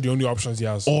dead, And those are the only options he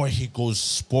has. or he goes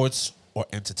sports or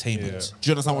entertainment. Yeah. Do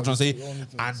you understand what I'm trying to The say? only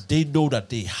things. And they know that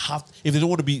they have, if they don't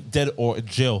want to be dead or in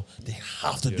jail, they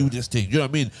have to do this thing. You know what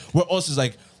I mean? Where us is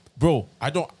like, bro,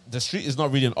 the street is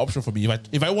not really an option for me.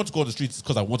 If I want to go on the streets, it's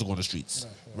because I want to go on the streets,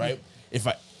 right?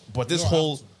 But this don't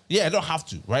whole, have to. yeah, I don't have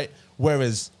to, right?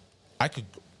 Whereas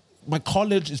my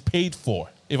college is paid for.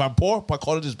 If I'm poor, my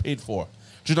college is paid for.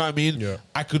 Do you know what I mean? Yeah.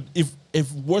 I could,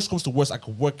 if worst comes to worst, I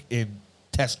could work in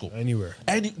Tesco. Anywhere.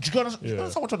 Do you understand Yeah.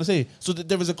 what I'm trying to say? So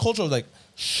there is a culture of like,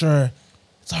 sure,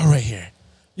 it's all right here.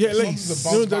 Yeah, like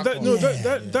Something to bounce back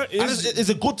on. that And is it's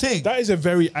a good thing. that is a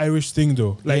very Irish thing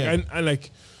though. Like Yeah. and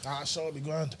like Shall be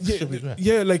grand.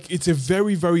 yeah, like it's a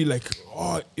very very like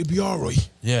it'd be alright.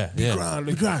 yeah, yeah. Grand,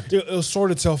 like, it'll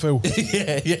sort itself out.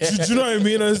 yeah, yeah. Do you know what I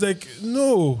mean? I was like,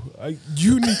 no,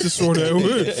 you need to sort it out.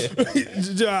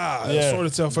 It'll sort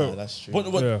itself No, out. that's true.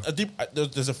 But Yeah.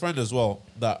 there's a friend as well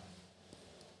that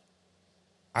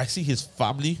I see his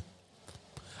family,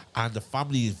 and the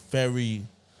family is very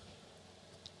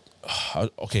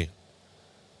okay.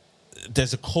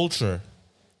 There's a culture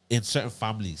in certain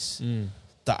families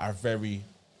that are very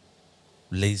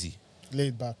lazy,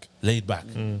 Laid back. laid back.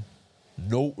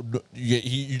 No,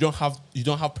 you don't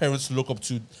have parents to look up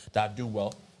to that do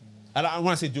well. And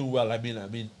when I say do well, I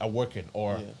mean are working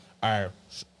or are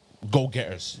go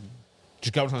getters. Do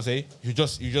you get what I'm trying to say? You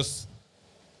just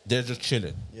they're just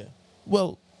chilling. Yeah.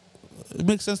 Well, it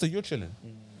makes sense that you're chilling.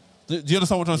 Do you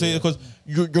understand what I'm trying to say? Because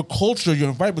your culture, your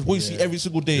environment, what you see every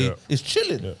single day Yeah. is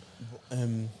chilling. Yeah.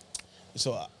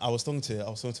 So I was talking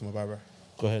to my barber.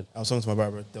 Go ahead. I was talking to my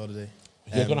barber the other day.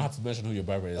 You're gonna have to mention who your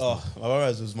barber is. Oh, my barber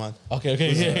is Usman.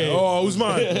 Okay. Oh,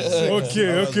 Usman. Okay.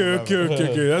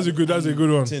 That's a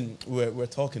good one. Tin, we're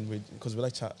talking because we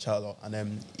like chat a lot,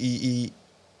 and he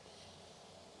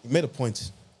made a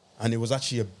point, and it was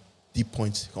actually a deep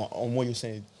point on what you're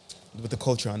saying with the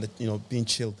culture and being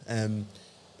chilled.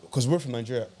 Because we're from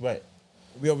Nigeria, Right.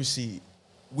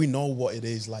 we know what it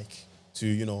is like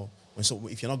to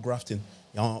if you're not grafting,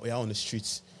 you're on the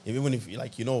streets. Even if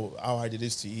how hard it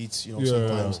is to eat,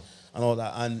 sometimes and all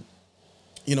that, and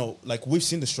like we've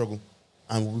seen the struggle,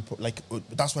 and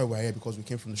that's why we're here, because we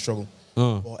came from the struggle.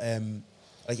 But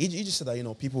like you just said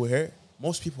that people here,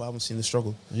 most people haven't seen the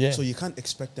struggle, so you can't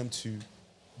expect them to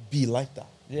be like that.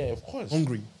 Yeah, of course.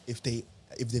 Hungry if they've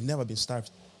never been starved.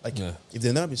 Like if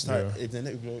they've never been starved,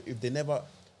 if they never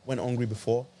went hungry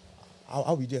before,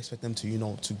 how would you expect them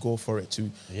to to go for it, to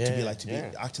be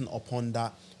acting upon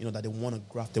that, that they want to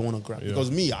graft, because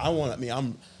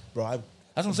I'm bro.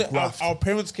 That's what I'm saying. Graft. Our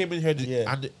parents came in here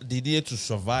and they needed to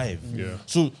survive. Yeah.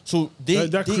 So they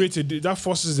that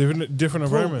forces a different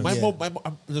environment. My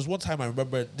mom. There's one time I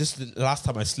remember. This is the last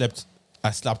time I slept.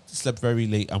 I slept very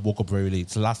late and woke up very late.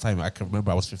 It's the last time I can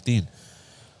remember. I was 15.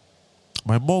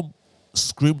 My mom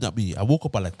screamed at me. I woke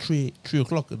up at like 3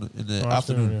 o'clock in the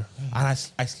afternoon, and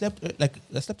I slept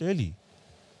early.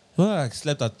 I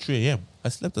slept at 3 a.m. I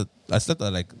slept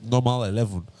at like normal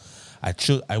 11. I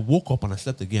chilled. I woke up and I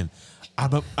slept again.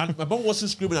 And my mom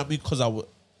wasn't screaming at me because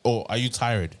are you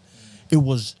tired? It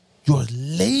was, you're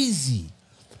lazy.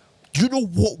 Do you know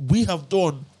what we have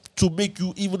done to make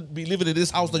you even be living in this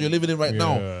house that you're living in right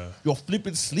now? You're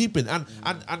flipping sleeping. And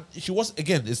she was,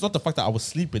 again, it's not the fact that I was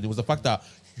sleeping. It was the fact that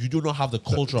you do not have the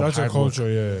culture That's of her hard work. culture,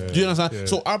 yeah. Do you understand? Yeah.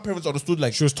 So our parents understood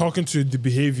like She was talking to the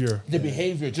behavior. the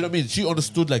behavior. Do you know what I mean? She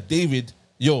understood like, David,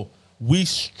 we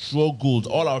struggled.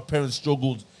 All our parents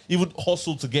struggled, even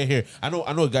hustled to get here. I know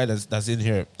a guy that's in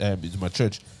here, in my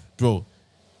church, bro.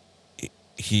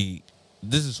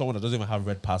 This is someone that doesn't even have a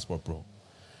red passport, bro.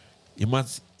 He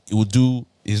would do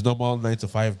his normal 9 to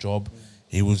 5 job.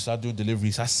 He would start doing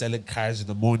deliveries, start selling cars in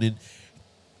the morning.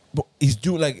 But he's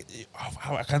doing like,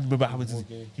 I can't remember how many.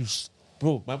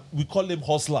 We call him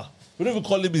hustler. We don't even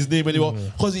call him his name anymore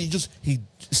because he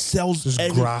sells Just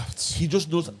everything. grafts. He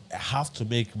just knows I have to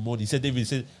make money. He said,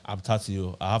 David, I'm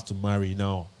 30, I have to marry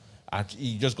now. And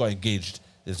he just got engaged.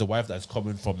 There's a wife that's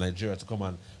coming from Nigeria to come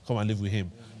and live with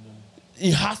him.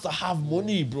 he has to have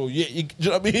money, bro. Yeah, do you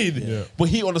know what I mean? Yeah. But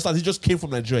he understands. He just came from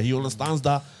Nigeria. He understands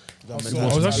that. I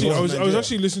was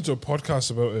actually listening to a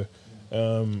podcast about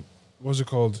it. What's it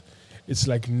called? It's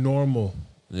like normal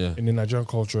Yeah. in the Nigerian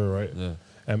culture, right?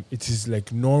 Yeah. It is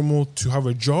like normal to have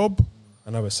a job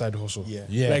and have a side hustle. Yeah.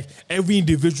 Yeah. Like every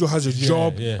individual has a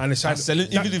job yeah. and a side. Selling,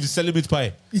 even if he's selling meat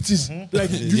pie. It is like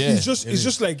Yeah, it's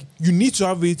just like you need to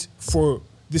have it for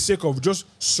the sake of just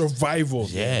survival.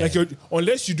 Yeah. Like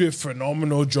unless you do a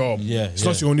phenomenal job, Yeah, it's yeah.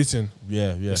 not the only thing.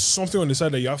 Yeah, yeah. There's something on the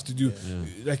side that you have to do.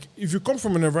 Like if you come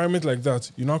from an environment like that,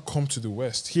 you now come to the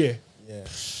West here. Yeah.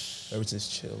 Everything's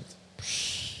chilled.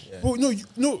 But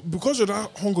no, because of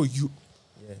that hunger,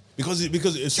 Yeah.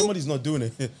 Because if somebody's not doing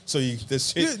it, so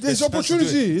there's there's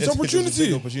opportunity. It's opportunity. There's a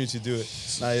big opportunity to do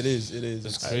it. Nah, it is.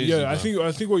 It's crazy. Yeah, man.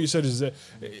 I think what you said is that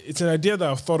it's an idea that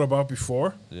I've thought about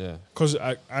before. Yeah. Because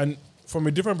and from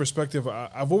a different perspective,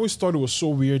 I've always thought it was so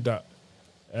weird that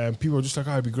people are just like,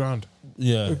 I'd be grand.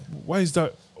 Yeah. Like, why is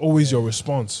that always your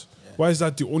response? Why is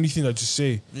that the only thing that you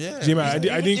say? Yeah. Do you know what I mean?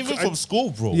 I didn't. Even from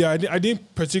school, bro. Yeah, I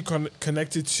didn't particularly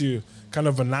connect it to kind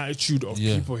of an attitude of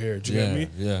people here. Do you get me?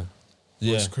 Yeah.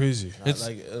 Yeah. It's crazy. It's-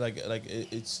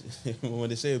 it's when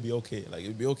they say it'll be okay, like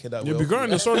it'll be okay that You'll will be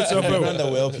grand to sort itself It'll be grand out.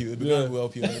 that will help you. It'll be grand that will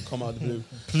help you when you come out of the blue.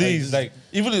 Please, like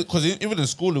even because even in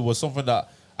school, it was something that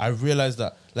I realized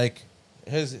that like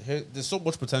there's so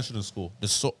much potential in school.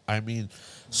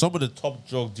 Some of the top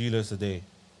drug dealers today,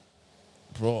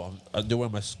 bro, they were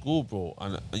in my school, bro,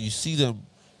 and you see them.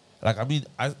 Like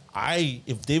I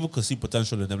if David could see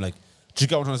potential in them, like, do you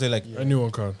get what I'm trying to say? Like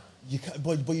Anyone can. You can,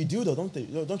 but you do though, don't they?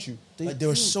 No, don't you? They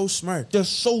were so smart. they're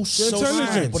so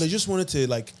intelligent. But they just wanted to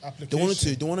like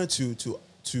Application. they wanted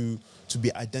to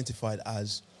be identified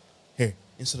as here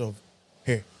instead of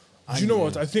here. Do you know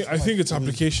what? I think it's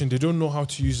application. They don't know how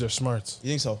to use their smarts. You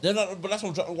think so? They're not, but that's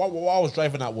what I was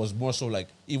driving at was more so like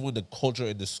even the culture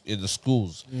in the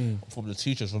schools from the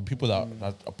teachers, from people that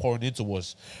are pouring into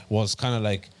was kind of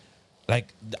like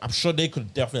I'm sure they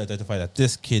could definitely identify that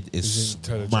this kid is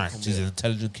intelligent. smart. He's an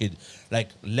intelligent kid. Like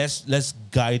let's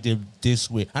guide him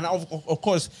this way. And of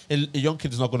course, a young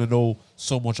kid is not going to know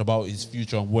so much about his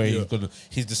future and where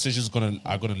his decisions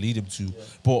are gonna lead him to.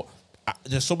 But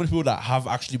there's so many people that have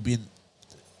actually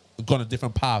gone a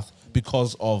different path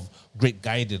because of great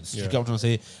guidance. You get what I'm trying to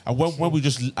say? And when we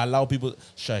just allow people,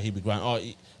 sure, he'll be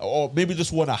grand, or maybe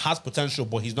just one that has potential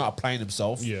but he's not applying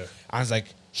himself. Yeah. And it's like,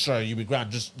 sure, you'll be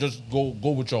grand. Just go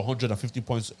with your 150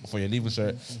 points for your leaving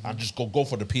cert and just go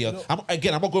for the PL. I'm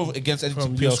not going against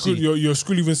anything PLC. Your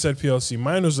school even said PLC.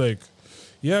 Mine was like,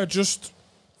 yeah, just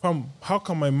how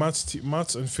come my maths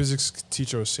and physics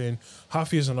teacher was saying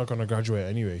half years are not gonna graduate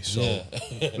anyway? So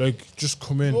like, just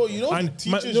come in. Bro, you know And the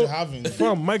teachers no, you're having.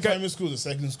 fam, my guy, Primary school, the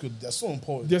secondary school, they're so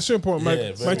important. they're so important.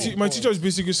 Yeah, My very teacher was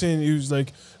basically saying, he was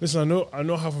like, listen, I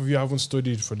know half of you haven't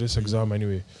studied for this exam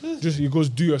anyway. Just he goes,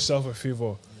 do yourself a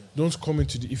favor. Don't come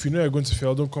into if you know you're going to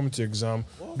fail, don't come into exam.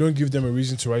 Don't give them a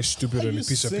reason to write stupid How on a you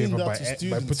piece of saying paper that by to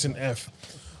students, putting F.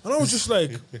 And I was just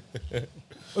like,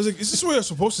 is this what you're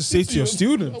supposed to say to your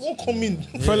students? I won't come in.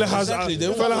 Fella has, exactly. They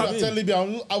won't fella I'm has, telling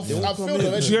you, I've failed do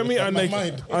already. you hear me? in And my like,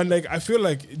 mind. I feel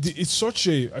like it's such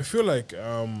a. I feel like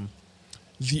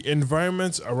the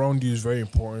environment around you is very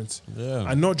important, Yeah.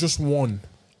 and not just one.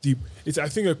 It's I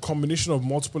think a combination of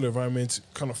multiple environments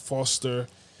kind of foster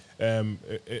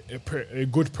a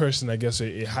good person. I guess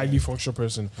a highly functional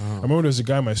person. I remember there was a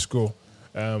guy in my school,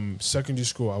 secondary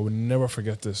school. I would never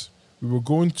forget this.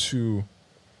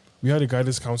 We had a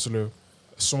guidance counselor.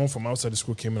 Someone from outside the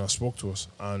school came in and spoke to us,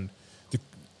 and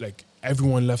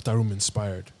everyone left that room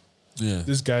inspired. Yeah.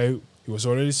 This guy, he was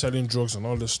already selling drugs and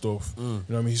all this stuff. You know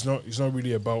what I mean? He's not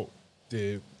really about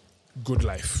the good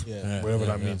life, whatever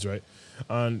that means, right?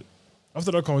 And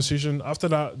after that conversation, after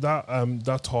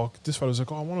that talk, this fellow was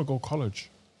like, "Oh, I want to go to college."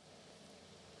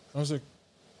 I was like,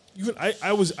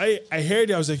 I heard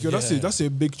it. I was like, "Yo, that's a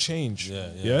big change."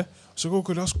 Yeah. So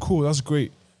okay, that's cool. That's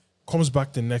great. Comes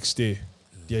back the next day,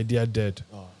 the idea dead.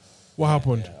 What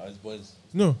happened?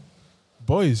 No,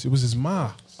 boys, it was his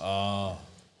ma.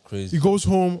 Crazy. He goes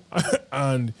home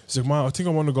and he's like, "Ma, I think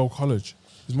I want to go to college."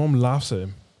 His mom laughs at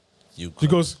him. He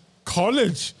goes,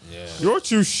 "College? You're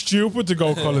too stupid to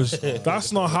go to college.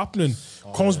 That's not happening."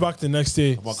 Comes back the next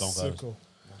day, Sicko.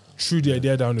 threw the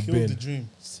idea down the Killed the bin, dream.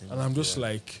 and I'm just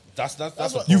like, That's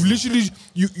what you've literally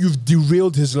you've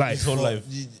derailed his life. whole life.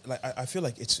 Like I feel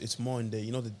like it's more in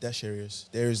the dash areas.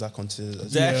 The areas that consider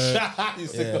as You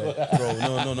say- yeah,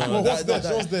 bro. No. What's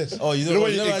this? Oh, you You know know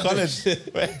when you in college? You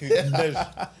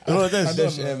know what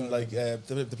dash? Like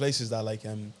the places that like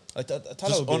Like Tyler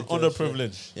Just would be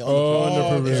underprivileged. Yeah,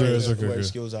 underprivileged, areas yes, okay, where okay.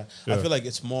 skills are. Yeah. I feel like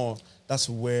it's more. That's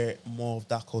where more of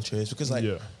that culture is because, like,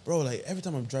 Yeah. bro, like every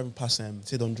time I'm driving past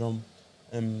Sit on Drum,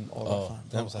 all that fam,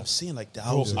 damn, bro, I'm seeing like the Bro,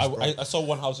 houses. Bro. I saw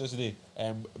one house yesterday.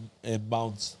 In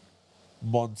Mount.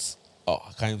 Oh,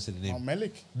 I can't even say the name.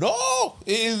 Melik. No,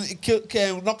 in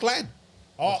Knockline.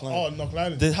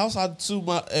 Knockline. The house had two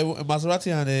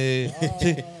Maserati and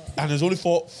a and there's only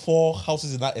four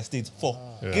houses in that estate. Four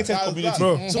gated community.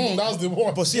 Bro. That's the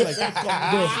one. But see, like,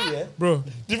 Bro,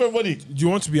 Different money. do you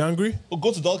want to be angry? Oh,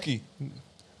 go to Dalkey. Do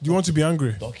you want to be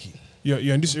angry? Dalkey.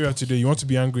 You're in this area today. You want to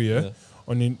be angry, yeah?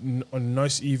 On a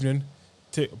nice evening,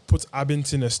 put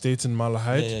Abington Estate in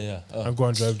Malahide Yeah. and go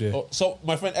and drive there. Oh, so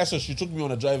my friend Esther, she took me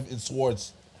on a drive in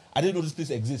Swords. I didn't know this place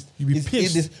exists. You be It's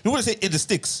pissed. In this, you want to say in the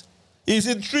sticks? It's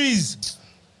in trees.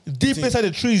 Deep inside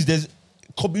the trees, there's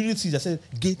communities. I said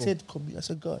gated community. I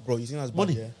said God. bro, you think that's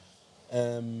Money. bad,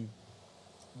 yeah?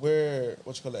 Where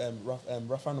what you call it?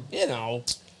 Rafan You know.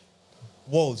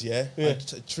 walls, yeah, Yeah.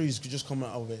 and trees could just come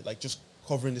out of it, like just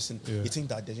covering this, and Yeah. you think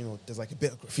that there's like a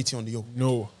bit of graffiti on the yoke.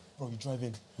 No. Bro, you drive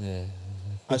in. Yeah.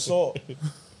 I saw.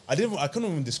 I couldn't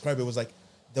even describe it. It was like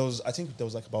I think there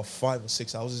was like about 5 or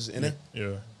 6 houses in it,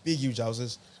 Yeah. big huge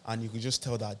houses, and you could just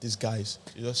tell that these guys,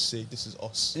 you just say this is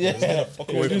us. Yeah. Just get the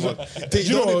fuck away these from are- us. Do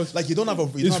you know what? Like you don't have a.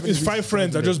 You don't have It's any 5 reason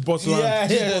friends to that live just bought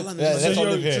land. Yeah. Yeah. Let's So all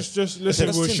you live here. just listen,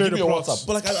 Let's we'll see, share give the me a plots. WhatsApp.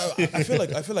 But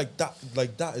like I feel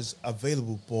like that is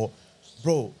available. But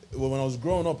bro, when I was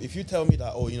growing up, if you tell me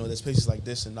that there's places like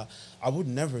this and that, I would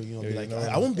never be like no,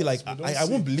 I won't be like we don't I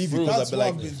won't see- believe you because That's I'd be what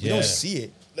like I've been- we Yeah. don't see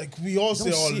it. Like we all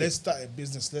say, don't oh, see let's it. start a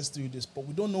business, let's do this, but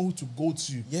we don't know who to go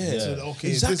to. Yeah. So, okay,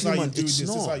 Exactly, this is how you man, do it's this, this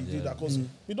is not. how you do that. Because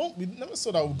we never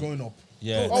saw that growing up.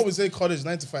 Yeah. I always say college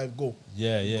 9 to 5, go.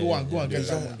 Yeah. Go and get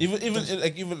that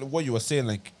one. Even what you were saying,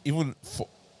 like even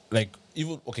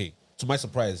okay. To my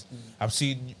surprise, I've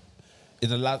seen in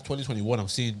the last 2021, I'm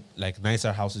seeing like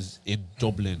nicer houses in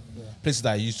Dublin, places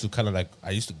that I used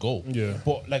to go. Yeah.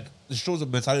 But like it shows the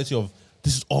mentality of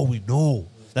this is all we know.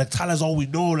 Like Tyler's all we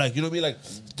know. Like you know what I mean. Like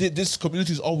this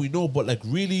community is all we know. But like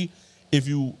really, if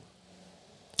you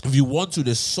want to,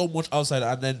 there's so much outside.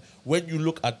 And then when you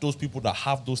look at those people that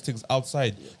have those things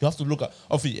outside, you have to look at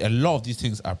obviously a lot of these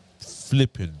things are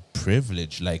flipping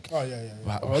privilege. Like Oh, yeah. A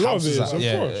lot of it houses is, are, of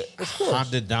yeah, course, of course.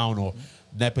 handed down or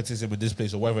nepotism in this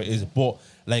place or whatever it is. But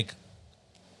like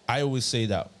I always say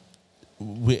that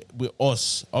with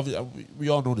us, obviously, we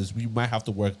all know this. We might have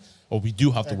to work, or we do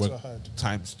have to Extra work hard.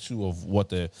 times 2 of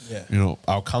what Yeah.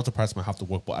 our counterparts might have to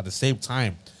work. But at the same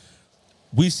time,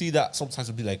 we see that sometimes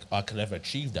and be like, I can never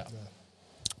achieve that.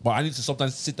 But I need to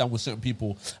sometimes sit down with certain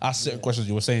people, ask certain questions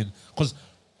you were saying, because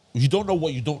you don't know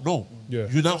what you don't know. Yeah.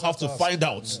 You now have to find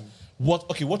out what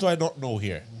do I not know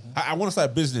here? I want to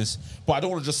start a business, but I don't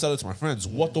want to just sell it to my friends.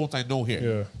 What don't I know here?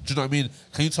 Yeah. Do you know what I mean?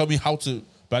 Can you tell me how to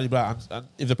blah blah blah? And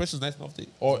if the person's nice enough,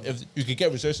 or if you can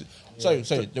get research. Sorry.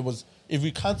 There was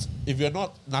if you're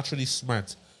not naturally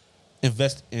smart,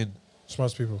 invest in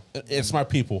Smart people. smart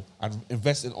people and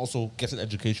invest in also getting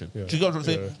education. Yeah. Do you get what I'm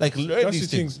saying? Yeah. Like learn That's the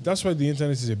these thing. things. That's why the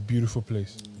internet is a beautiful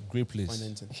place. Great place. Find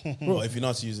anything. Well, if you know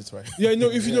how to use it right. Yeah, no,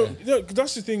 if you know,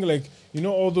 that's the thing. Like,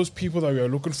 all those people that we are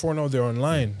looking for now, they're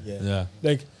online. Yeah. Yeah.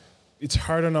 Like, it's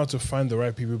harder now to find the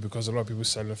right people because a lot of people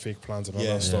selling fake plans and all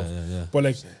Yeah, that stuff. yeah. But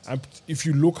like, if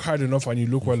you look hard enough and you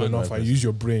look well find the enough right and use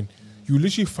your brain, you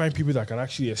literally find people that can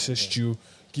actually assist you,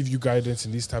 give you guidance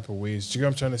in these type of ways. Do you get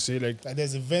what I'm trying to say? Like, Like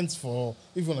there's events for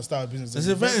if you want to start a business. There's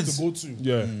events. to go to.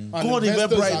 yeah, And Go on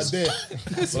investors Eventbrite. are there.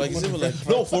 But like it's even like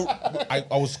No,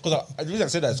 I was because the reason I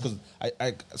say that is because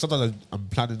I sometimes I'm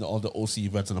planning all the OC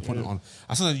events and I put it on.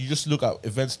 And sometimes you just look at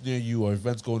events near you or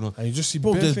events going on. and you just see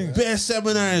Bro, bare there's things. bare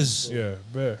seminars. Yeah,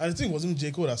 bare. And the thing wasn't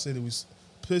J. Cole that said it was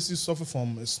places suffer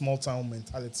from a small town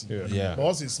mentality. Yeah. Yeah. But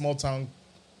also a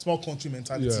small country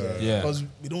mentality. Yeah. Yeah. Because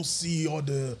we don't see all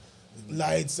the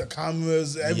lights, the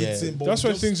cameras, everything. But That's we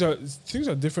why just- things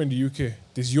are different in the UK.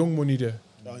 There's young money there.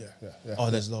 Oh yeah. oh,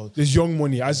 there's loads. There's young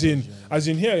money, as in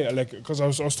here, like, because I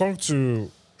was talking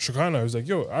to Shukana, I was like,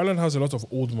 yo, Ireland has a lot of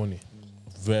old money.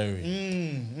 Very.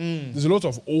 There's a lot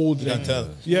of old. You can tell.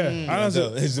 Yeah, Ireland has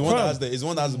a- He's the one that fam, has he's the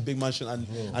one that has a big mansion and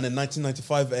a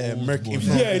 1995 Merc in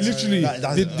front. Yeah,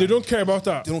 literally, they don't care about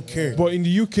that. They don't care. But in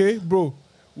the UK, bro,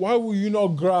 why will you not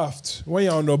graft when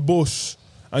you're on the bus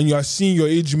and you are seeing your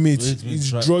age mates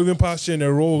is driving past you in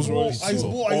a Rolls Royce? I even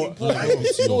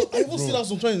see that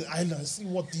sometimes in Ireland. I see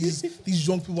what these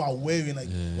young people are wearing, like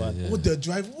what they're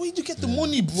driving. Where did you get the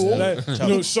money, bro? Like, Put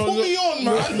me on,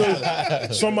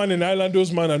 man. some man in Ireland,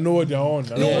 those man, I know what they're on.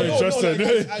 I'm not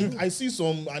interested. I see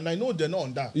some, and I know they're not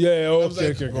on that. Yeah, I was okay,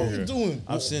 like, okay, what are you okay. doing?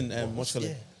 I've seen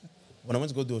when I went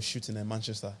to go do a shoot in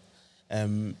Manchester,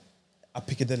 at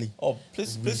Piccadilly. Oh,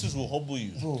 places will humble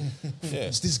you. Bro, Yeah.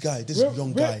 it's this guy, this Where-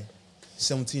 young where- guy,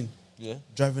 17, Yeah.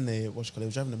 driving a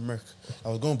driving a Merc. I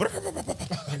was going, That's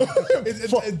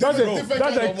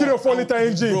like 3 or 4 liter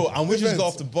engine. bro, and we just got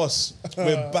off the bus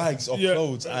with bags of Yeah.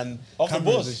 clothes and Off the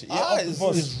cameras bus. and shit. Yeah, off the it's,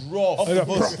 bus. it's rough. Off the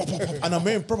bus. And I'm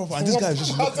wearing proper, and this guy is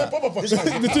just looking at this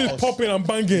guy The thing is popping and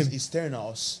banging. He's staring at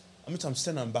us. I mean, I'm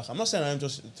staring at him back. I'm not staring at him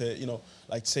just to,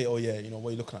 like say, oh yeah, what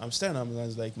are you looking at? I'm staring at him and I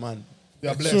was like, man,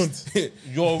 You're blessed.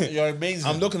 You're amazing.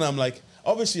 I'm looking at him like,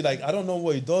 obviously, like, I don't know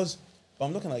what he does, but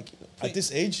I'm looking like, at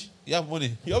this age, you have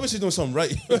money. he obviously doing something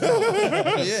right. Yeah,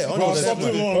 Bro,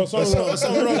 something wrong.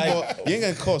 something wrong, but you ain't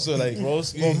getting caught. So like, Bro, oh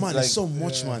man, like- it's so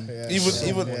much, man. Yeah.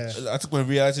 Even Yeah. I think my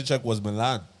reality check was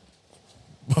Milan.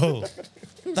 Bro,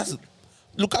 that's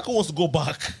Lukaku wants to go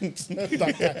back.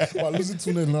 We're losing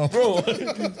 2-0 now. Bro,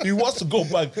 he wants to go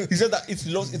back. He said that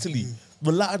Italy lost Italy.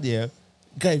 Milan, yeah.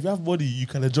 Guy, if you have money, you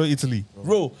can enjoy Italy.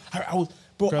 Bro, I was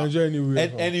bro. Can enjoy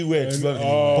anywhere. Anywhere. to be honest.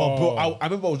 Oh. But bro, I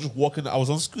remember I was just walking. I was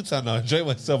on scooter now, enjoying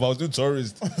myself. I was doing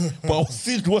tourist, but I was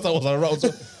seeing what I was around.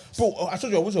 So, bro, I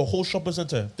told you I went to a whole shopping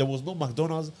center. There was no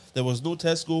McDonald's. There was no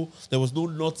Tesco. There was no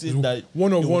nothing that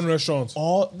One of it one was restaurant.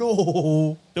 all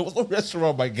no. There was no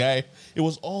restaurant, my guy. It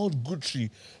was all Gucci.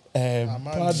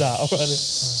 Prada.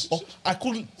 I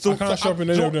couldn't. So I can't shop in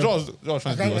any of them.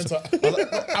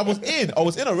 I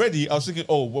was in already. I was thinking,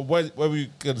 oh, where we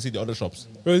going to see the other shops?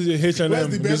 Where's the H&M, Where's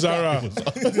the the best Zara?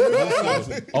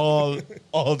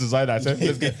 all designer. I said,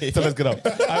 let's get up.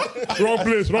 Wrong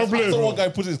place, wrong place. So one guy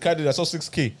put his card in. I saw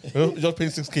 6K. He just paid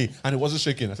 6K, and it wasn't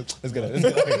shaking. I said, let's get out.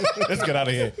 Let's get out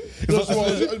of here.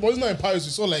 It wasn't in Paris.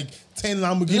 We saw like 10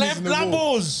 Lamborghinis in a row.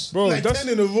 Lambos. Bro, Like that's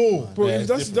 10 in a row. bro, Yeah,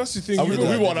 that's the thing. We you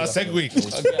know. want our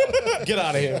segue. Get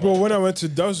out of here. Bro, when I went to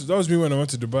that was me when I went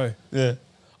to Dubai. Yeah.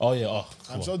 Oh yeah. Oh,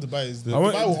 I'm sure Dubai is. I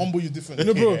went- Dubai will humble you differently.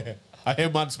 No, bro. I hear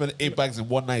man spend 8 bags in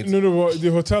one night. No, but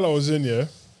the hotel I was in, yeah,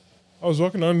 I was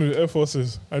walking around with the Air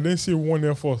Forces. I didn't see one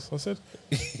Air Force. I said,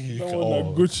 that one like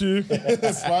Gucci,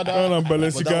 that one like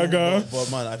Balenciaga.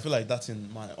 But man, I feel like that's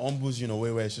in my humbles,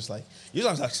 way where it's just like you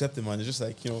don't have to accept it, man. It's just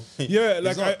like Yeah,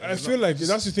 like it's not- I it's feel like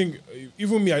that's the thing.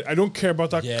 Even me, I don't care about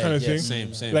that kind of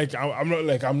thing. Same. Like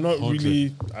I'm not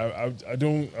really. I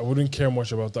wouldn't care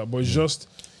much about that. But it's just.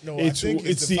 No, It's- I think it's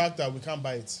it's the the- fact that we can't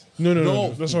buy it. No,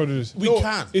 No. that's not what it is. We No,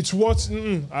 can. It's what.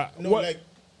 No, what like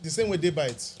the same way they buy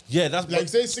it. Yeah, that's Like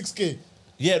say 6K.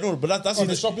 yeah, no, but that's On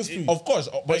the shopping street. Of course,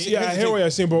 but yeah, I hear what you're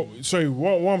saying, but sorry,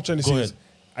 what I'm trying to say ahead. is,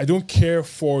 I don't care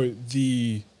for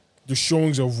the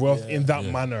showings of wealth in that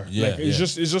manner. Yeah, Like it's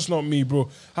yeah. just not me, bro.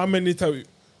 How many times?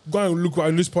 Go and look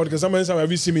at this podcast. How many times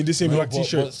have you seen me in the same black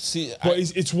T-shirt? But see, But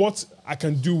it's what I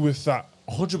can do with that.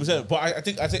 100%. But I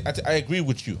think I agree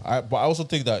with you. But I also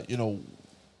think that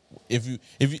if you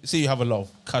say you have a lot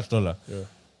of cash dollar,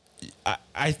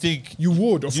 I think You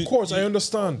would, of You- course, I you-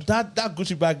 understand. that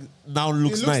Gucci bag now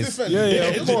looks It looks nice. different. Yeah,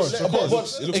 It of looks- course, of but- course.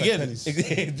 but It looks like again, pennies. do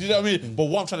you know what I mean? But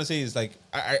what I'm trying to say is like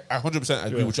I 100%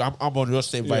 agree Yeah. with you. I'm on your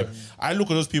same vibe. Yeah. I look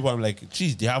at those people. I'm like,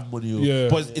 geez, they have money. Yeah.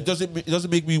 But it doesn't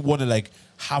make me want to like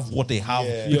have what they have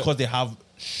Yeah. because they have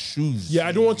shoes. Yeah,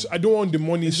 I don't want the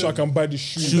money so I can buy the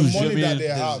shoes. Shoes, The money you that mean? they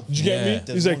have. Did you get Yeah. me?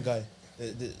 There's It's one like guy.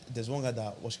 There's one guy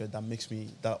that makes me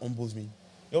that humbles me.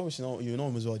 You obviously know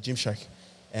him as well, Gymshark,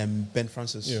 Ben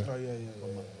Francis. Yeah. Oh,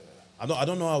 yeah. I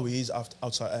don't know how he is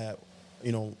outside,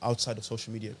 outside of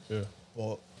social media. Yeah.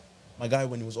 But my guy,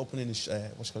 when he was opening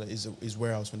his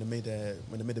warehouse when they made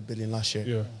 $1 billion last year,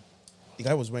 Yeah. the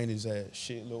guy was wearing his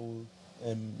shit little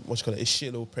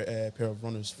pair of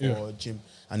runners for Yeah. gym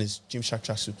and his Gymshark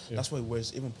tracksuit. Yeah. That's what he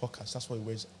wears, even podcasts. That's what he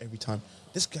wears every time.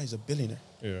 This guy's a billionaire.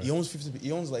 Yeah. He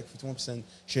owns like 51%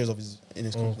 shares of his Oh,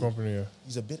 company. company, yeah.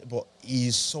 He's a bit, but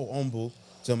he's so humble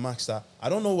to the max that I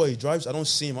don't know where he drives. I don't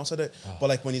see him outside it. But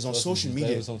like when he's on social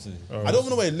media, I don't even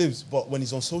know where he lives. But when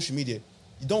he's on social media,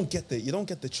 you don't get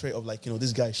the trait of like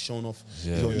this guy is showing off.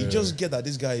 Yeah. You Yeah. just get that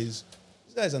this guy is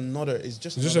another. It's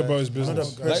just It's just another- about his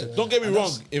business. another person. Like, don't get me And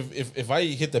wrong. that's- If I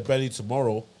hit the belly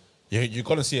tomorrow, you're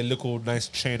gonna see a little nice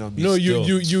chain on me. No, still.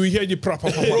 you hear the prop.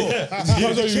 That's what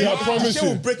you I promise Shit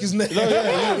will you. break his neck. You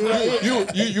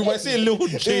might see a little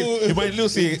chain. You might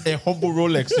see a humble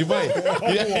Rolex. You might.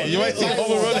 Yeah, you might see a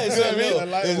humble Rolex. You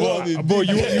know what I mean? But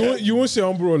you won't say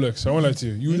humble Rolex. I won't lie to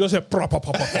you. You just say prop.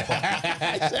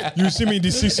 You see me in the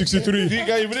 663.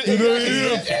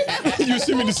 You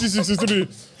see me in the 663.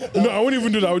 No, I won't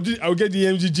even do that. I'll get the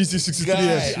MG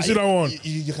GT63S. You see that one?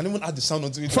 You can even add the sound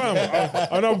onto it. Fam,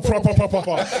 I'll not prop. Or It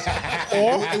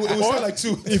will sound like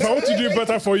two. if I want to do it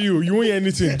better for you, you won't hear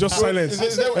anything. Just silence.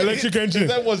 Electric engine.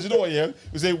 That was, you know what? Yeah,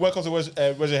 we say welcome to where's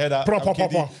your head at? Prop. I'm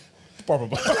KD.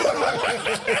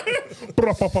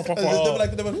 They'll be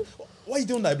like, why are you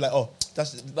doing that? I'll be like, oh,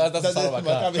 that's the sound of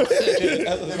my car. That's the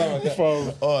sound of my car.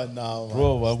 Fam. Oh no, man.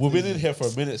 Bro, man, we've been in here for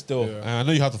a minute still. Yeah. And I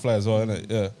know you have to fly as well, innit?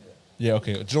 Yeah. Yeah,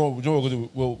 okay. Do you know what we're going to do?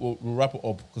 We'll wrap it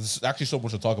up because there's actually so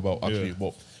much to talk about, actually. Yeah.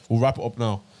 But we'll wrap it up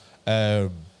now.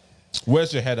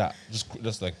 Where's your head at?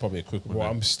 Just like probably a quick one. Well,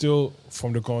 man. I'm still,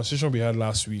 from the conversation we had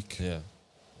last week, Yeah.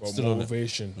 about Still on it.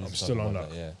 motivation, We need I'm to still talk on about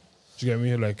that. Yeah. Do you get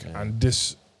me? Like, and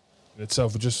this in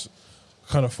itself just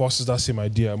kind of fosters that same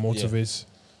idea, motivates.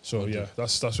 So yeah,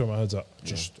 that's where my head's at.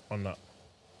 Just on that.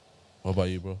 What about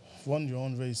you, bro? Run your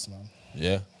own race, man.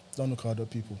 Yeah. Don't look at other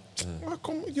people. Ah,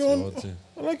 come, Your you're own on, thing.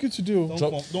 I like you to do.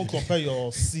 Don't compare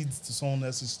your seeds to someone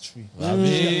else's tree. Word. New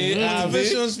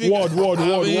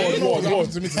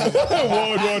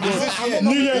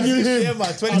year, new him. Yeah,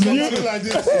 man. 2022 like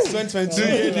this. It's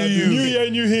 2022. New year,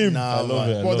 new him. Nah, I love man.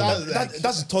 it, I But love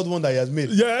that's the third one that he has made.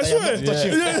 Yeah, I swear.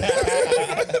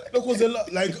 Look, was a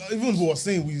lot, like even we were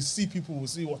saying, we see people, we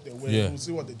see what they wear, Yeah. we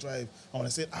see what they drive, and when I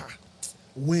say,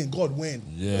 win, God win.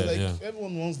 Yeah, But, like, yeah.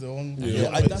 everyone wants their own.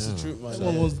 Yeah, that's the truth, man.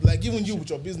 Everyone wants, like even you with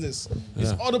your business.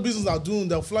 It's other business are doing,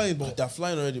 they're flying, but They're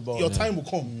flying already, but your time will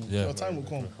come. Yeah. Your time will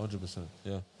come. 100%.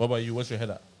 Yeah. What about you? What's your head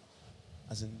at?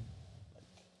 as in,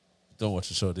 Don't watch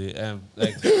the show, dude.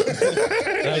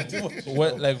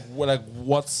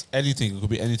 What's anything? It could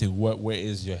be anything. Where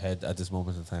is your head at this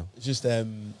moment in time? it's just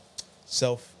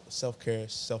self care,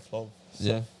 self love,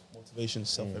 Yeah. motivation,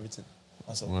 self everything.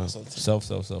 That's all. Wow. That's all.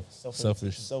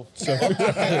 Selfish. Bro, you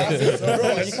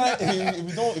can't. If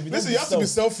you don't Listen, do you have to be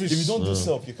self, selfish. If you don't do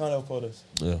self, you can't help others.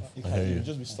 Yeah, You I can't. hear You'll you.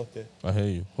 just be stuck there. I hear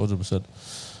you. 100%.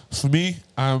 For me,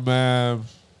 I'm on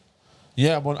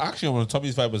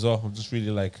Tommy's vibe as well. I'm just really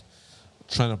like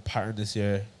trying to pattern this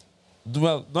year.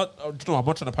 Well, I'm not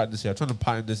trying to pattern this year. I'm trying to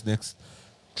pattern this next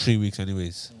 3 weeks,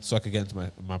 anyways, so I can get into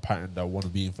my pattern that I want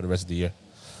to be in for the rest of the year.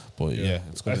 But yeah,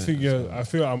 it's I gonna. think I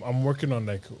feel I'm working on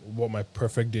like what my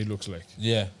perfect day looks like.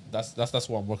 Yeah, that's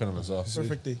what I'm working on as well.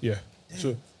 Perfect day. Yeah.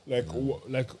 So like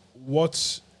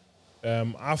what's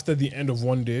after the end of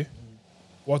one day,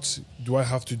 what do I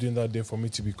have to do in that day for me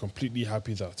to be completely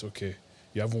happy that okay,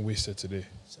 you haven't wasted today?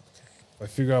 If I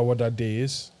figure out what that day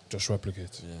is, just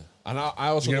replicate. Yeah, and I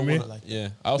also You don't get me? want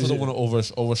to. I also don't want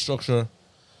to over structure,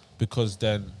 because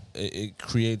then it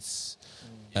creates.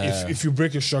 If you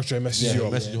break your structure, it messes you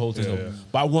up. messes the whole thing Yeah, up. yeah.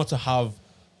 But I want to have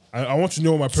I want to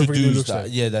know what my to perfect day do looks that.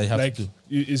 like. Yeah, that you have Like, to do.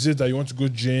 is it that you want to go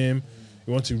gym?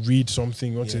 You want to read something?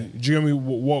 You want to? Do you get me?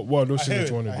 What are those I things hear that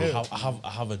you want it, to I do? hear I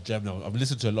have a gem now. I've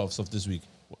listened to a lot of stuff this week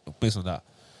based on that.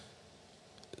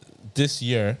 This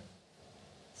year,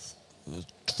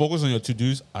 focus on your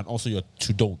to-dos and also your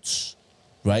to-don'ts,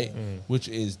 right? Which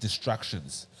is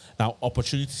distractions. Now,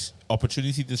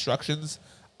 opportunity distractions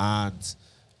and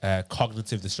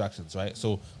cognitive distractions, right?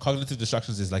 So cognitive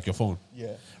distractions is like your phone,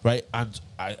 Yeah. right? And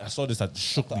I saw this that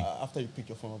shook me. After you pick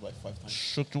your phone up like 5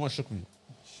 times. You know what shook me?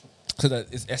 So that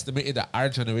it's estimated that our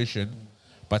generation,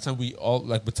 by the time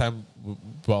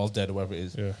we're all dead or whatever it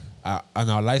is, Yeah. and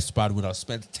our lifespan would have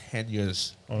spent 10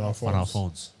 years On our on our phones.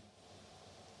 phones.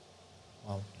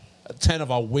 Wow. 10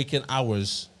 of our waking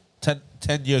hours,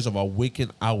 10 years of our waking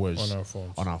hours On our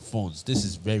phones. on our phones. This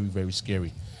is very, very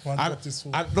scary. One And- drop this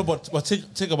phone. and- no, but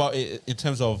think about it in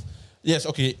terms of, yes,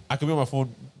 okay, I can be on my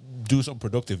phone, do something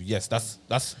productive. Yes, that's put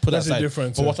That's that the aside.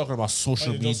 difference, But yeah. we're talking about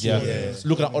social Oh, you just- media, yeah.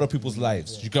 looking at other people's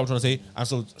lives. You get what I'm trying to say? And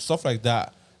so stuff like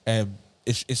that,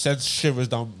 it sends shivers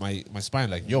down my spine.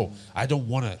 Like, yo, I don't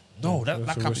want to. No, that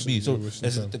That's a can't be me. waste- So a waste of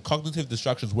there's time. the cognitive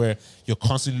distractions where you're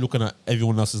constantly looking at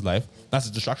everyone else's life. That's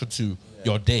a distraction to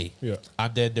your day. Yeah.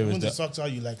 And then there Even is the the structure,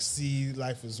 you like see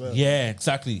life as well. yeah,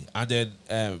 exactly. And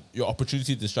then your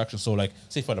opportunity distraction. So, like,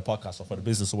 say for the podcast or for the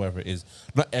business or whatever it is,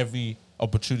 not every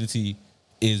opportunity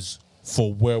is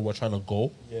for where we're trying to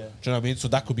go. Yeah. Do you know what I mean? So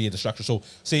that could be a distraction. So,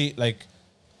 say like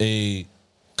a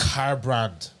car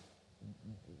brand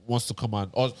wants to come on,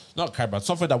 or not car brand,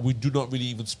 something that we do not really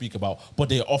even speak about, but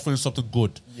they're offering something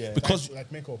good. Yeah. Because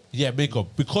Like makeup. yeah, makeup.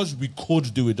 Because we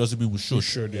could do it doesn't mean we should. We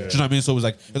should, yeah. Do you know what I mean? So it's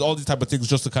like there's all these type of things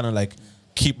just to kind of like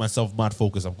keep myself mad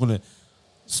focused. I'm gonna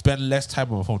spend less time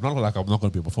on my phone. Not like I'm not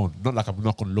gonna be on my phone. Not like I'm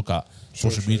not gonna look at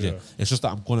social media. yeah. It's just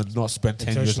that I'm gonna not spend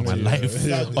 10 years of my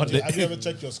Intentionally, life. yeah. on the- Have you ever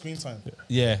checked your screen time?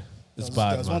 yeah, it's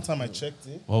bad, There's man. one time I checked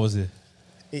it, What was it?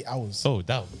 8 hours. Oh,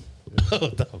 damn. Oh,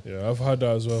 damn. Yeah, I've had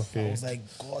that as well. I was like,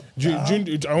 God. June,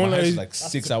 I want Mine was to like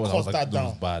 6 to hours. I was cut like, that no,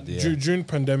 it's down. bad. Yeah. June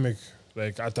pandemic,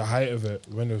 like at the height of it,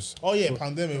 when it was. Oh yeah,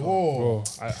 pandemic. Whoa. Bro,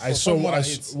 I For saw someone I that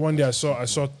s- hits. one day I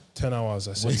saw 10 hours.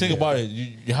 I But said, think yeah. about it.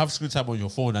 You have screen time on your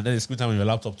phone and then there's screen time on your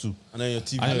laptop too. And then your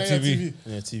TV. And And your then your TV. TV.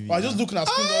 And your TV. But I just looking at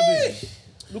screen all day.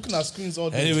 looking at screens all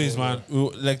day. Anyways, man,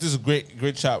 like this is a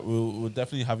great chat. We'll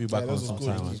definitely have you back Yeah, on that was good.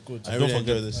 sometime. That Man. was good. I Don't really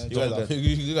forget enjoy this. don't forget.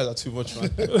 You guys are too much, man.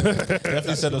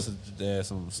 Definitely send us some nice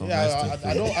Yeah, stuff.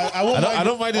 I don't. I won't. I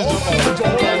don't mind this.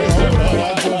 But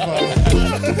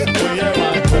Yeah,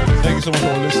 man. Thank you so much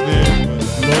for listening.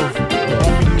 Love.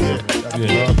 Happy New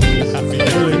Year. Yeah. Happy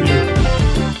New Year.